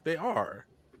 Leaf. They are.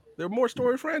 They're more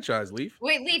story franchise, Leaf.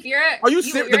 Wait, Leaf, you're a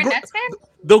Nets fan?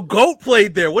 The GOAT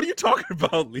played there. What are you talking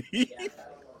about, Leaf?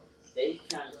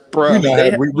 Bro,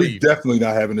 we definitely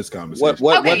not having this conversation.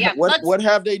 What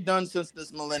have they done since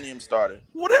this millennium started?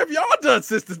 What have y'all done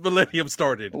since this millennium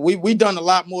started? We done a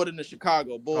lot more than the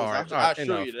Chicago Bulls. I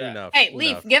assure you that. Hey,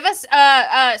 Leaf, give us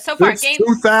so far since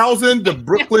 2000, the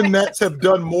Brooklyn Nets have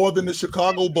done more than the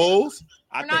Chicago Bulls.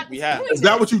 I think we have. Is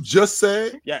that what you just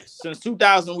said? Yes. Since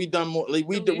 2000, we done more.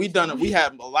 We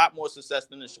have a lot more success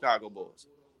than the Chicago Bulls.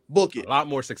 Book it. A lot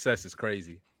more success is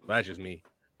crazy. That's just me.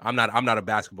 I'm not a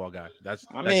basketball guy.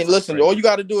 Listen, all you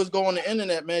got to do is go on the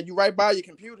internet, man. You right by your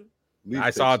computer.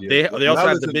 I saw they also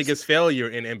had the biggest failure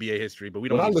in NBA history, but we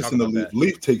don't. When I listen to Leaf,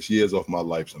 Leaf takes years off my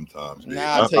life sometimes.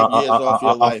 Nah, I take years off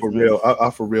your life. I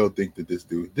for real think that this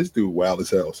dude wild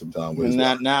as hell sometimes.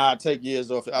 Nah, I take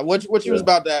years off. What you was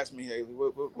about to ask me, Haley?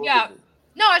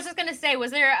 No, I was just gonna say,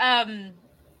 was there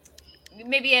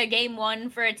maybe a game one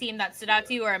for a team that stood out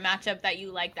to you, or a matchup that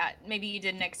you like that maybe you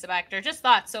didn't expect, or just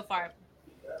thoughts so far?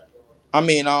 I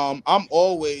mean, I'm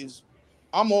always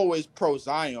pro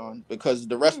Zion because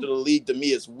the rest of the league to me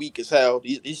is weak as hell.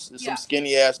 These some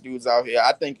skinny ass dudes out here.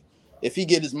 I think if he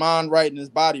get his mind right and his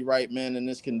body right, man, and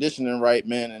his conditioning right,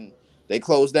 man, and they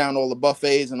close down all the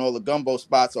buffets and all the gumbo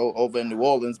spots over in New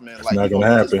Orleans, man, it's not gonna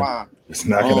happen. It's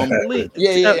not gonna happen.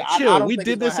 Chill. We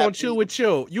did this on Chill with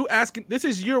Chill. You asking? This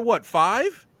is your what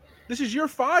 5? This is your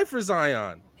 5 for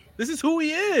Zion. This is who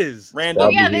he is.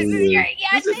 Random.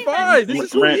 This is 5. This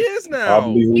is who he is now.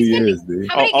 Probably who he is, dude.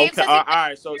 How many games has he all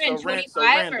right. So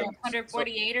 25 or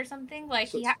 148 or something?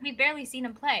 Like we barely seen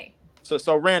him play.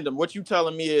 So random. What you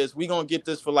telling me is we gonna get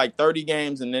this for like 30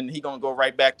 games, and then he gonna go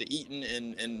right back to eating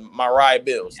and Mariah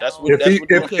Bills. That's what.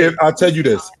 If I'll tell you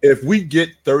this, if we get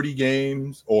 30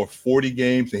 games or 40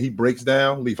 games and he breaks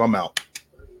down, Leaf, I'm out.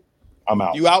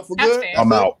 You out for good?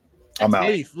 I'm out.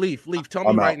 Leaf.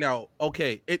 Tell me right now.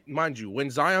 Okay, mind you, when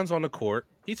Zion's on the court,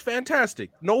 he's fantastic.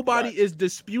 Nobody is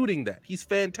disputing that. He's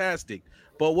fantastic.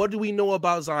 But what do we know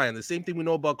about Zion? The same thing we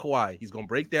know about Kawhi. He's gonna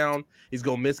break down. He's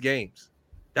gonna miss games.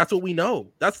 That's what we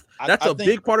know. That's a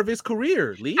big part of his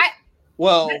career, Leaf.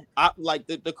 I like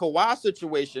the Kawhi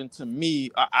situation. To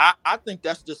me, I think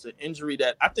that's just an injury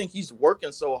that I think he's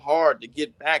working so hard to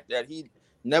get back that he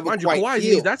never quite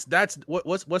healed. That's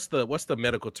what's the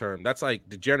medical term? That's like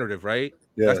degenerative, right?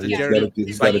 Yeah, that's degenerative.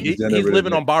 He's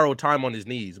living on borrowed time on his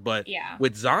knees. But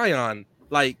with Zion,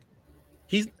 like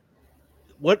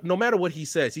no matter what he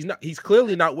says, he's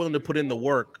clearly not willing to put in the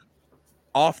work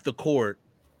off the court,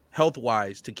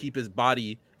 health-wise, to keep his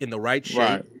body in the right shape.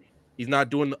 Right. He's not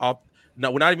doing now,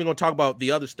 we're not even going to talk about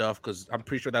the other stuff because I'm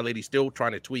pretty sure that lady's still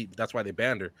trying to tweet. That's why they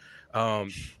banned her.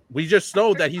 We just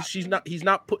know that he's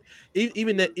not put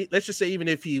even that. Let's just say even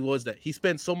if he was that, he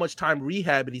spent so much time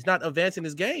rehab and he's not advancing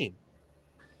his game.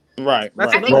 Right. I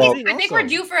think we're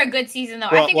due for a good season though.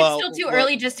 I think it's still too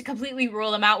early just to completely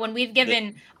rule him out when we've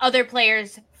given other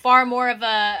players far more of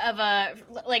a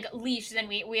like leash than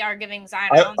we are giving Zion.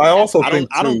 I also think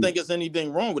I don't think it's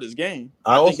anything wrong with his game.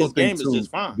 I think also his game is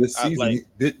just fine.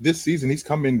 This season, he's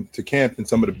coming to camp in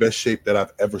some of the best shape that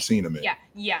I've ever seen him in.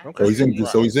 Yeah. Okay.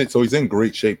 So he's in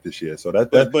great shape this year. So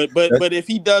but if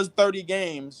he does 30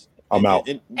 games, I'm out.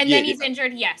 And then he's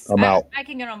injured. Yes, I'm out. I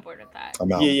can get on board with that.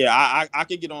 I'm out. I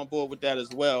could get on board with that as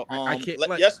well. I can't.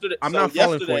 Yesterday, I'm not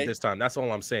falling for it this time. That's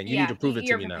all I'm saying. You need to prove it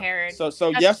to me prepared. now. So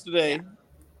yesterday,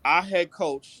 our head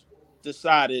coach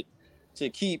decided to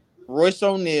keep Royce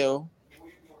O'Neal,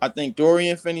 I think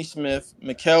Dorian Finney-Smith,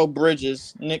 Mikal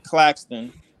Bridges, Nick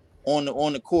Claxton on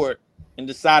the court, and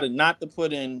decided not to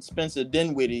put in Spencer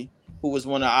Dinwiddie, who was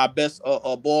one of our best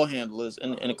ball handlers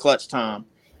in the clutch time.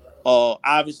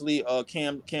 Obviously,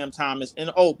 Cam Thomas,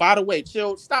 and by the way,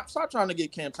 chill. Stop trying to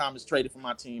get Cam Thomas traded from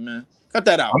my team, man. Cut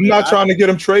that out. I'm not trying to get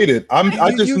him traded. I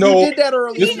just know you did that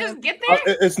earlier. Did you just get there?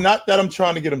 It's not that I'm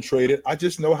trying to get him traded. I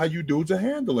just know how you dudes are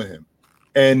handling him.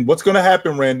 And what's going to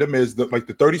happen, Random, is that like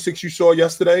the 36 you saw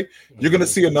yesterday, you're going to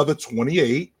see another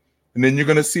 28, and then you're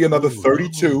going to see another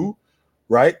 32,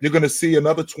 right? You're going to see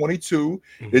another 22,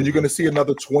 then you're going to see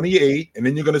another 28, and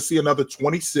then you're going to see another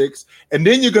 26, and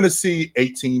then you're going to see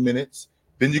 18 minutes,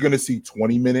 then you're going to see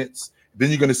 20 minutes, then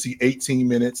you're going to see 18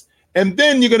 minutes, and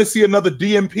then you're going to see another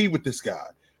DMP with this guy.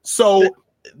 So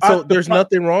there's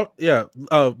nothing wrong. Yeah.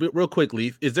 Real quick,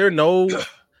 Leaf. Is there no...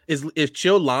 Is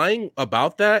Chill lying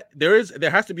about that? There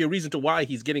has to be a reason to why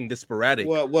he's getting this sporadic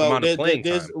amount of playing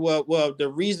time. Well, the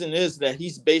reason is that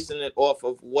he's basing it off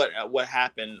of what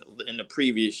happened in the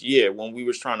previous year when we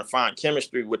was trying to find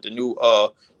chemistry with the new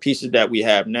pieces that we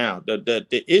have now.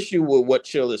 The issue with what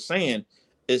Chill is saying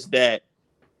is that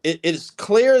it is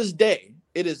clear as day.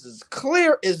 It is as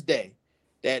clear as day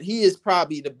that he is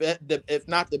probably the best, if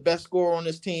not the best scorer on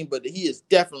this team, but he is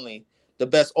definitely the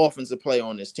best offensive player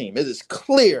on this team. It is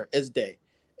clear as day.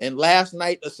 And last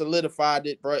night solidified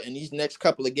it, bro. In these next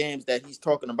couple of games that he's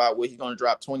talking about, where he's going to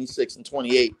drop 26 and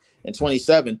 28 and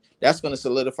 27, that's going to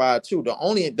solidify it too. The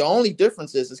only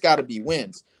difference is it's got to be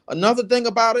wins. Another thing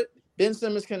about it, Ben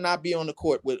Simmons cannot be on the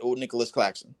court with Nicholas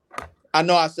Claxton. I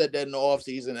know I said that in the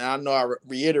offseason, and I know I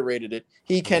reiterated it.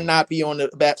 He cannot be on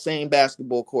the same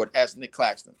basketball court as Nick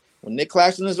Claxton. When Nick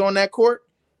Claxton is on that court,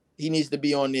 he needs to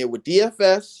be on there with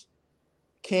DFS,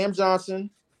 Cam Johnson,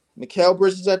 Mikal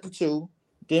Bridges at the 2,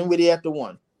 Dinwiddie at the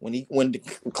 1. When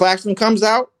Claxton comes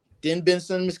out, then Ben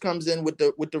Simmons comes in with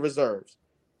the reserves.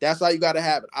 That's how you got to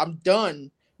have it. I'm done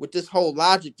with this whole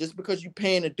logic. Just because you're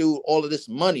paying a dude all of this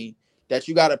money that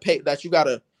you got to pay, that you got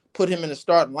to put him in the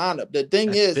starting lineup. The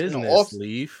thing is, business,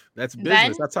 Leaf. That's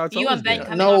business. That's how it's always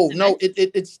been. No,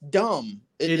 it's dumb.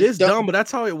 It is dumb, but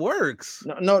that's how it works.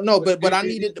 No, but I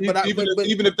needed.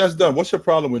 Even if that's done, what's your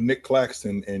problem with Nick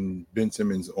Claxton and Ben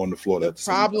Simmons on the floor? The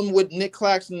problem with Nick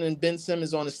Claxton and Ben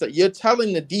Simmons on the set, you're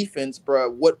telling the defense, bro,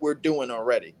 what we're doing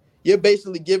already. You're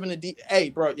basically giving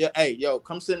yo,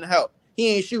 come sit and help. He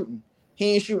ain't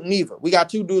shooting either. We got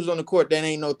 2 dudes on the court that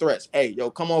ain't no threats. Hey, yo,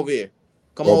 come over here.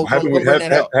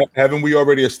 Haven't we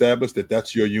already established that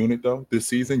that's your unit, though, this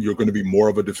season? You're going to be more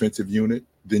of a defensive unit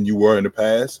than you were in the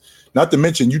past. Not to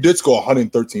mention, you did score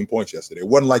 113 points yesterday. It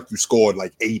wasn't like you scored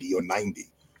like 80 or 90.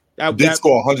 You did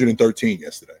score 113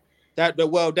 yesterday. You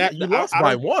lost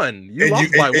by one.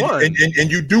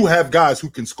 And you do have guys who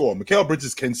can score. Mikal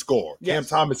Bridges can score. Yes. Cam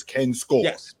Thomas can score.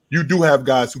 Yes. You do have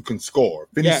guys who can score.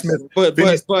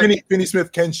 Finney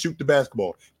Smith can shoot the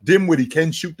basketball. Dinwiddie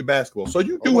can shoot the basketball. So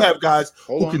you do have guys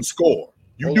who can score.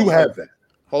 You do have that.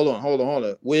 Hold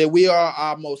on. Where we are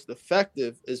our most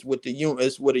effective is with a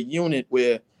unit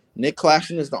where Nick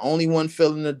Claxton is the only one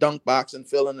filling the dunk box and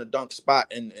filling the dunk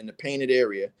spot in the painted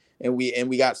area. And we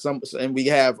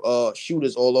have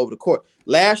shooters all over the court.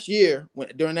 Last year,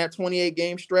 during that 28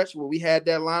 game stretch where we had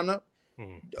that lineup,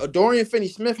 Dorian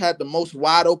Finney-Smith had the most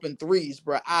wide open threes,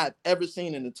 bro, I've ever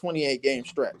seen in the 28 game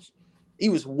stretch. He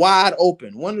was wide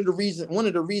open. One of the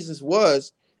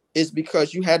reasons is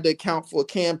because you had to account for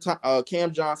Cam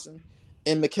Johnson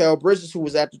and Mikal Bridges, who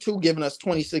was at the 2, giving us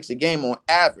 26 a game on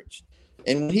average.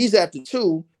 And when he's at the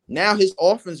 2, now his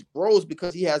offense grows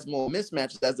because he has more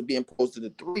mismatches as to being opposed to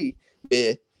the 3,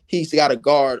 where he's got to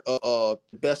guard the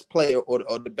best player or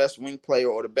the best wing player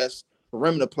or the best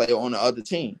perimeter player on the other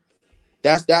team.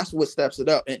 That's what steps it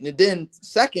up. And then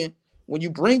second, when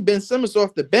you bring Ben Simmons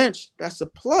off the bench, that's a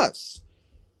plus.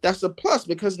 That's a plus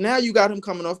because now you got him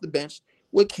coming off the bench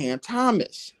with Cam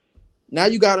Thomas. Now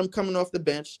you got him coming off the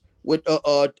bench with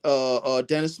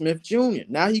Dennis Smith Jr.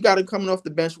 Now you got him coming off the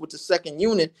bench with the second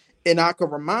unit. And I can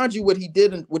remind you what he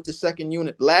did with the second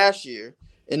unit last year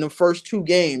in the first 2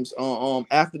 games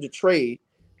after the trade.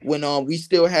 when we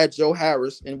still had Joe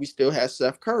Harris and we still had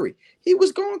Seth Curry. He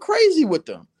was going crazy with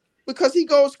them because he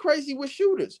goes crazy with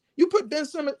shooters. You put Ben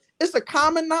Simmons, it's a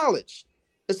common knowledge.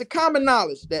 It's a common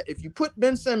knowledge that if you put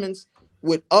Ben Simmons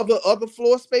with other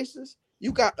floor spaces,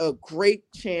 you got a great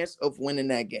chance of winning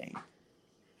that game.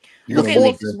 You're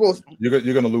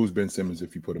gonna lose Ben Simmons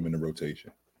if you put him in the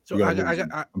rotation. So I'm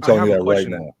telling you that right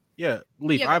now. Yeah,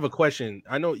 Leaf, I have a question.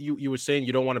 I know you were saying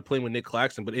you don't want to play with Nick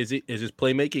Claxton, but is his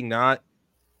playmaking not?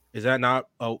 Is that not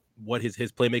what his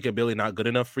playmaking ability not good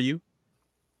enough for you?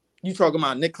 You talking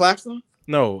about Nick Claxton?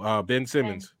 No, Ben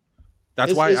Simmons.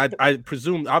 That's why I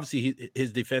presume obviously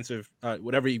his defensive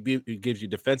whatever he gives you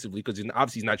defensively, because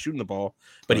obviously he's not shooting the ball,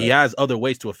 but he has other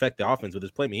ways to affect the offense with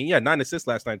his playmaking. He had 9 assists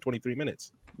last night in 23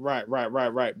 minutes. Right.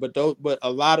 But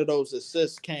a lot of those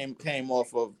assists came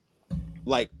off of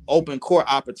like open court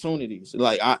opportunities.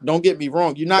 Like, don't get me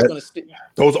wrong, you're not going to stick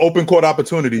those open court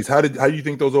opportunities. How do you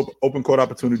think those open court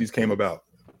opportunities came about?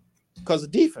 Because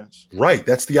of defense. Right.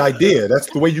 That's the idea. That's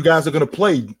the way you guys are going to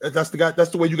play. That's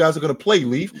the way you guys are going to play,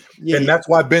 Leaf. Yeah. And that's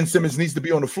why Ben Simmons needs to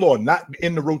be on the floor, not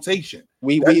in the rotation.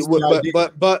 But there's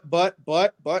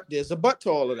a but to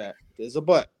all of that. There's a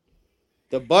but.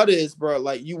 The but is, bro,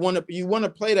 like you want to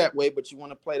play that way, but you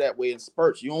want to play that way in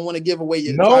spurts. You don't want to give away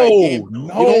your entire game. You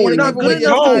don't want to give away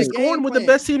your entire game. Going with the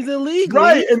best teams in the league,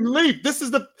 right? Leaf. And Leaf, this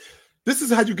is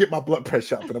how you get my blood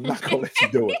pressure up, but I'm not gonna let you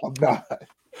do it. I'm not.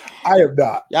 I am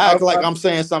not. Y'all act like I'm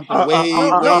saying something way.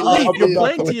 You're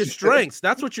playing to your strengths.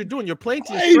 That's what you're doing. You're playing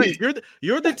to your strengths.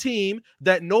 You're the team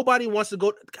that nobody wants to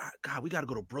go. God, we got to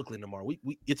go to Brooklyn tomorrow.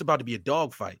 It's about to be a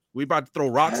dogfight. We're about to throw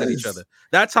rocks at each other.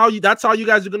 That's how you guys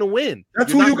are going to win.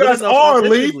 That's who you guys are,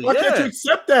 Lee. Why can't you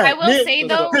accept that? I will say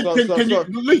though.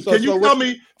 Can you tell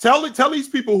me? Tell these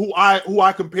people who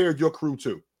I compared your crew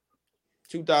to.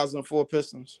 2004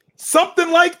 Pistons.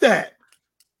 Something like that.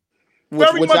 Which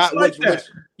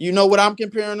you know what I'm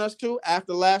comparing us to?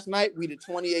 After last night, we the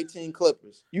 2018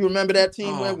 Clippers. You remember that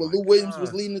team where Lou Williams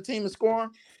was leading the team in scoring?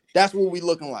 That's what we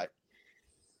looking like.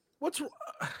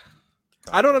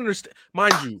 I don't understand.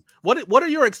 Mind you, what are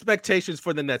your expectations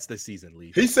for the Nets this season,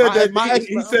 Lee? He said that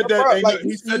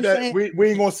we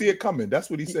ain't gonna see it coming. That's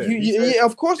what he said. Yeah,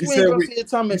 of course we ain't gonna see it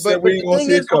coming. But we ain't gonna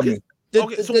see it coming.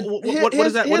 Okay, so what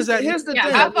is that? What is that? Here's the thing.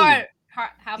 How far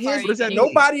are you getting?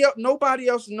 Nobody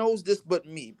else knows this but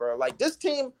me, bro. Like this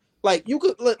team, like you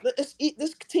could this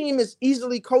team is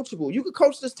easily coachable. You could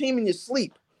coach this team in your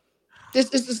sleep. This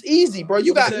is easy, bro.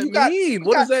 What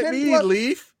does that mean,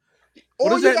 Leaf?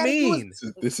 What does that mean?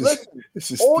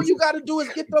 All you got to do is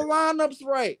get the lineups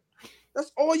right.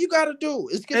 That's all you got to do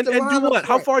is get the lineups right. And do what?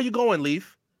 How far are you going,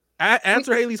 Leaf?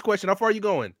 Answer Haley's question. How far are you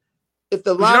going? If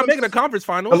the lineup, you're not making a conference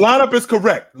final. The lineup is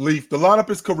correct, Leaf. The lineup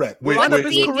is correct. With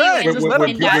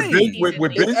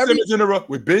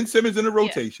Ben Simmons in the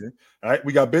rotation. All right,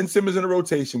 we got Ben Simmons in the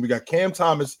rotation. We got Cam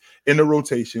Thomas in the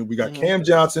rotation. We got Cam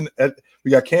Johnson.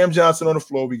 We got Cam Johnson on the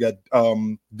floor. We got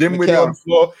Dinwiddie on the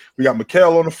floor. We got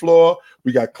Mikal on the floor.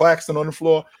 We got Claxton on the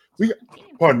floor. We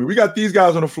got these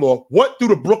guys on the floor. What do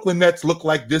the Brooklyn Nets look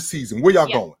like this season? Where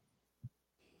y'all going?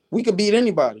 We could beat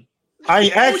anybody. I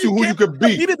ain't asked you who you could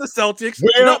beat. Beat the Celtics.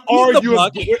 Where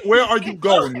are you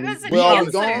going? It's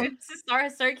a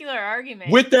circular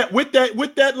argument. With that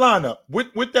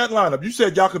lineup, you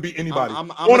said y'all could beat anybody.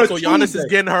 So Giannis is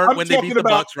getting hurt when they beat the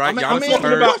Bucks, right? Giannis is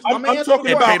hurt. I'm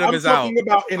talking about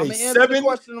in a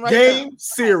 7-game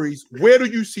series. Where do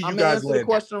you see you guys land? The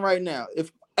question right now: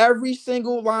 if every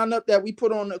single lineup that we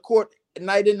put on the court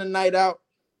night in and night out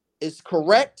is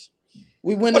correct,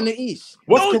 we win in the East.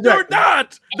 You're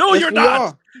not. No, you're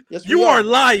not. Yes, you are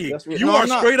lying. You are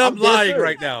straight up lying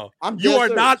right now. You are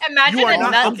not. Imagine the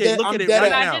Nets. Okay, look at it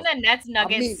right now. Imagine the Nets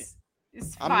Nuggets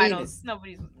finals.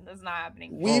 That's not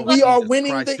happening. We are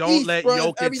winning the East,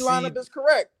 bro. Every lineup is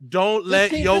correct. Don't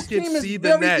let Jokic see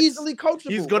the Nets. Easily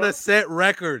coachable. He's gonna set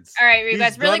records. All right, you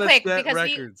guys, really quick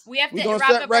because we have to wrap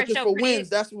up our show.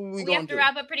 That's what we have to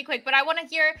wrap up pretty quick. But I want to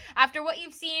hear, after what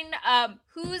you've seen,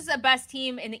 who's the best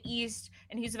team in the East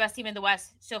and who's the best team in the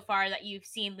West so far that you've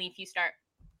seen? Leaf, you start.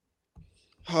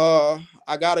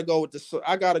 I gotta go with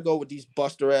these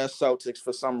buster ass Celtics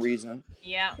for some reason.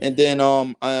 Yeah. And then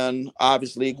and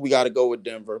obviously we gotta go with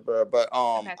Denver, bro. But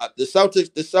the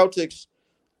Celtics,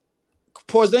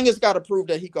 Porzingis got to prove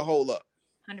that he can hold up.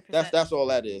 100%. That's all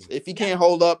that is. If he can't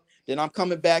hold up, then I'm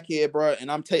coming back here, bro.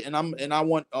 And I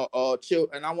want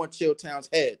Chilltown's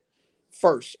head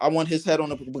first. I want his head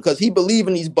on it because he believe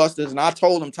in these busters, and I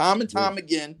told him time and time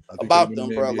again about them,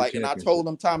 bro. Like, and I told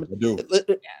him time.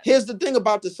 Here's the thing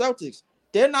about the Celtics: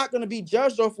 they're not going to be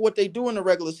judged off what they do in the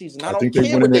regular season. I don't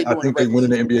care what they do. I think they win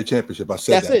the NBA championship. I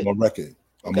said that on record.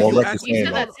 I'm on record saying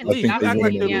that. I think you act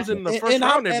like they're losing in the first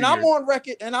round every year. I'm on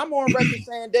record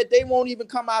saying that they won't even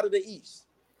come out of the East.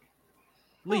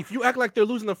 Leaf, you act like they're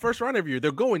losing the first round every year.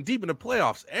 They're going deep in the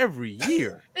playoffs every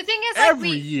year. The thing is, every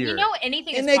year. We know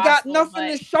anything and is they possible, got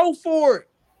nothing to show for it.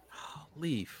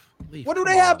 Leaf. What do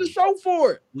they have to show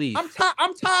for it? Leaf.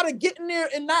 I'm tired of getting there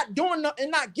and not doing nothing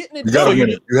and not getting it you done.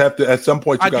 You have to at some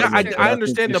point. I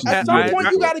understand the at some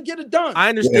point you got to get it done. I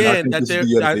understand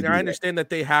that I understand that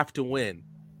they have to win,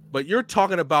 but you're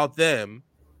talking about them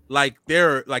like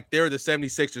they're the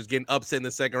 76ers getting upset in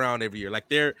the second round every year. Like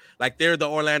they're the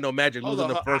Orlando Magic losing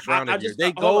the first round every year.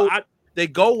 They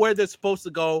go where they're supposed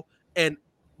to go. And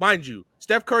mind you,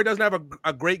 Steph Curry doesn't have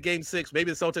a great game 6.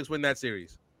 Maybe the Celtics win that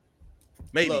series.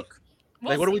 Maybe. Look,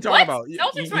 what are we talking about?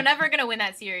 Celtics were never going to win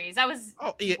that series.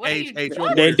 They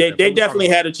definitely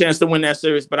had a chance to win that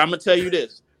series. But I'm gonna tell you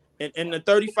this: in the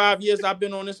 35 years I've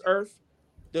been on this earth,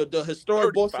 the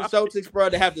historic Boston Celtics, bro,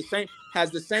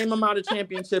 has the same amount of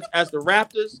championships as the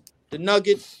Raptors, the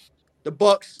Nuggets, the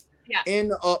Bucks,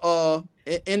 and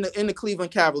the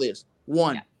Cleveland Cavaliers.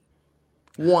 One.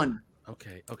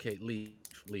 Okay, leave.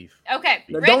 Okay.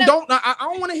 I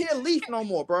don't want to hear Leaf no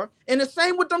more, bro. And the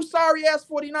same with them sorry ass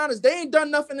 49ers. They ain't done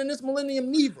nothing in this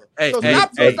millennium neither.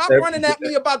 Stop running at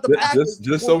me about the Packers.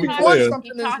 Just so we clear.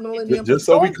 Just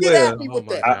so we clear.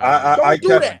 I do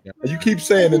that. You keep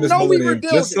saying in this millennium.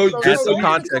 Just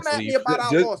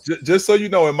so you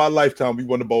know, in my lifetime, we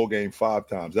won the bowl game 5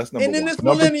 times. That's number one. And in this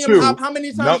millennium, how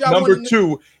many times y'all won? Number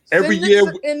 2. Every year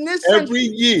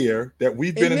that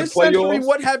we've been in the playoffs,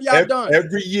 what have y'all done?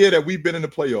 Every year that we've been in the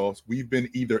playoffs, we've been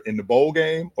either in the bowl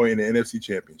game or in the NFC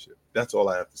Championship. That's all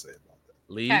I have to say about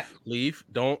that. Leaf.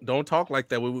 Don't talk like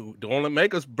that. Don't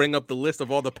make us bring up the list of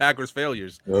all the Packers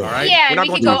failures. All right. Yeah, we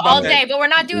can go all day, but we're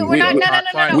not doing. We're not.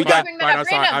 No. We got.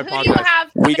 Who do you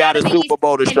have? We got a Super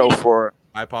Bowl to show for it.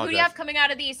 I apologize. Who do you have coming out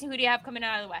of the East and who do you have coming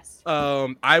out of the West?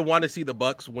 I want to see the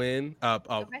Bucks win.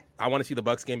 I want to see the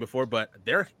Bucks game before, but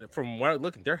from where I'm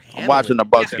looking, they're I'm watching the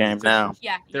Bucks game now.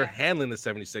 Yeah. They're handling the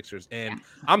 76ers. And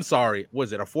I'm sorry,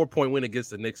 was it a 4-point win against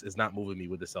the Knicks is not moving me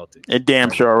with the Celtics. It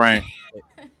damn sure ain't.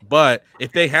 But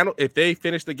if they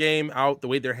finish the game out the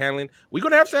way they're handling, we're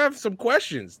gonna have to have some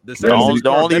questions. The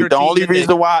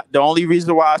only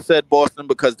reason why I said Boston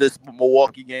because this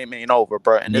Milwaukee game ain't over,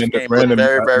 bro. And this game is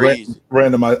very, very easy.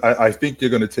 Random, I think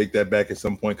you're gonna take that back at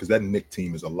some point because that Knicks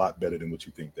team is a lot better than what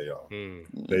you think they are.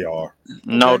 They are.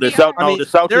 No, the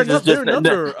Celtics is just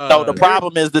the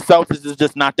problem is the Celtics is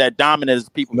just not that dominant as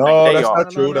people think they are.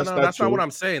 Not true. That's not what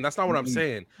I'm saying. That's not what I'm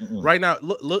saying. Right now,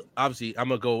 look. Obviously, I'm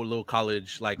gonna go a little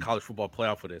college football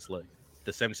playoff for this. Look,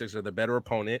 the 76ers are the better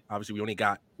opponent. Obviously, we only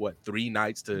got 3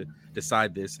 nights to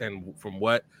decide this, and from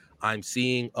what I'm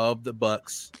seeing of the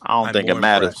Bucks, I don't think it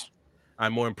matters.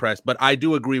 I'm more impressed, but I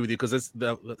do agree with you because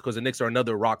the Knicks are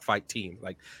another rock fight team.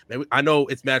 Like I know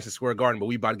it's Madison Square Garden, but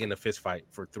we about to get in a fist fight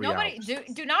for 3 hours.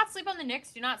 Do not sleep on the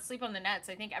Knicks. Do not sleep on the Nets.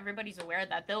 I think everybody's aware of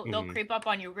that. They'll creep up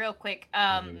on you real quick.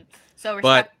 So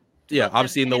respect. Yeah,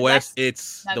 obviously in the West,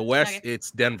 it's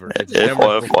Denver.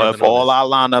 If all our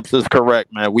lineups is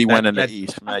correct, man, we win in the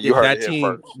East, man. You heard that team.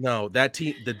 First. No, that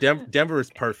team. Denver is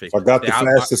perfect. If I got the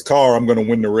fastest car, I'm going to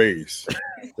win the race.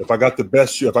 If I got the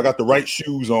best shoe, if I got the right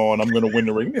shoes on, I'm going to win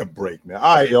the race. Give me a break, man.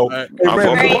 All right, yo. Of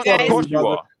course you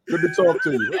are. Good to talk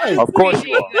to you. Hey, of course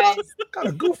you are. Kind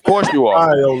of goofy. Of course you are. All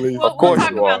right, Oli. Of course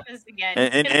you are.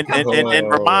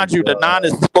 And remind you, the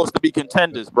Niners is supposed to be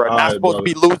contenders, bro. Not supposed to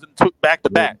be losing back to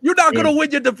back. You're not gonna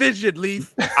win your division,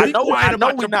 Leaf. I know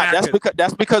we're not.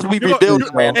 That's because we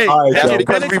rebuild, man. That's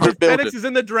because we rebuild. Penix is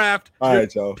in the draft. All right,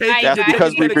 Joe. That's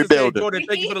because we rebuild. Jordan,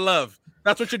 thank you for the love.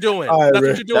 That's what you're doing. That's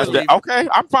what you're doing. Okay,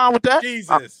 I'm fine with that.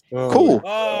 Jesus. Cool.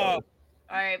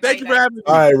 All right. Thank you for having me.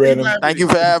 All right, Random. Thank you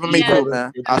for having me too,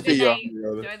 man. I'll see y'all.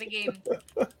 Enjoy the game.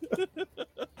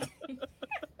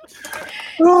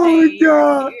 Oh my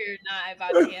God. You're not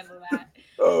about to handle that.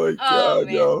 Oh my God,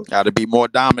 yo. Got to be more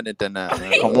dominant than that,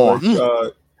 man. Come on.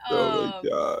 Oh my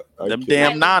God. Them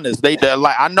damn Niners. They're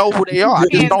like, I know who they are. I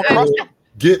just don't trust them.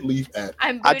 Get Leaf out.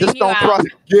 I just don't trust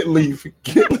them. Get Leaf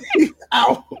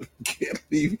out. Get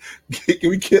Leaf. Can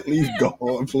we get Leaf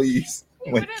going, please?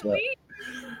 Oh my God.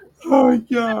 Oh my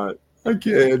God. I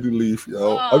can't handle Leaf,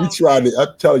 yo. I be trying to.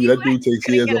 I'm telling you, that dude takes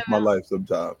years off my life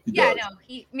sometimes.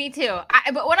 Me too.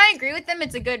 But when I agree with him,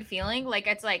 it's a good feeling. Like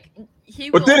it's like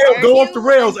But then he'll go off the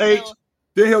rails, H.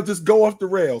 Then he'll just go off the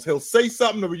rails. He'll say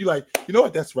something where you're like, you know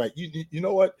what? That's right. You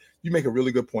know what? You make a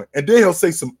really good point. And then he'll say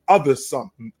something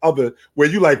other where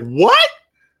you like, what?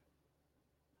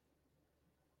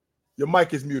 Your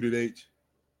mic is muted, H.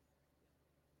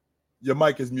 Your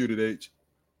mic is muted, H.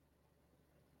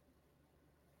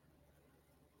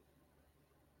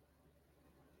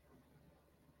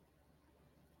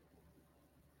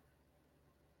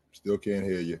 Still can't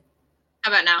hear you.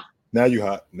 How about now? Now you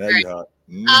hot. Now you hot.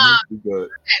 Mm-hmm. Good.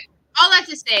 Okay. All that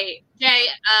to say, Jay,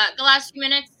 the last few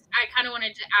minutes, I kind of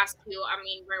wanted to ask you. I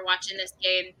mean, we're watching this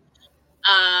game.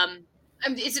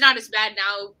 It's not as bad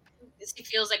now. It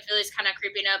feels like Philly's kind of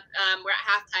creeping up. We're at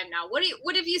halftime now.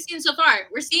 What have you seen so far?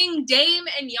 We're seeing Dame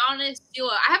and Giannis duo.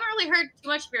 I haven't really heard too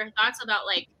much of your thoughts about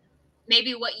like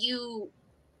maybe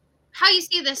how you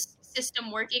see this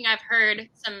system working. I've heard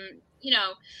some,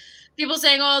 people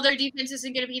saying, "Oh, their defense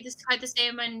isn't going to be quite the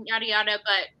same," and yada yada.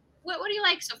 But what do you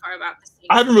like so far about this game?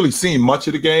 I haven't really seen much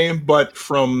of the game, but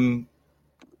from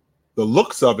the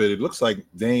looks of it, it looks like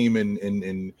Dame and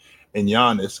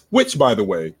Giannis, which, by the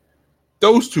way,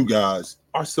 those two guys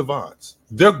are savants.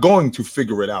 They're going to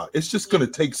figure it out. It's just going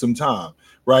to take some time,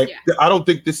 right? Yeah. I don't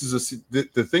think this is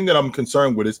the thing that I'm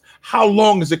concerned with is how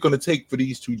long is it going to take for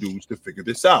these two dudes to figure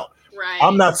this out? Right.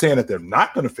 I'm not saying that they're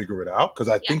not going to figure it out because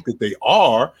I think that they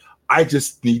are. I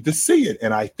just need to see it.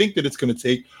 And I think that it's going to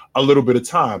take a little bit of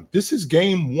time. This is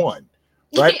game 1,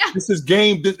 right? Yeah. This is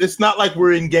it's not like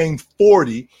we're in game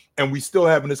 40 and we still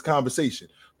having this conversation.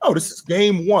 No, this is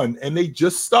game 1 and they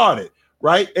just started.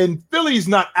 Right. And Philly's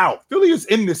not out. Philly is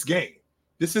in this game.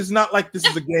 This is not like this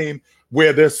is a game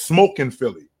where they're smoking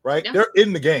Philly. Right. Yeah. They're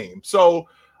in the game. So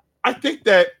I think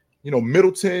that,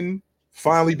 Middleton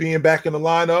finally being back in the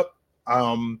lineup.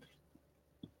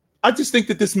 I just think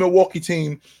that this Milwaukee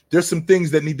team, there's some things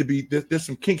that need to be, there's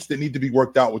some kinks that need to be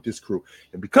worked out with this crew.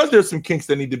 And because there's some kinks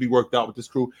that need to be worked out with this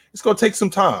crew, it's going to take some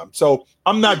time. So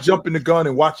I'm not jumping the gun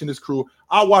and watching this crew.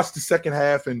 I'll watch the second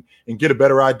half and get a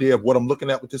better idea of what I'm looking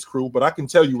at with this crew. But I can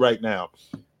tell you right now,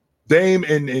 Dame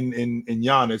and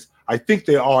Giannis, I think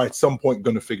they are at some point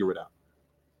going to figure it out.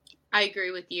 I agree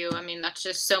with you. I mean, that's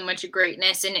just so much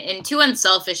greatness and two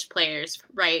unselfish players,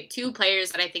 right? Two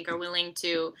players that I think are willing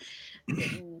to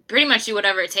pretty much do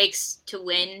whatever it takes to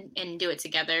win and do it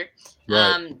together.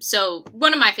 Right. So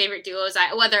one of my favorite duos,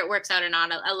 whether it works out or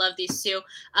not, I love these two.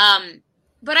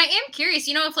 But I am curious,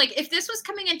 if this was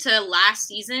coming into last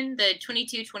season, the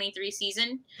 22-23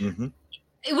 season, mm-hmm.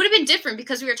 It would have been different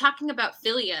because we were talking about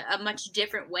Philly a much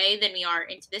different way than we are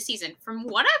into this season. From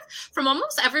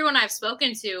almost everyone I've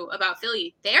spoken to about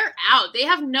Philly, they're out. They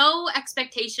have no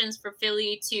expectations for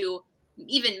Philly to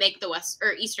even make the West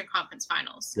or Eastern Conference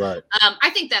Finals. Right. I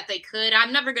think that they could.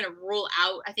 I'm never going to rule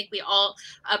out. I think we all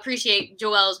appreciate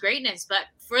Joel's greatness, but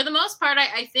for the most part,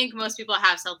 I think most people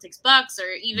have Celtics Bucks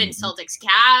or even mm-hmm. Celtics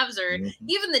Cavs or mm-hmm.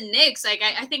 even the Knicks. Like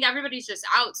I think everybody's just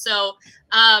out. So,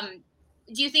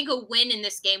 do you think a win in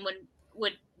this game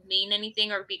would mean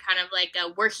anything or be kind of like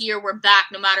we're here, we're back,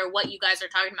 no matter what you guys are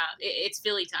talking about? It's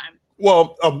Philly time.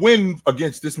 Well, a win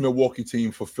against this Milwaukee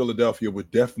team for Philadelphia would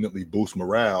definitely boost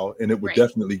morale, and it would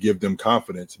definitely give them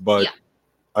confidence. But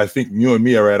I think you and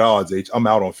me are at odds, H. I'm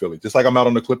out on Philly. Just like I'm out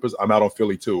on the Clippers, I'm out on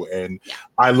Philly too. And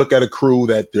I look at a crew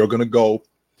that they're going to go,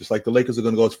 just like the Lakers are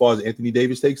going to go as far as Anthony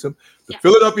Davis takes them. The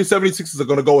Philadelphia 76ers are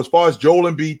going to go as far as Joel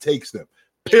Embiid takes them,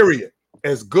 period.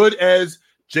 As good as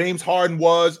James Harden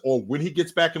was, or when he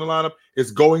gets back in the lineup, is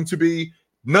going to be,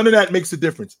 none of that makes a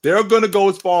difference. They're going to go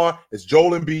as far as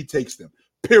Joel Embiid takes them,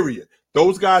 period.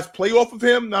 Those guys play off of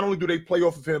him. Not only do they play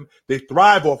off of him, they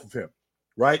thrive off of him,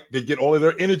 right? They get all of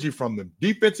their energy from them,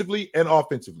 defensively and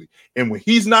offensively. And when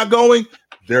he's not going,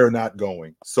 they're not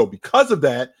going. So because of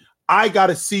that, I got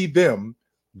to see them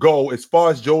go as far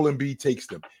as Joel Embiid takes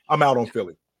them. I'm out on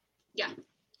Philly. Yeah.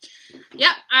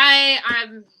 Yeah,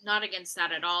 I'm not against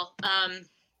that at all.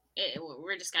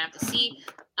 We're just gonna have to see.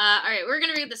 All right, we're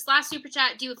gonna read this last super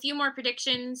chat, do a few more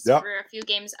predictions for a few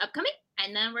games upcoming,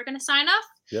 and then we're gonna sign off.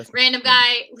 Yes. Random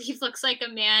guy, Leaf looks like a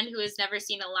man who has never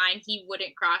seen a line he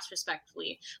wouldn't cross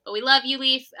respectfully. But we love you,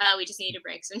 Leaf. We just need to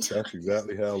break some time. That's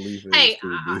exactly how Leaf is. Hey,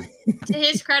 to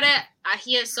his credit,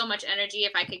 he has so much energy.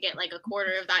 If I could get like a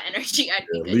quarter of that energy, I'd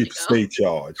be good Leaf, to go. Stay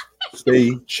charged.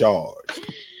 Stay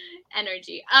charged.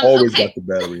 Energy. Always got the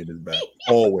battery in his back.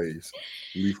 Always.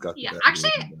 Leaf got the battery.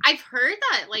 Actually, I've heard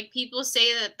that like people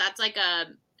say that that's like a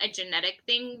genetic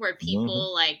thing where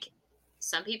people like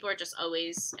some people are just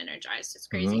always energized. It's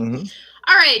crazy. Mm-hmm.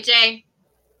 All right, Jay.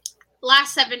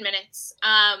 Last 7 minutes.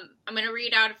 I'm going to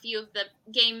read out a few of the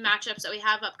game matchups that we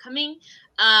have upcoming.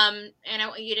 And I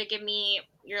want you to give me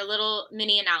your little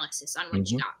mini analysis on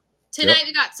what you got. Tonight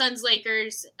we got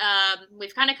Suns-Lakers.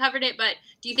 We've kind of covered it, but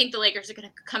do you think the Lakers are going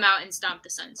to come out and stomp the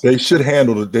Suns? They should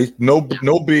handle it. No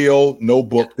Beal, no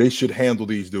Book. They should handle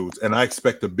these dudes, and I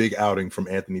expect a big outing from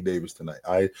Anthony Davis tonight.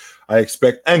 I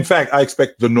expect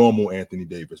the normal Anthony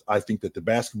Davis. I think that the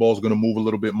basketball is going to move a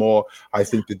little bit more. I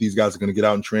think that these guys are going to get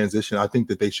out in transition. I think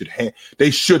that they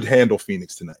should handle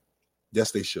Phoenix tonight.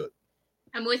 Yes, they should.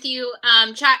 I'm with you.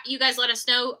 Chat, you guys let us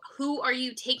know, who are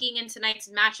you taking in tonight's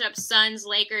matchup, Suns,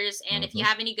 Lakers, and if you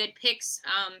have any good picks,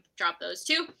 drop those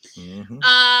too.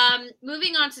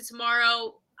 Moving on to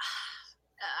tomorrow.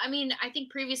 I mean, I think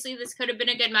previously this could have been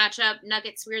a good matchup.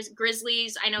 Nuggets,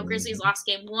 Grizzlies. I know Grizzlies lost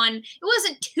game 1. It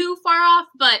wasn't too far off,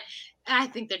 but I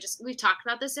think we've talked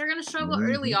about this. They're going to struggle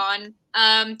early on.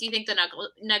 Do you think the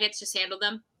Nuggets just handle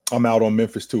them? I'm out on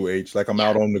Memphis too, H. Like I'm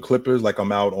out on the Clippers, like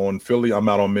I'm out on Philly. I'm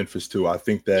out on Memphis too. I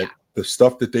think that the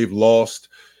stuff that they've lost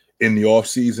in the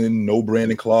offseason, no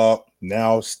Brandon Clark,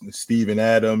 now Steven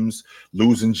Adams,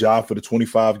 losing Ja for the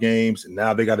 25 games, and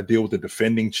now they got to deal with the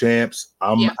defending champs.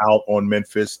 I'm out on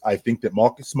Memphis. I think that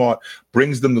Marcus Smart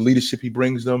brings them the leadership he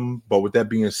brings them, but with that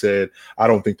being said, I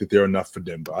don't think that they're enough for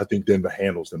Denver. I think Denver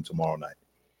handles them tomorrow night.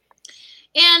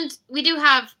 And we do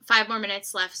have 5 more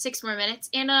minutes left, 6 more minutes,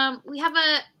 and we have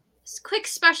a quick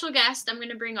special guest I'm going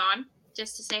to bring on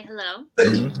just to say hello.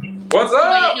 What's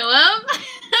up? You know him?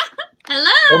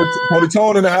 Hello. Tony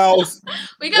Tone in the house.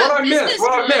 We got what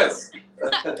I miss?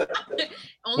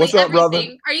 What's up, brother?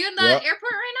 Are you in the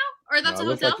airport right now? Or that's a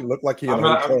hotel? Look like he's in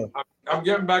a hotel. I'm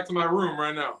getting back to my room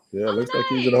right now. Yeah, looks like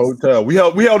he's in a hotel. We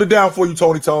held it down for you,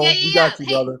 Tony Tone. We got you,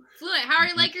 brother. Fluent, how are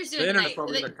your Lakers doing tonight?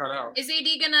 Probably gonna cut out. Is AD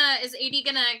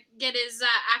gonna get his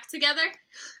act together?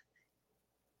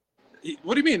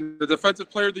 What do you mean? The defensive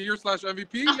player of the year /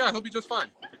 MVP? Yeah, he'll be just fine.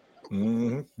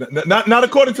 Not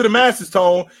according to the masses,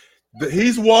 Tone.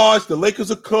 He's washed. The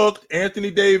Lakers are cooked. Anthony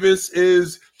Davis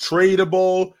is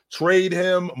tradable. Trade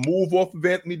him. Move off of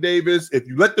Anthony Davis. If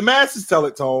you let the masses tell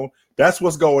it, Tone, that's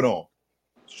what's going on.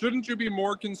 Shouldn't you be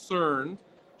more concerned?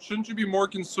 Shouldn't you be more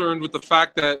concerned with the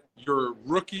fact that your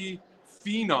rookie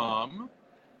phenom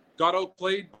got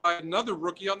outplayed by another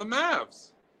rookie on the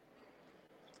Mavs?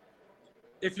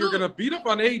 If you're going to beat up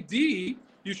on AD, you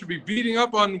should be beating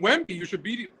up on Wemby. You should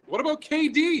beat. What about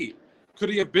KD? Could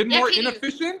he have been more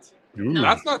inefficient? No.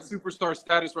 That's not superstar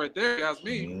status right there, you ask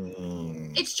me.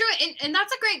 It's true, and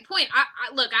that's a great point.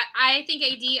 I think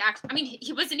AD, I mean,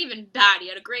 he wasn't even bad. He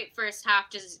had a great first half,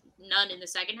 just none in the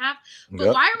second half. But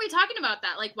why are we talking about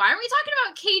that? Like, why are we talking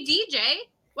about KD, Jay?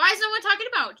 Why is no one talking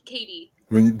about KD?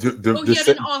 He had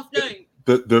an off night.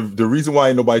 The reason why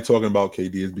ain't nobody talking about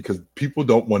KD is because people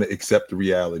don't want to accept the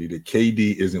reality that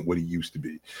KD isn't what he used to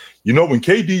be. You know, when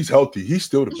KD's healthy, he's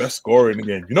still the best scorer in the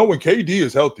game. You know, when KD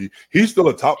is healthy, he's still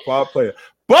a top 5 player.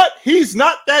 But he's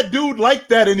not that dude like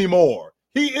that anymore.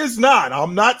 He is not.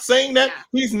 I'm not saying that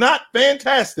he's not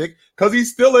fantastic, because he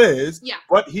still is. Yeah.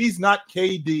 But he's not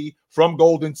KD from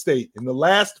Golden State. In the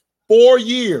last 4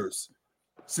 years,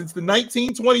 since the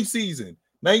 1920 season,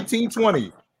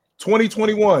 1920,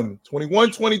 2021,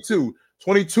 21-22,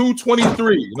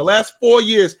 22-23. In the last 4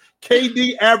 years,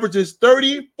 KD averages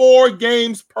 34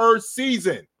 games per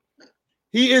season.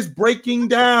 He is breaking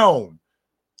down.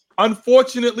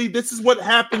 Unfortunately, this is what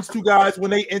happens to guys when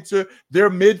they enter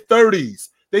their mid-30s.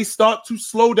 They start to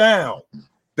slow down.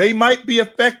 They might be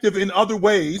effective in other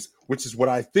ways, which is what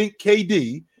I think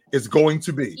KD is going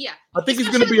to be. Yeah. I think he's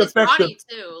going to be effective.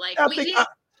 Too. Like,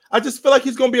 I just feel like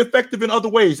he's going to be effective in other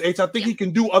ways. I think he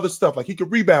can do other stuff. Like he can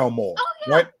rebound more,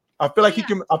 right? I feel like he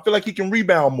can. I feel like he can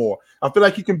rebound more. I feel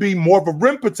like he can be more of a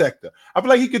rim protector. I feel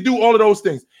like he can do all of those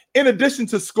things in addition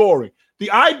to scoring. The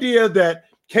idea that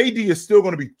KD is still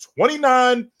going to be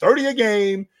 29, 30 a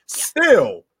game,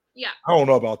 still. Yeah. I don't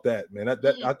know about that, man.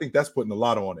 I think that's putting a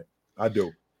lot on it. I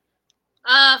do.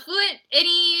 Fluent,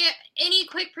 any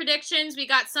quick predictions? We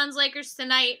got Suns Lakers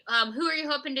tonight. Who are you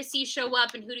hoping to see show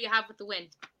up, and who do you have with the win?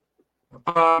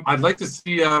 I'd like to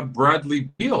see Bradley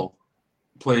Beal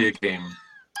play a game.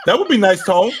 That would be nice,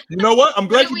 Tone. You know what? I'm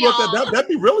glad you brought that. That'd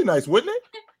be really nice, wouldn't it?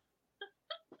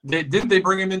 Didn't they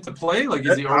bring him into play? Like,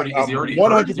 is he already?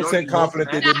 100%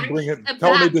 confident they didn't bring him.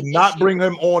 Tone, they did not bring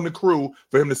him on the crew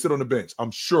for him to sit on the bench.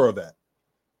 I'm sure of that.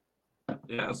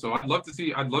 Yeah, so I'd love to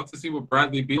see what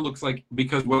Bradley Beal looks like,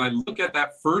 because when I look at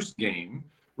that first game,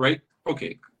 right?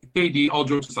 Okay, KD, all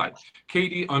jokes aside,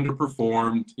 KD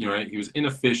underperformed. You know, right? He was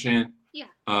inefficient.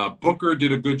 Yeah. Booker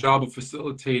did a good job of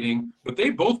facilitating, but they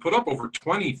both put up over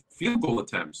 20 field goal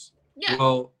attempts. Yeah.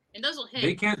 Well, and those will hit.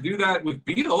 They can't do that with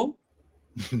Beal.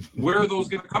 Where are those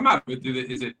going to come out of it?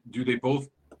 Do they both,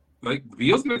 like,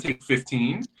 Beal's going to take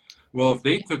 15? Well, if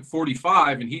they took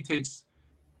 45 and he takes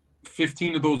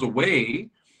 15 of those away,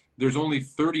 there's only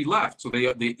 30 left. So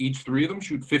they each 3 of them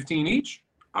shoot 15 each.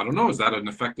 I don't know. Is that an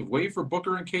effective way for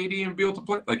Booker and KD and Beal to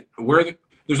play? Like,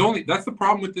 that's the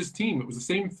problem with this team. It was the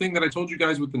same thing that I told you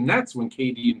guys with the Nets when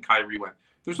KD and Kyrie went.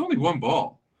 There's only one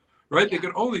ball, right? Yeah. They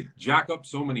could only jack up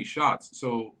so many shots.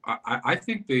 So I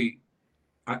think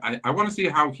I want to see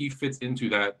how he fits into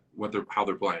that, how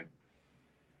they're playing.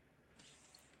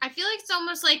 I feel like it's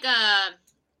almost like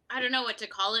I don't know what to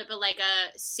call it, but like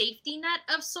a safety net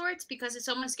of sorts, because it's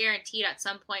almost guaranteed at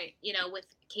some point, with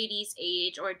KD's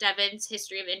age or Devin's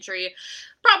history of injury,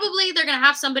 probably they're going to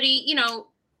have somebody,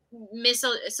 miss a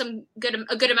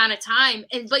good amount of time.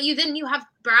 But you have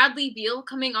Bradley Beal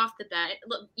coming off the bench,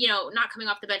 not coming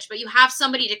off the bench, but you have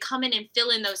somebody to come in and fill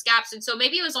in those gaps. And so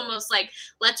maybe it was almost like,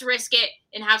 let's risk it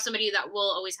and have somebody that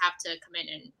will always have to come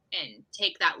in and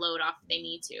take that load off if they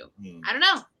need to. I don't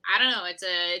know.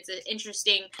 It's an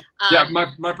interesting.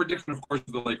 My prediction, of course,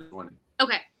 is the Lakers winning.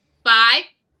 Okay. By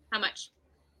how much?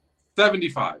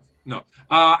 75. No.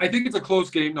 I think it's a close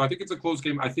game. I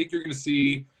think you're going to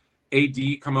see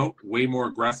AD come out way more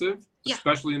aggressive,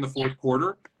 especially in the fourth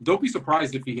quarter. Don't be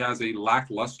surprised if he has a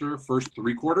lackluster first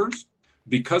 3 quarters,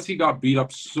 because he got beat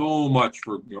up so much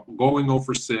for going 0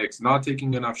 for 6, not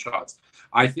taking enough shots.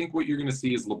 I think what you're going to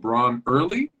see is LeBron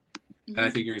early, and I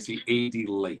think you're going to see AD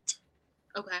late.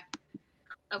 Okay.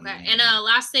 And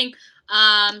last thing,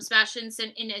 Sebastian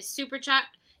sent in a super chat,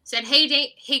 said, hey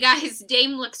guys,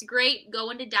 Dame looks great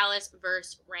going to Dallas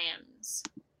versus Rams.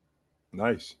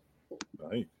 Nice.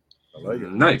 I like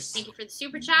it. Nice. Thank you for the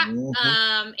super chat.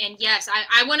 And yes,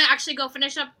 I want to actually go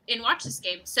finish up and watch this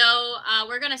game. So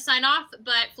we're going to sign off.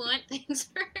 But Fluent, thanks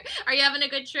for. Are you having a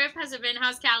good trip? How's it been?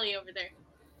 How's Cali over there?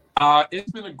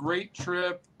 It's been a great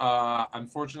trip.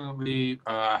 Unfortunately,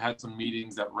 I had some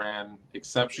meetings that ran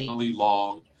exceptionally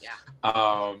long. Yeah.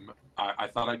 I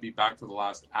thought I'd be back for the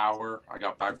last hour. I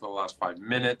got back for the last 5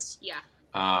 minutes. Yeah.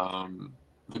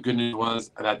 The good news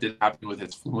was that didn't happen with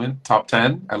his Fluent top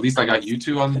 10. At least I got you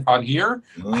two on here.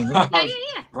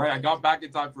 Yeah. Right. I got back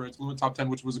in time for his Fluent top 10,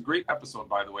 which was a great episode,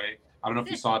 by the way. I don't know if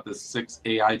you saw it, the 6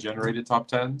 AI generated top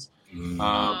 10s.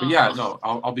 But yeah, no,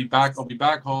 I'll be back. I'll be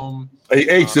back home. Hey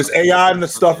H, this AI and the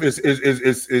stuff is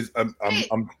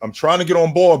I'm trying to get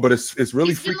on board, but it's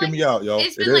really freaking me out, yo.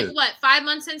 It's been 5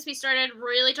 months since we started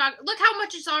really talking. Look how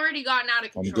much it's already gotten out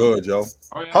of control. I'm good, yo.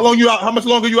 Oh, yeah. How much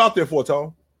longer are you out there for,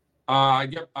 Tom? I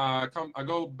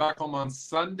go back home on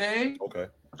Sunday. Okay.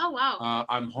 Oh wow.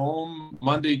 I'm home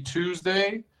Monday,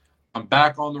 Tuesday. I'm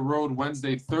back on the road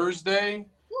Wednesday, Thursday.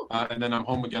 And then I'm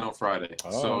home again on Friday.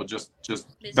 So just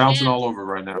bouncing all over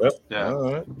right now. Yep. Yeah.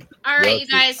 All right, you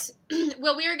guys.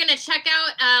 Well, we are going to check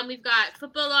out. We've got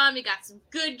football on. We got some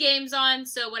good games on.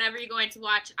 So whatever you're going to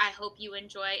watch, I hope you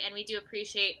enjoy. And we do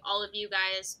appreciate all of you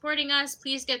guys supporting us.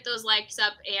 Please get those likes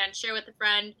up and share with a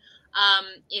friend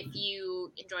if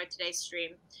you enjoyed today's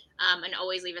stream. And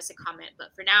always leave us a comment.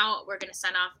 But for now, we're going to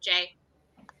sign off. Jay.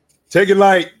 Take it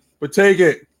light, but take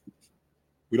it.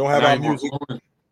 We don't have our music.